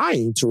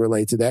trying to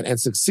relate to that and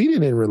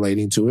succeeding in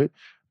relating to it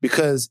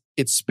because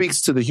it speaks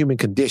to the human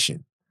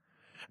condition.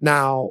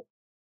 Now,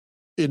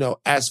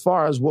 as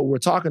far as what we're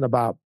talking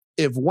about,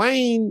 if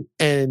Wayne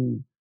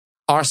and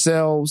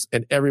ourselves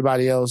and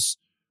everybody else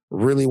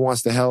really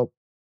wants to help,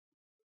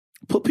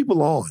 put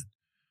people on.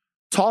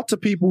 Talk to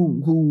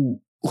people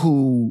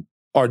who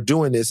are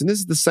doing this. And this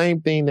is the same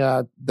thing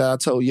that I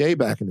told Ye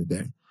back in the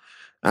day.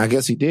 I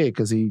guess he did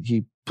because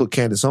he put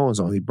Candace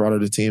Owens on. He brought her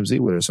to TMZ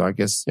with her. So I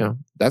guess,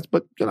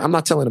 but I'm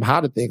not telling him how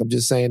to think. I'm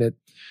just saying that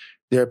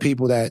there are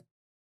people that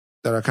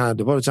are kind of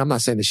devoted to. I'm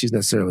not saying that she's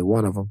necessarily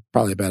one of them.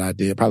 Probably a bad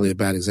idea, probably a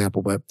bad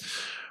example. But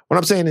what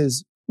I'm saying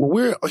is when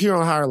we're here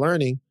on Higher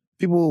Learning,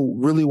 people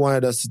really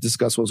wanted us to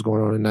discuss what's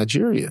going on in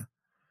Nigeria.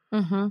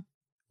 Mm-hmm.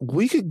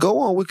 We could go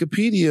on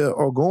Wikipedia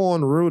or go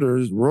on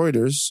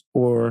Reuters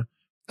or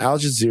Al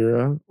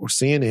Jazeera or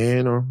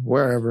CNN or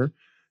wherever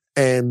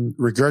and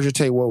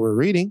regurgitate what we're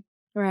reading.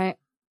 Right.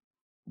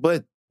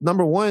 But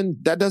number one,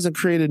 that doesn't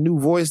create a new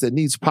voice that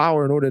needs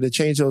power in order to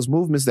change those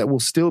movements that will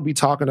still be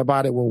talking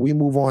about it when we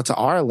move on to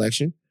our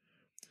election.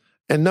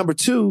 And number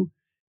two,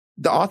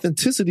 the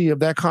authenticity of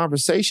that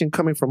conversation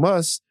coming from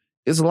us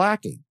is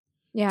lacking.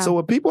 Yeah. So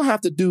what people have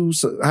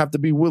to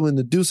be willing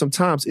to do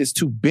sometimes is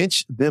to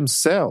bench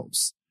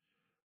themselves.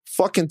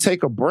 Fucking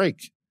take a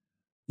break.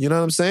 You know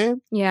what I'm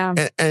saying? Yeah.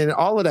 And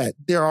all of that.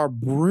 There are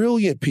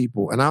brilliant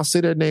people, and I'll say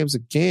their names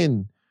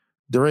again.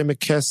 DeRay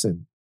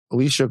McKesson,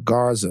 Alicia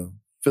Garza,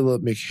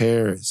 Philip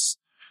McHarris,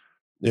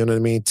 you know what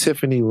I mean?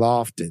 Tiffany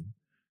Lofton,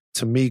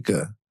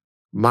 Tamika,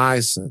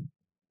 Myson,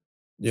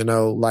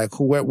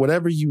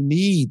 whatever you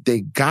need,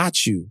 they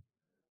got you.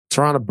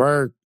 Tarana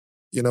Burke,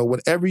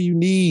 whatever you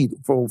need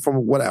from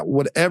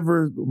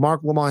whatever,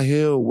 Mark Lamont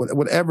Hill,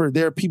 whatever.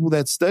 There are people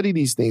that study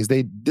these things.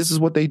 This is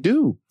what they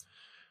do.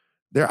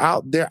 They're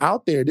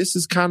out there. This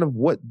is kind of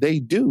what they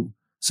do.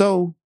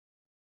 So,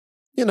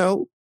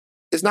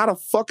 it's not a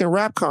fucking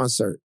rap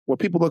concert where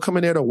people are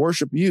coming there to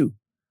worship you.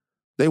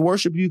 They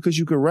worship you because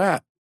you can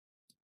rap.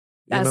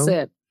 That's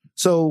it.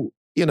 So,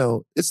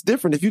 it's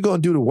different. If you're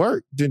going to do the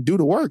work, then do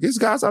the work. There's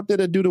guys out there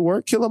that do the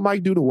work. Killer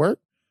Mike do the work.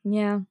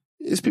 Yeah.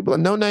 It's people that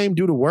no name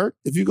do the work.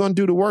 If you're going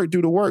to do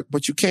the work,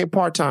 but you can't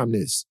part-time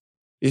this.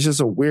 It's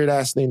just a weird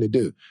ass thing to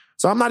do.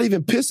 So I'm not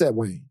even pissed at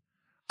Wayne.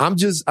 I'm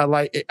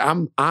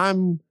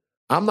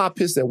not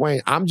pissed at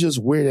Wayne. I'm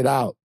just weirded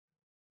out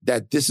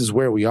that this is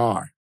where we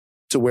are,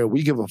 to where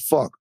we give a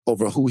fuck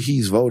over who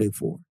he's voting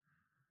for.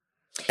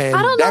 And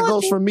that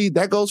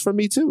goes for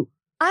me too.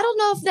 I don't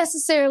know if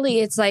necessarily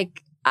it's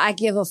like I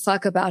give a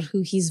fuck about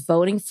who he's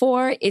voting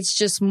for. It's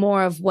just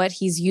more of what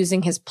he's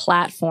using his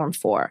platform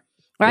for,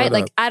 right?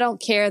 Like, I don't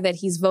care that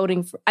he's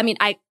voting for,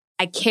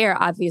 I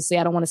care, obviously.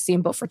 I don't want to see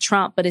him vote for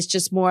Trump, but it's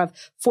just more of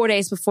 4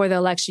 days before the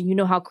election. You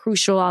know how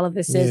crucial all of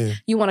this is.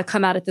 You want to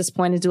come out at this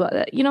point and do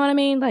it. You know what I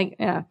mean? Like,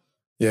 yeah.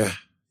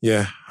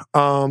 Yeah.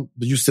 Do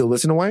you still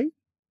listen to Wayne?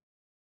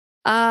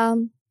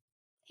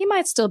 He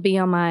might still be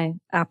on my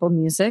Apple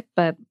Music,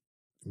 but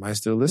you might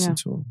still listen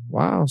to him.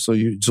 Wow. So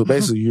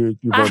basically you're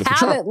voting for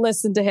Trump. I haven't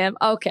listened to him.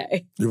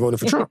 Okay. You're voting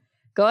for Trump.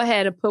 Go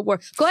ahead and put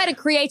work. Go ahead and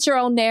create your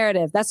own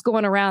narrative. That's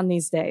going around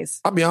these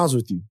days. I'll be honest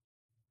with you.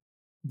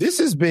 This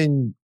has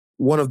been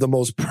one of the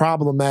most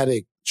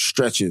problematic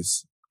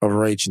stretches of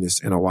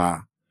Rachness in a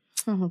while.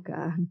 Oh,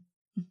 God.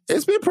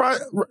 It's been,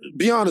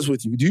 be honest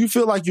with you. Do you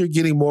feel like you're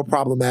getting more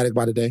problematic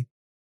by the day?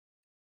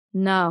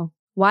 No.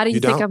 Why do you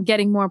think I'm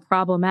getting more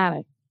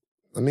problematic?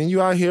 I mean,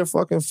 you out here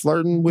fucking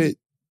flirting with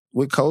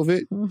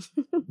COVID.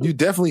 You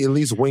definitely at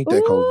least winked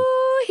at COVID.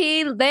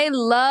 Ooh, they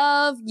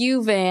love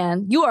you,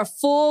 Van. You are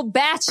full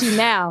batchy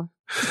now.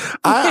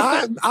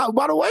 I,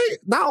 by the way,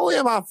 not only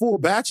am I full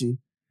batchy,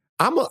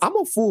 I'm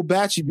a full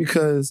batchy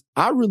because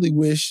I really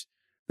wish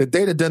that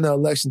they'd have done the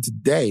election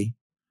today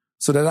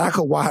so that I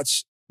could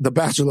watch The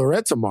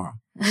Bachelorette tomorrow.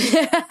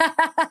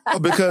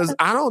 Because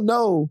I don't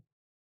know,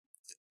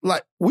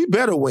 like, we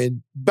better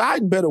win.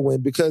 Biden better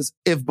win, because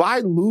if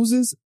Biden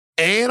loses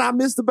and I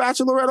miss The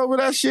Bachelorette over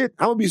that shit,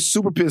 I'm going to be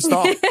super pissed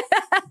off.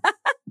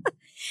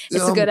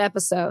 It's a good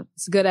episode.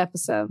 It's a good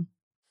episode.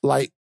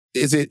 Like,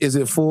 is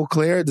it full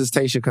clear? Does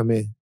Tayshia come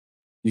in?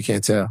 You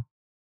can't tell.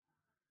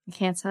 I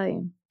can't tell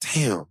you.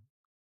 Damn.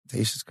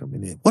 Tayshia's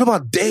coming in. What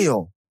about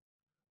Dale?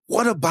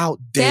 What about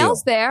Dale?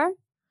 Dale's there.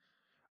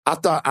 I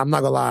thought, I'm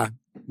not gonna lie,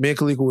 me and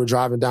Kalika were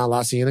driving down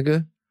La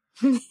Cienega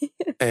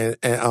and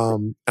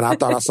I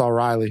thought I saw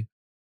Riley.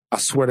 I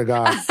swear to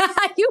God.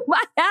 You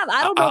might have.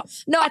 I don't know.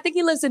 No, I think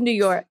he lives in New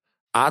York.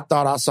 I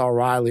thought I saw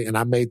Riley and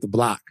I made the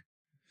block.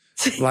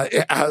 Like,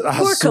 I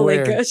Poor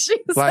swear.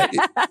 Kalika.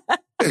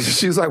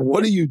 She's like,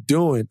 what are you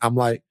doing? I'm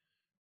like,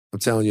 I'm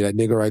telling you, that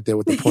nigga right there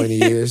with the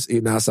pointy ears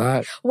eating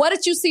outside. What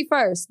did you see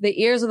first?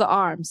 The ears or the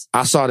arms?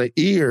 I saw the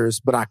ears,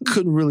 but I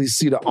couldn't really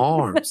see the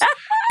arms.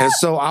 And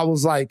so I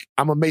was like,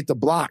 I'm going to make the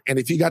block. And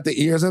if he got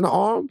the ears and the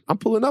arm, I'm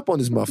pulling up on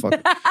this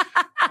motherfucker.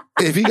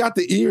 If he got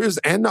the ears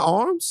and the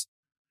arms,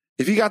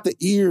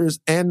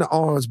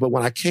 but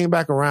when I came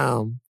back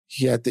around,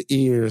 he had the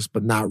ears,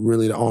 but not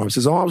really the arms.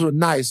 His arms were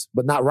nice,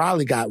 but not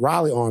Riley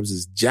arms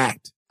is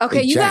jacked.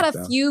 Okay, you got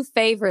a few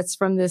favorites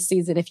from this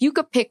season. If you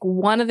could pick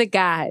one of the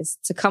guys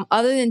to come,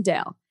 other than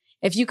Dale,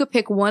 if you could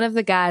pick one of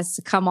the guys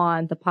to come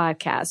on the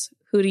podcast,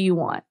 who do you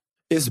want?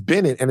 It's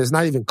Bennett, and it's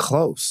not even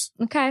close.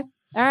 Okay,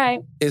 all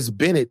right. It's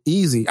Bennett,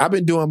 easy. I've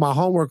been doing my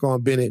homework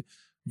on Bennett.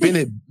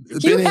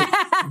 You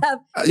have.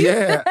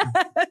 Yeah.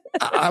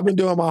 I've been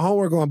doing my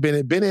homework on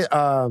Bennett.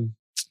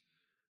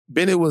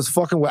 Bennett was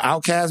fucking with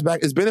Outkast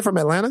back. Is Bennett from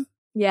Atlanta?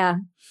 Yeah.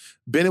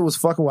 Bennett was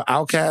fucking with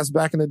Outkast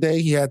back in the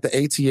day. He had the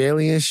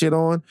AT-alien shit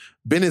on.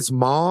 Bennett's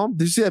mom.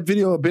 Did you see that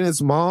video of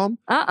Bennett's mom?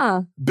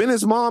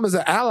 Bennett's mom is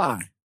an ally.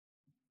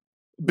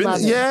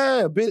 Bennett,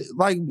 yeah.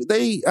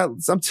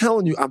 I'm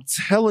telling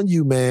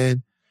you,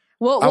 man.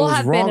 We'll I was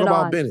have wrong Bennett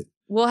about on. Bennett.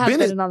 We'll have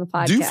Bennett on the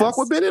podcast. Do you fuck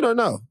with Bennett or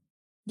no?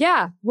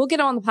 Yeah, we'll get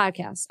him on the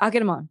podcast. I'll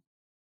get him on.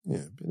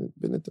 Yeah,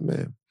 Bennett the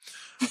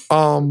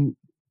man.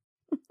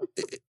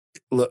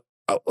 Look,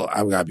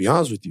 I gotta be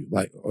honest with you.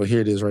 Like,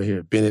 here it is right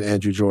here. Bennett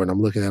Andrew Jordan.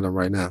 I'm looking at him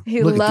right now.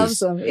 He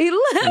loves him.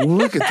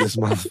 Look at this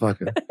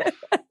motherfucker.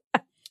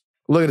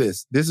 Look at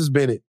this. This is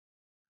Bennett.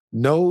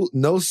 No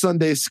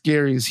Sunday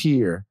scaries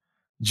here.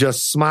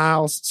 Just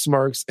smiles,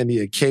 smirks, and the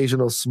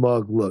occasional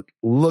smug look.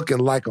 Looking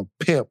like a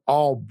pimp.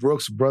 All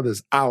Brooks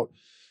Brothers out.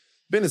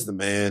 Bennett's the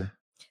man.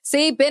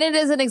 See, Bennett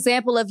is an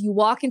example of you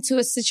walk into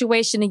a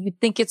situation and you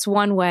think it's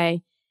one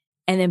way,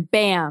 and then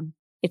bam,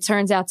 it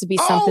turns out to be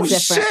something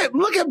different. Oh, shit.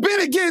 Look at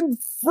Bennett getting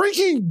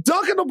freaky,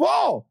 dunking the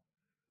ball.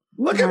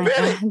 Look at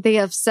Bennett. The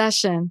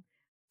obsession.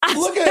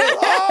 Look at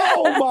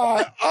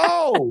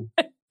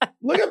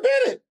Look at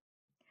Bennett.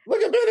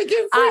 Look at Bennett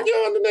getting freaky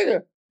on the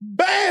nigga.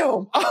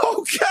 Bam.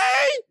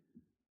 Okay.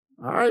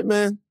 All right,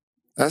 man.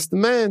 That's the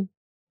man.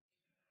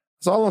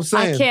 That's all I'm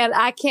saying.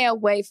 I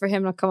can't wait for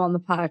him to come on the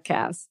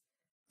podcast.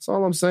 That's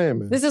all I'm saying,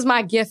 man. This is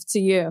my gift to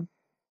you.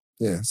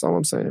 Yeah, that's all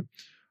I'm saying.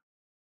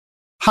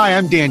 Hi,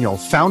 I'm Daniel,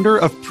 founder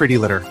of Pretty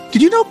Litter.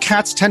 Did you know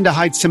cats tend to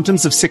hide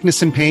symptoms of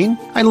sickness and pain?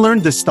 I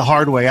learned this the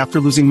hard way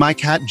after losing my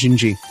cat,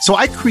 Gingy. So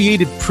I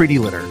created Pretty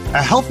Litter,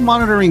 a health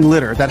monitoring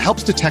litter that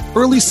helps detect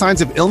early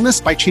signs of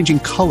illness by changing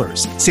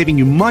colors, saving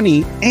you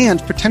money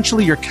and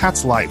potentially your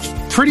cat's life.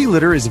 Pretty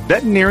Litter is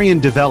veterinarian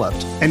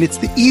developed, and it's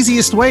the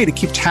easiest way to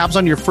keep tabs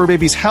on your fur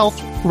baby's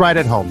health right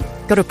at home.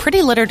 Go to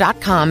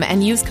prettylitter.com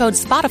and use code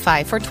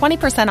SPOTIFY for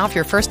 20% off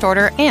your first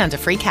order and a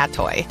free cat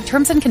toy.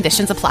 Terms and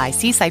conditions apply.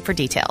 See site for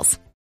details.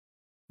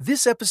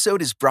 This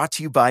episode is brought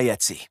to you by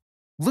Etsy.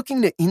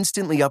 Looking to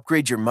instantly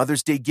upgrade your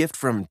Mother's Day gift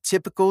from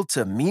typical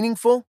to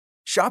meaningful?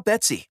 Shop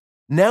Etsy.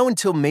 Now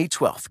until May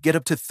 12th, get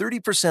up to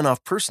 30%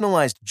 off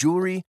personalized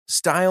jewelry,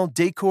 style,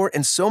 decor,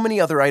 and so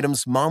many other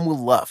items Mom will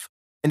love.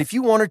 And if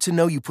you want her to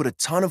know you put a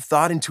ton of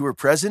thought into her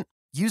present,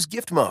 use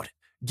Gift Mode.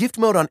 Gift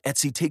Mode on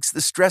Etsy takes the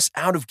stress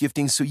out of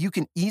gifting so you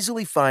can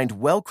easily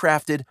find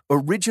well-crafted,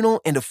 original,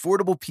 and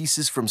affordable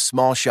pieces from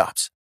small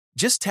shops.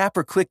 Just tap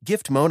or click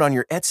Gift Mode on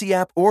your Etsy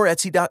app or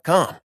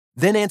Etsy.com.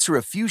 Then answer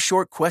a few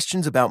short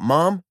questions about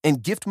Mom,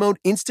 and Gift Mode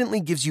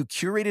instantly gives you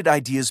curated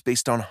ideas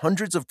based on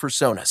hundreds of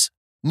personas.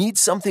 Need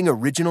something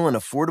original and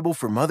affordable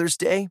for Mother's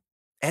Day?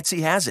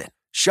 Etsy has it.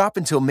 Shop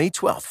until May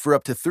 12th for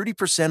up to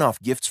 30% off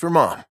gifts for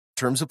Mom.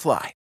 Terms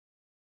apply.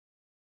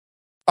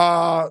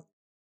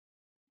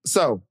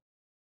 So,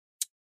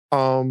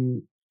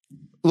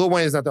 Lil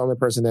Wayne is not the only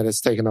person that has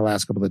taken the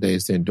last couple of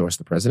days to endorse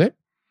the president.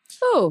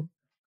 Who?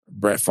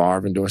 Brett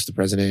Favre endorsed the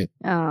president.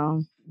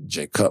 Oh.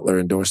 Jay Cutler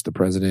endorsed the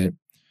president.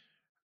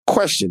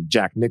 Question,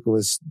 Jack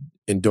Nicklaus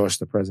endorsed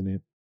the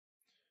president.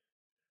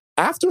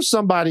 After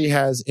somebody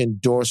has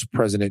endorsed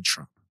President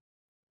Trump,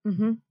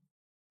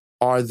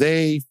 are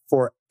they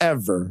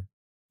forever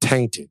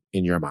tainted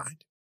in your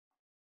mind?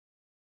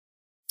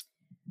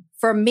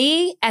 For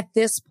me, at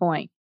this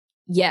point,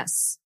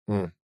 yes.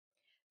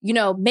 You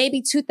know,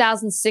 maybe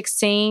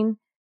 2016,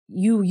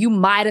 you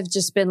might have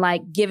just been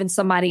like giving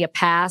somebody a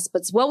pass.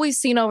 But what we've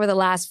seen over the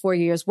last 4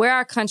 years, where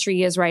our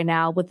country is right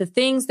now, with the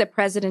things that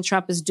President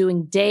Trump is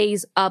doing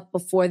days up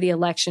before the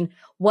election,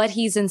 what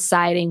he's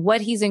inciting,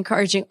 what he's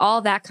encouraging,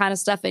 all that kind of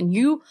stuff. And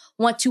you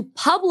want to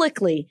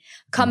publicly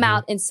come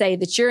out and say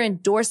that you're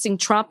endorsing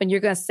Trump and you're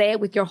going to say it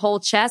with your whole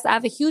chest. I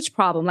have a huge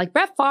problem. Like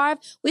Brett Favre,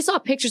 we saw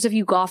pictures of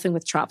you golfing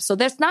with Trump. So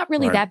that's not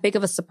really that big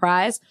of a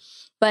surprise.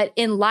 But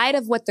in light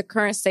of what the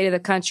current state of the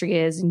country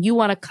is, and you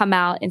want to come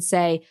out and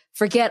say,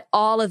 forget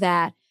all of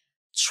that,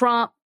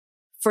 Trump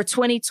for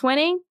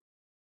 2020,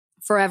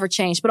 forever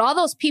changed. But all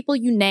those people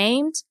you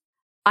named,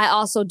 I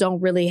also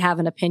don't really have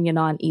an opinion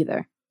on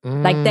either.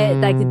 Like that,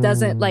 like it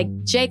doesn't,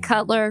 like Jay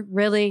Cutler,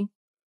 really.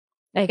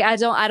 Like I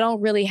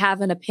don't really have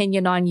an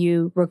opinion on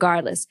you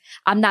regardless.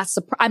 I'm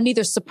I'm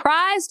neither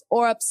surprised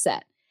or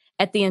upset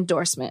at the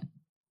endorsement.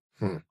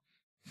 Do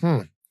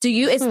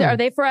you, are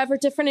they forever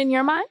different in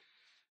your mind?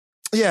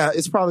 Yeah,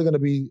 it's probably going to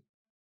be,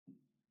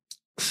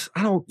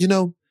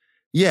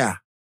 yeah.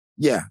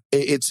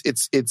 It's.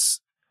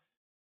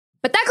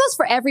 But that goes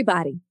for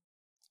everybody.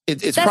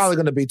 It's probably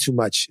going to be too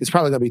much. It's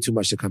probably going to be too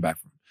much to come back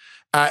from.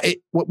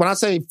 When I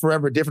say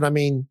forever different, I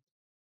mean,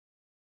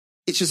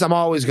 it's just, I'm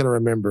always going to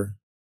remember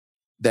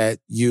that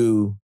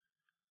you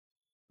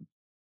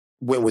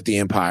went with the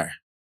empire.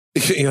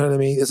 You know what I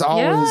mean? It's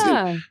always,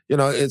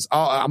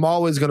 I'm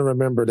always going to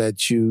remember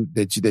that you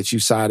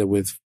sided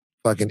with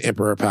fucking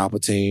Emperor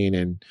Palpatine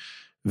and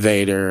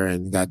Vader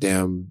and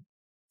goddamn,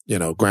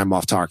 Grand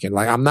Moff Tarkin.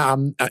 Like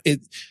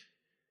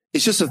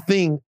it's just a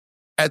thing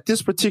at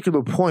this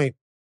particular point,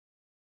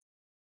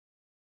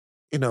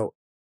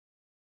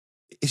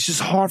 it's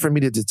just hard for me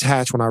to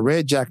detach. When I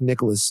read Jack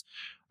Nicklaus,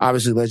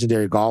 obviously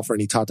legendary golfer,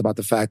 and he talked about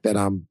the fact that,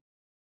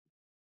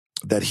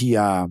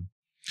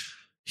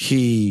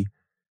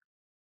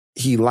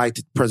 he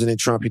liked President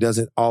Trump. He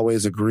doesn't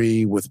always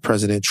agree with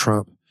President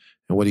Trump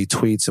and what he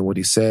tweets and what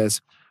he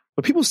says.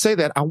 But people say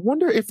that. I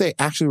wonder if they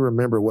actually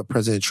remember what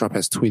President Trump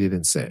has tweeted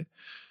and said.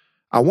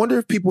 I wonder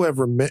if people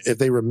if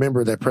they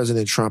remember that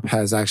President Trump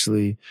has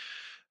actually,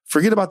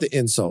 forget about the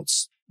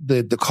insults,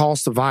 the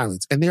calls to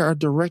violence. And there are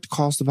direct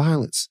calls to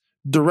violence,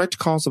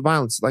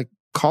 like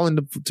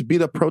calling to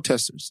beat up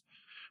protesters.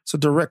 It's a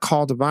direct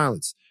call to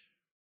violence.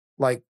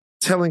 Like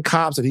telling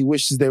cops that he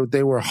wishes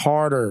they were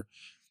harder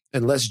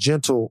and less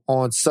gentle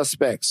on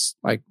suspects.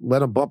 Like let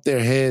them bump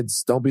their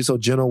heads. Don't be so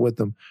gentle with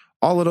them.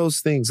 All of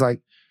those things,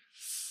 like,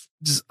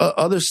 just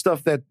other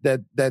stuff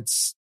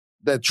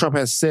that Trump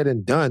has said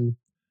and done.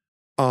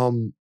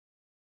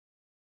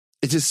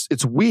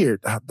 It's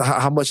weird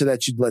how much of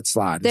that you let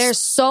slide. There's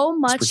so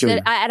much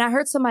and I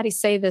heard somebody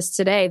say this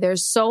today.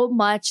 There's so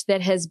much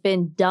that has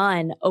been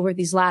done over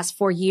these last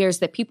 4 years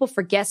that people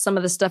forget some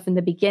of the stuff in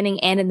the beginning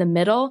and in the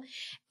middle,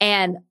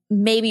 and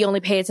maybe only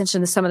pay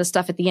attention to some of the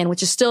stuff at the end, which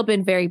has still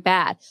been very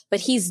bad.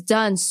 But he's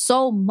done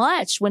so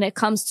much when it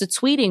comes to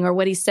tweeting or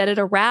what he said at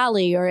a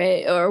rally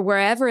or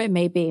wherever it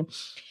may be.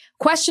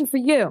 Question for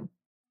you.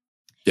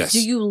 Yes.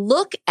 Do you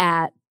look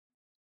at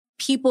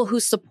people who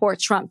support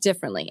Trump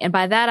differently? And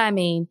by that, I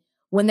mean,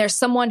 when there's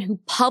someone who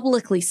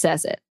publicly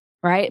says it,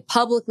 right?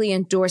 Publicly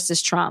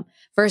endorses Trump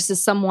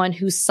versus someone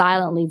who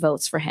silently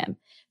votes for him.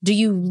 Do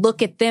you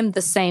look at them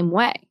the same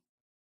way?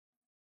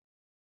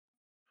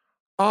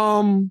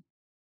 It's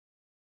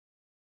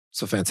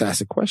a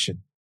fantastic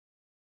question.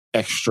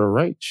 Extra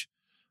rage.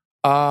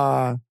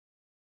 I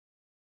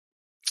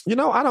don't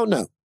know. I don't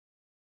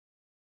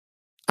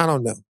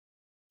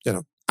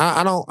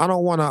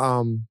want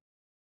to,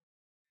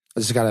 I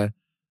just got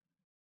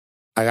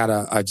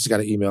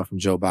an email from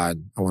Joe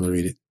Biden. I want to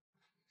read it.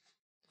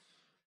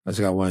 I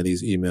just got one of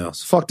these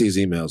emails. Fuck these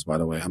emails, by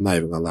the way. I'm not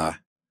even going to lie.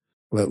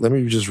 Let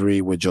me just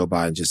read what Joe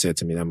Biden just said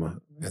to me. I'm going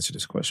to answer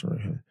this question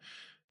right here.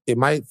 It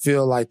might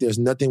feel like there's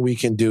nothing we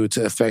can do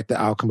to affect the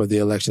outcome of the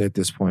election at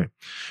this point,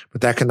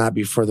 but that cannot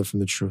be further from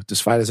the truth. This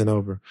fight isn't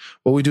over.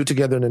 What we do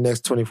together in the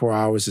next 24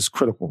 hours is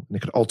critical, and it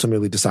could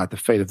ultimately decide the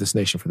fate of this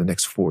nation for the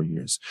next 4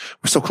 years.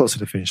 We're so close to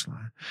the finish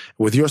line.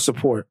 With your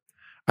support,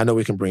 I know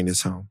we can bring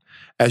this home.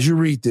 As you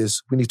read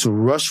this, we need to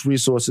rush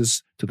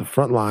resources to the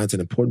front lines in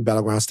important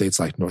battleground states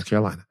like North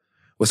Carolina,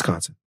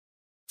 Wisconsin,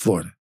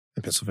 Florida,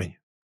 and Pennsylvania,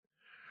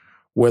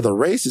 where the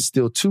race is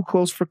still too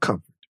close for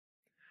comfort.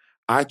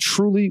 I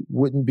truly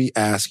wouldn't be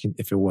asking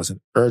if it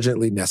wasn't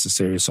urgently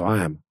necessary, so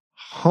I am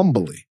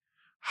humbly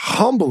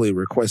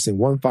requesting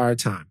one fire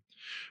time.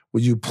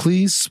 Would you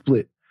please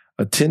split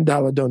a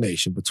 $10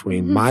 donation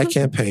between my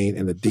campaign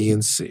and the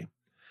DNC?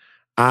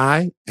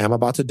 I am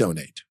about to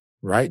donate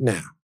right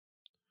now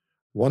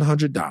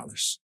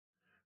 $100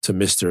 to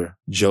Mr.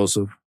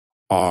 Joseph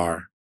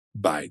R.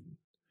 Biden.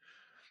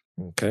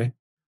 Okay.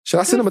 Should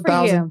I send him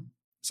 $1,000?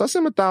 Should I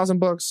send him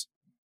 $1,000?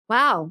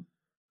 Wow.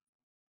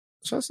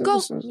 Should I send Go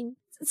him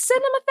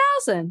send him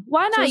 $1,000.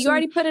 Why not? You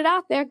already put it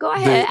out there. Go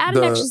ahead. Add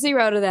an extra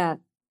zero to that.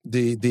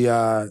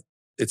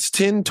 It's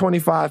 10,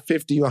 25,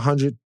 50,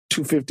 100,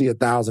 250,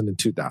 1,000, and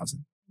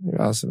 2,000.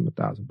 I'll send him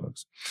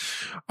 $1,000.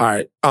 All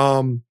right.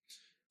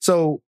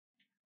 So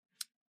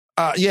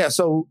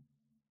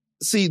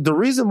see, the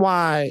reason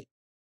why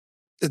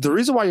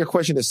your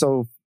question is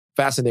so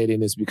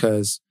fascinating is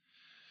because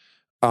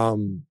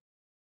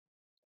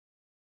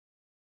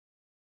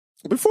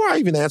before I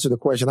even answer the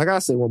question, I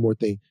gotta say one more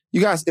thing. You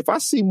guys, if I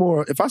seem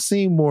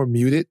more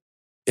muted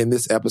in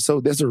this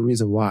episode, there's a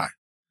reason why.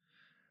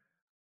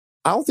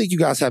 I don't think you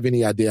guys have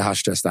any idea how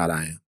stressed out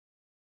I am.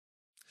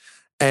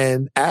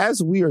 And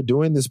as we are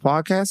doing this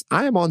podcast,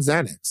 I am on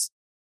Xanax.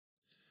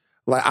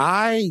 Like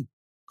I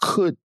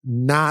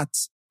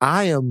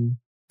am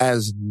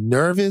as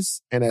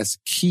nervous and as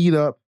keyed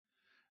up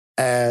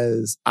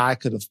as I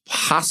could have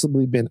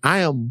possibly been. I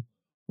am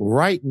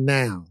right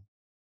now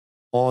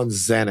on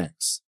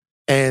Xanax.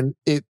 And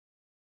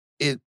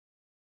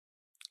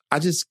I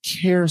just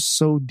care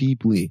so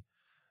deeply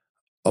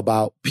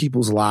about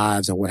people's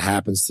lives and what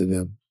happens to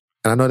them.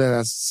 And I know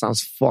that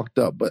sounds fucked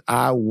up, but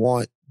I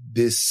want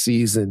this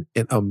season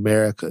in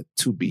America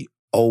to be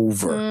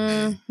over,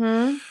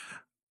 man.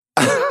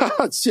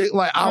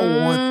 Like,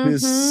 I want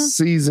this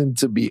season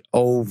to be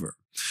over.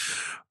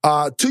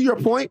 To your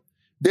point,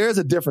 there's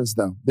a difference,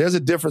 though. There's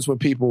a difference when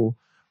people,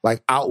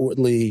 like,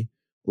 outwardly,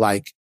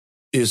 like,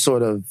 is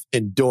sort of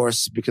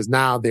endorsed because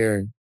now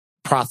they're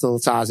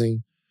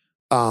proselytizing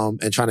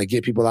and trying to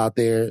get people out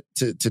there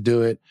to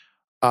do it.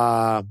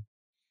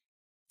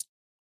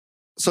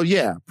 So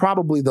yeah,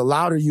 probably the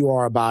louder you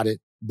are about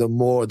it, the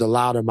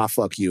louder my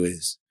fuck you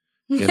is.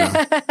 You know?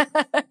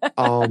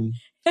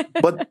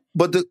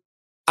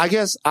 I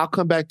guess I'll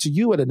come back to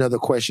you at another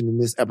question in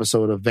this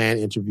episode of Van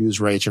Interviews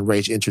Rach and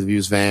Rach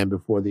Interviews Van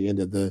before the end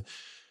of the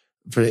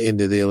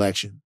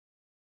election.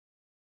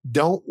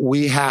 Don't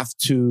we have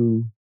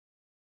to?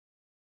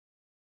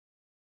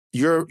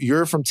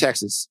 You're from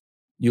Texas.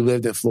 You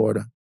lived in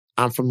Florida.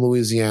 I'm from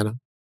Louisiana.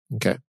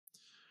 Okay.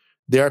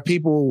 There are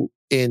people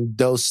in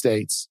those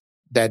states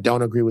that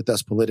don't agree with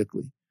us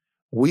politically.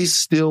 We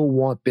still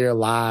want their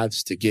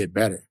lives to get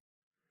better.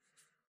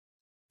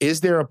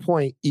 Is there a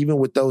point, even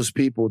with those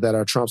people that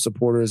are Trump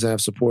supporters and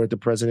have supported the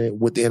president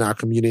within our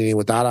community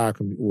and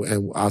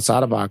and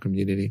outside of our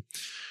community,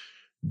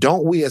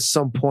 don't we at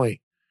some point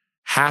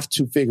have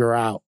to figure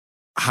out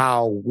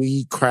how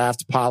we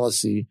craft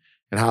policy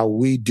and how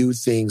we do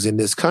things in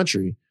this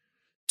country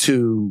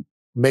to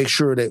make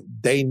sure that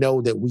they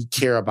know that we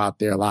care about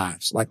their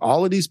lives? Like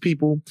all of these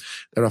people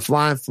that are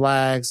flying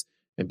flags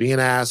and being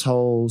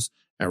assholes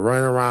and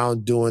running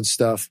around doing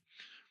stuff.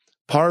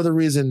 Part of the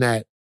reason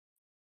that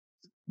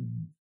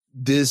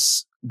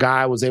this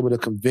guy was able to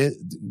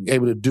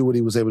do what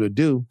he was able to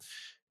do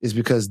is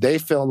because they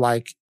felt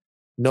like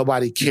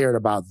nobody cared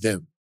about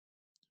them.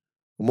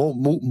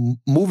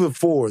 Moving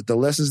forward, the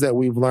lessons that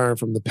we've learned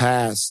from the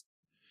past,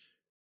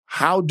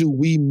 how do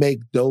we make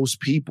those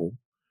people,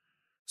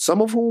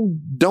 some of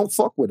whom don't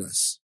fuck with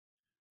us,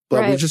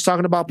 but we're just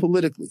talking about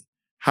politically,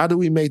 how do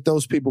we make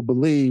those people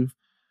believe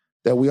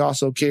that we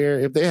also care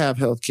if they have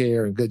health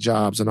care and good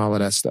jobs and all of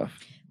that stuff?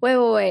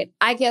 Wait.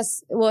 I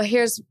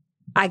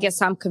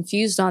guess I'm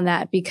confused on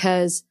that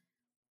because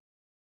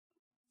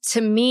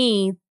to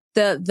me,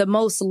 the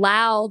most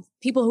loud,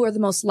 people who are the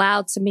most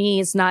loud to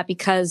me is not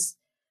because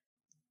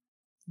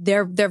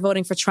they're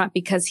voting for Trump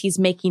because he's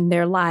making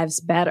their lives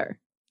better.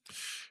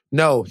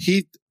 No,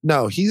 he's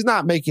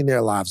not making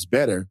their lives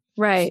better.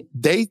 Right.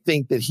 They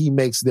think that he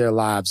makes their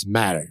lives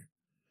matter.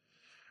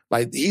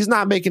 Like he's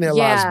not making their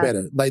lives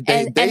better. Like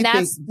they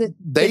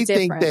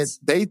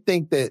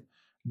think that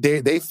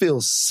they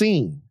feel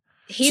seen.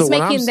 He's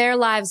making their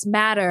lives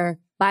matter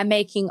by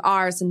making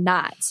ours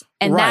not.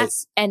 And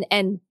that's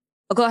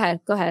go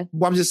ahead.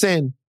 Well, I'm just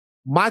saying,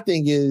 my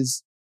thing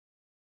is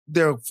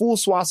there are full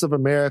swaths of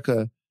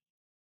America,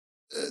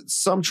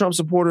 some Trump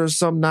supporters,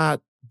 some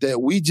not,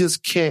 that we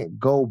just can't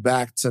go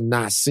back to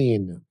not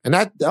seeing them. And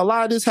that a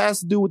lot of this has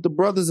to do with the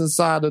brothers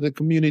inside of the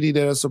community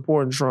that are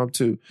supporting Trump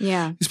too.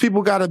 Yeah. These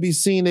people got to be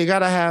seen. They got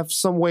to have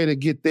some way to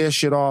get their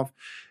shit off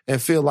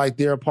and feel like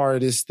they're a part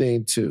of this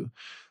thing too.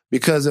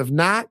 Because if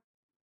not,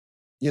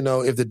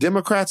 if the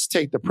Democrats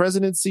take the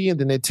presidency and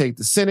then they take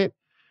the Senate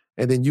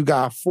and then you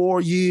got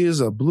 4 years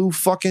of blue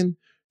fucking,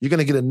 you're going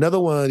to get another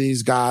one of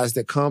these guys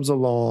that comes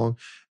along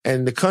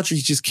and the country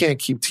just can't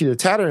keep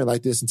teeter-tattering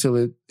like this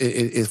until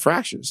it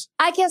fractures.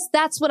 I guess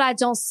that's what I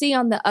don't see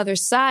on the other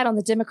side. On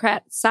the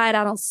Democrat side,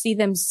 I don't see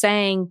them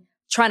saying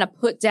trying to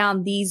put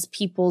down these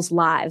people's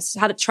lives.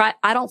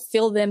 I don't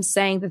feel them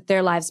saying that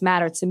their lives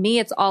matter. To me,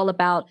 it's all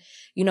about,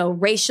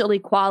 racial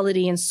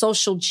equality and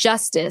social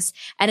justice.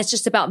 And it's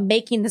just about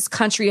making this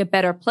country a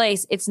better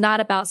place. It's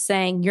not about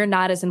saying you're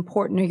not as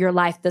important or your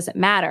life doesn't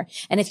matter.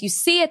 And if you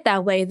see it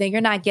that way, then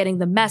you're not getting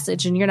the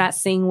message and you're not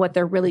seeing what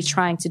they're really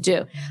trying to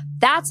do.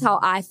 That's how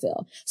I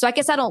feel. So I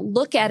guess I don't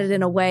look at it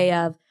in a way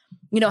of,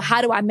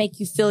 how do I make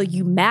you feel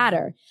you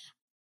matter?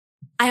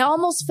 I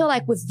almost feel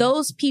like with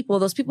those people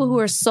who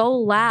are so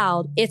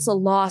loud, it's a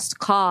lost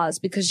cause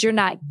because you're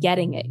not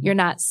getting it. You're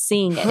not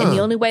seeing it. And the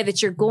only way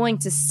that you're going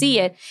to see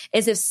it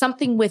is if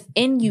something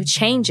within you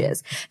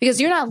changes, because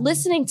you're not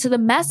listening to the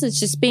message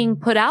that's being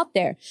put out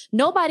there.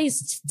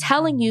 Nobody's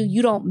telling you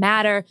you don't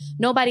matter.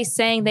 Nobody's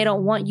saying they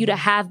don't want you to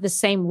have the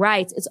same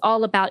rights. It's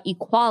all about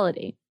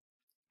equality.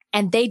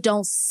 And they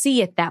don't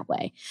see it that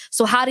way.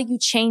 So how do you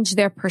change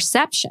their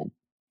perception?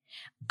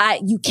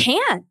 You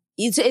can't.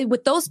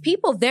 With those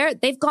people,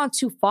 they've gone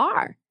too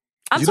far.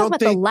 I'm talking about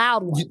the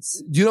loud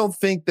ones. You don't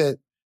think that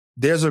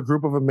there's a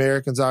group of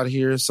Americans out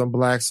here, some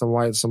black, some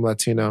white, some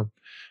Latino,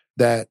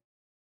 that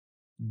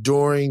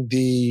during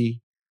the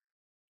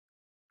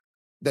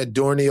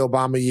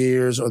Obama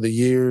years or the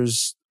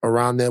years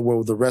around that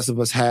where the rest of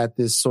us had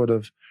this sort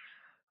of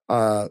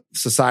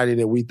society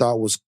that we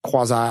thought was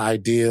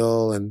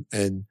quasi-ideal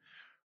and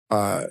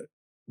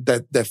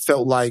that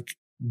felt like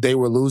they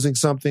were losing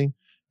something?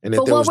 And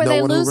but what were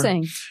they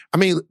losing?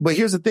 But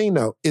here's the thing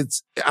though.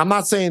 I'm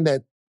not saying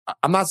that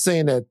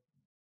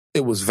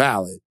it was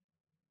valid.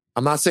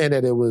 I'm not saying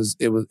that it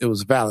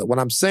was valid. What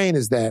I'm saying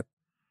is that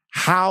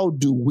how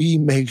do we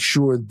make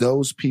sure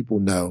those people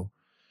know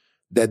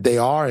that they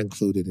are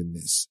included in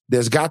this?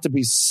 There's got to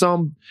be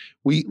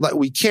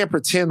we can't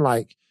pretend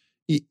like,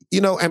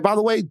 and by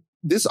the way,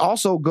 this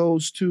also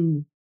goes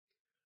to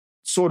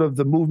sort of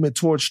the movement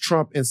towards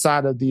Trump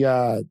inside of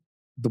the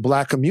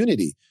black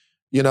community.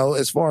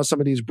 As far as some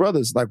of these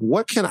brothers, how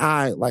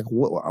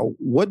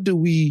do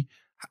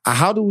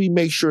we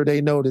make sure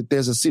they know that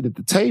there's a seat at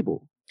the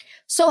table?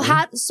 So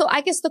I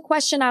guess the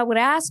question I would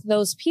ask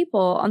those people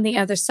on the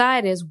other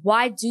side is,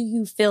 why do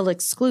you feel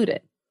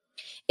excluded?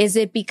 Is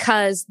it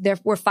because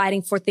we're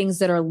fighting for things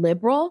that are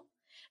liberal?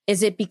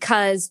 Is it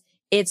because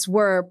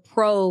we're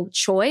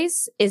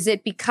pro-choice? Is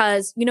it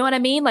because, you know what I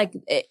mean? Like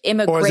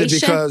immigration? Or is it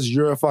because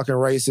you're a fucking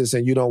racist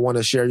and you don't want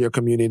to share your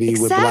community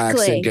with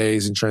blacks and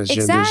gays and transgenders?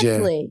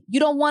 Exactly. Yeah. You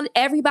don't want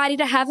everybody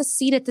to have a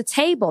seat at the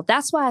table.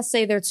 That's why I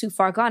say they're too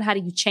far gone. How do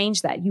you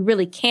change that? You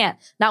really can't.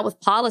 Not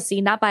with policy,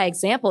 not by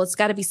example. It's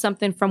got to be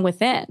something from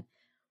within.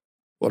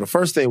 Well, the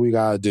first thing we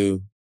got to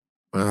do,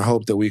 and I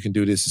hope that we can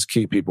do this, is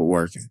keep people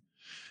working.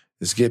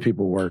 Just get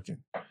people working.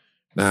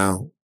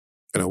 Now,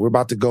 we're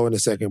about to go in a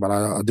second, but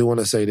I do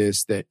want to say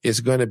this, that it's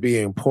going to be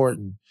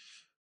important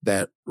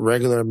that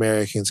regular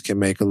Americans can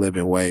make a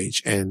living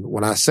wage. And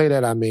when I say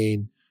that, I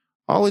mean,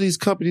 all of these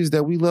companies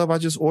that we love, I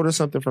just order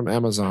something from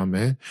Amazon,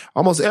 man.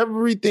 Almost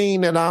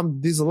everything that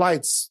these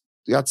lights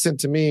got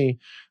sent to me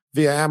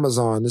via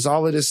Amazon.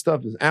 All of this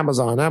stuff is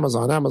Amazon.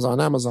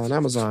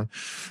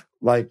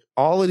 Like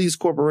all of these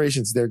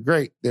corporations, they're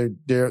great.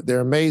 They're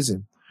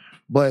amazing.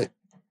 But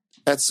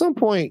at some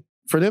point,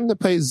 for them to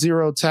pay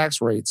zero tax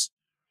rates,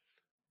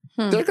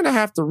 they're going to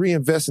have to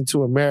reinvest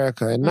into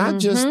America, and not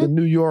just the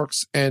New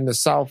Yorks and the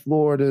South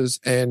Floridas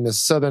and the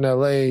Southern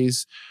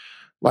LAs.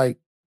 Like,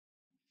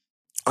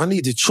 I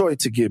need Detroit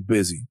to get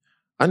busy.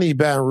 I need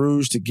Baton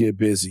Rouge to get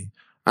busy.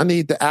 I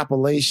need the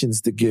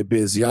Appalachians to get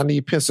busy. I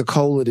need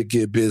Pensacola to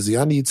get busy.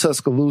 I need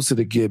Tuscaloosa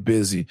to get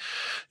busy.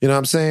 You know what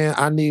I'm saying?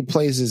 I need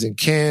places in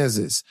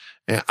Kansas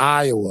and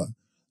Iowa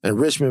and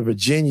Richmond,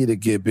 Virginia to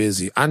get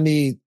busy. I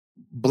need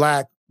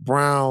black,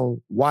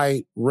 brown,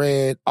 white,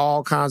 red,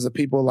 all kinds of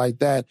people like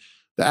that.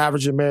 The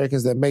average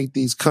Americans that make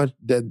these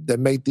that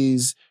make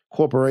these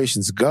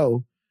corporations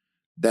go,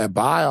 that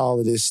buy all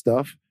of this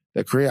stuff,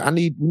 that create.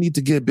 We need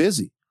to get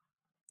busy,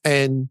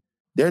 and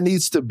there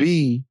needs to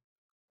be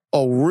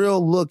a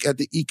real look at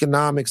the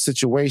economic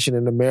situation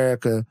in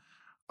America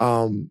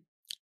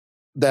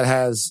that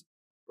has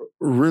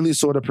really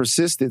sort of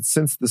persisted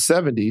since the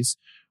 70s,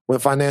 when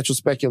financial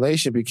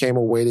speculation became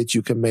a way that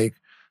you can make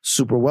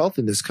super wealth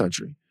in this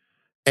country.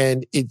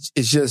 And it's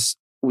just,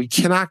 we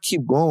cannot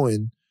keep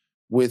going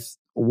with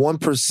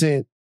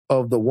 1%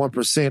 of the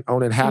 1%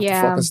 owning half the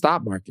fucking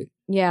stock market.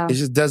 Yeah. It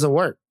just doesn't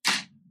work.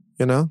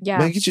 Yeah.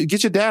 Man,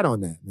 get your dad on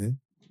that, man.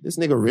 This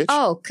nigga rich.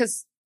 Oh,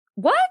 cause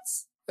what?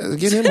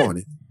 Get him on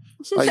it.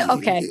 Like,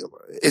 okay.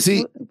 Is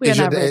he?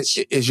 Rich.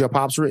 Is your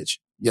pops rich?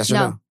 Yes or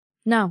no?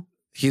 No.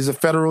 He's a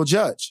federal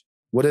judge.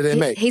 What do they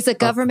make? He's a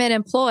government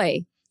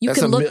employee. You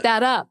can look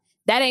that up.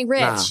 That ain't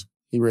rich. Nah,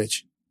 he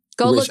rich.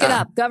 Go look it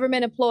up.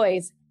 Government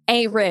employees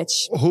ain't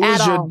rich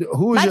at all.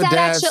 Who is your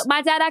dad?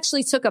 My dad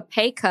actually took a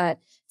pay cut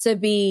to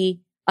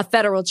be a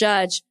federal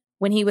judge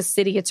when he was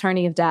city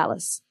attorney of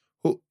Dallas.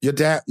 Your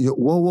dad?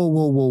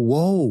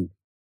 Whoa.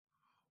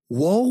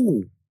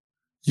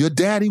 Your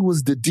daddy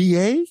was the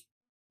DA?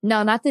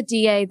 No, not the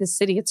DA, the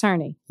city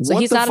attorney. So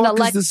what he's the not fuck an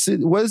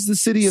elected. what is the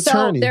city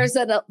attorney?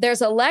 So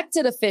there's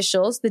elected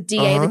officials, the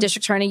DA, the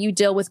district attorney. You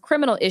deal with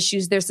criminal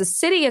issues. There's the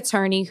city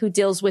attorney who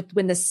deals with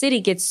when the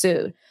city gets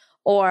sued,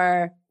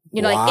 or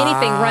like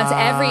anything runs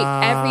every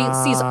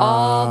sees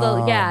all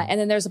the And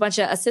then there's a bunch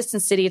of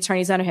assistant city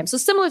attorneys under him. So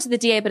similar to the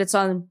DA, but it's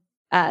on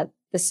the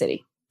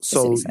city.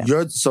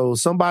 So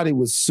somebody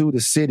would sue the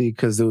city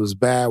because there was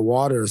bad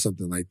water or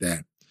something like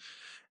that.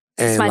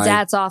 And it's my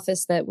dad's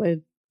office that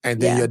would. And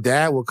then your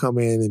dad will come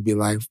in and be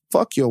like,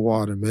 "Fuck your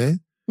water, man."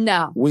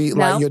 No,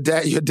 like your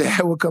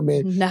dad will come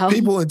in. No,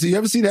 people. Do you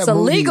ever see that movie? It's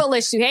a legal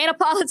issue. He ain't a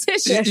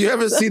politician. You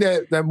ever see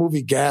that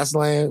movie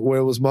Gasland, where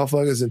it was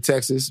motherfuckers in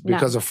Texas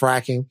because of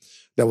fracking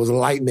that was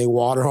lighting their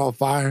water on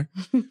fire?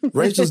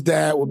 Rachel's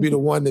dad would be the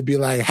one to be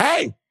like,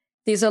 "Hey,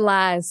 these are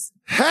lies.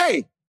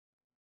 Hey,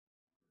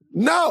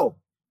 no,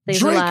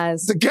 these are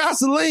lies. The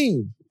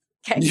gasoline."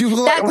 Okay.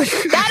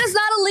 That is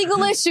not a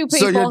legal issue, people.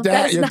 So your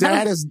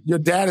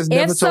dad has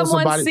never told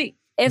somebody.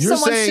 If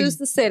someone sues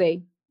the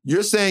city.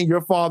 You're saying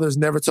your father's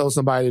never told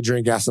somebody to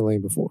drink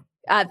gasoline before?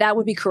 That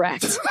would be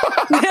correct.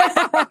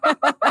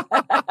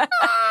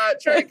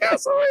 Drink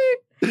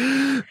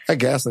gasoline. That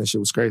gasoline shit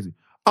was crazy.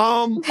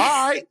 All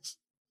right.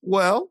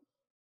 Well,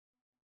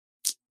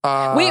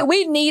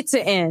 we need to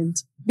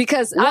end.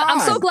 Because I'm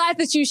so glad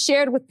that you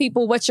shared with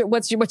people what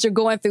you're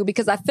going through,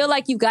 because I feel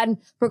like you've gotten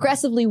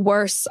progressively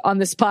worse on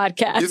this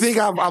podcast. You think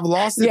I've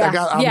lost it? Yeah. I've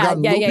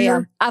gotten loopier?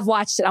 Yeah. I've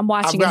watched it. I'm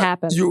watching it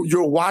happen.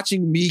 You're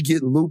watching me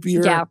get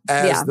loopier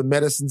as the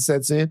medicine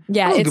sets in?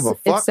 Yeah, I don't give a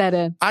fuck. It's set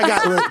in. I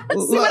got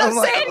See what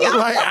I'm saying, y'all?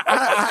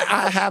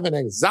 I have an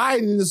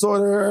anxiety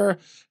disorder,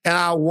 and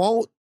I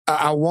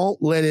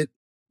won't let it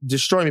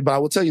destroy me. But I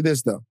will tell you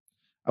this, though.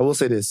 I will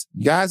say this.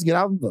 You guys get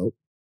out and vote.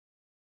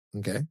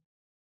 Okay?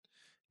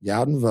 Get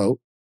out and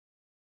vote.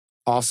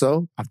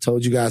 Also, I've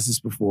told you guys this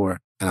before,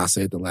 and I'll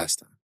say it the last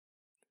time.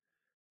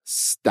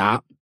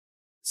 Stop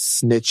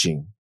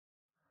snitching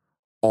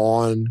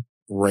on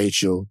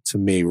Rachel to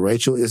me.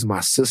 Rachel is my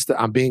sister.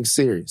 I'm being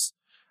serious.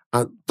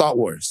 Thought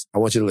words. I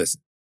want you to listen.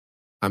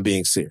 I'm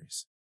being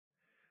serious.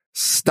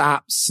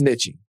 Stop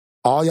snitching.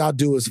 All y'all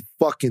do is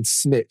fucking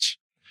snitch.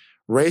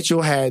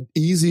 Rachel had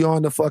Easy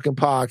on the fucking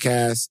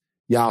podcast.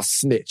 Y'all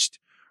snitched.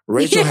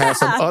 Rachel had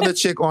some other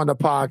chick on the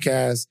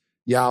podcast.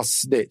 Y'all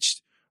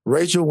snitched.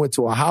 Rachel went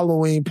to a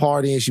Halloween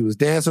party and she was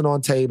dancing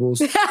on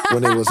tables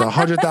when there was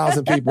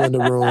 100,000 people in the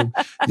room.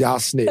 Y'all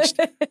snitched.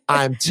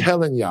 I'm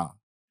telling y'all,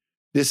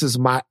 this is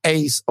my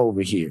ace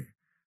over here.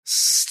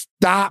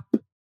 Stop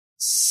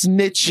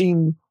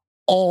snitching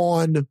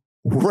on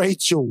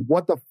Rachel.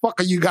 What the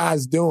fuck are you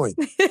guys doing?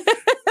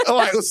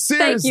 Like, seriously.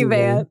 Thank you,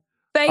 man.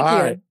 Thank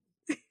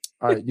you.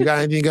 All right. You got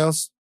anything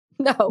else?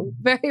 No.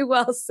 Very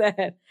well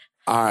said.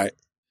 All right.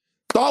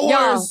 Thought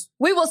words.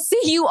 We will see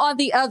you on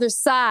the other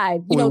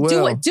side.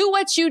 Do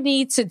what you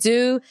need to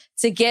do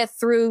to get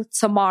through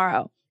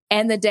tomorrow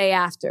and the day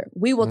after.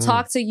 We will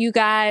talk to you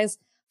guys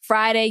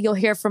Friday. You'll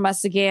hear from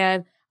us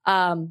again.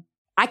 I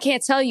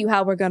can't tell you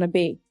how we're going to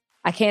be.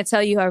 Because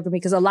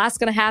a lot's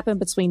going to happen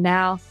between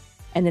now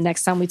and the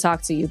next time we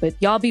talk to you. But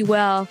y'all be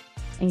well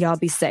and y'all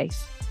be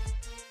safe.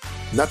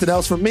 Nothing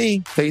else from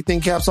me. Take your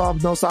thin caps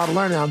off. No stop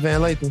learning. I'm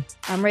Van Lathan.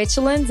 I'm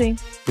Rachel Lindsay.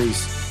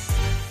 Peace.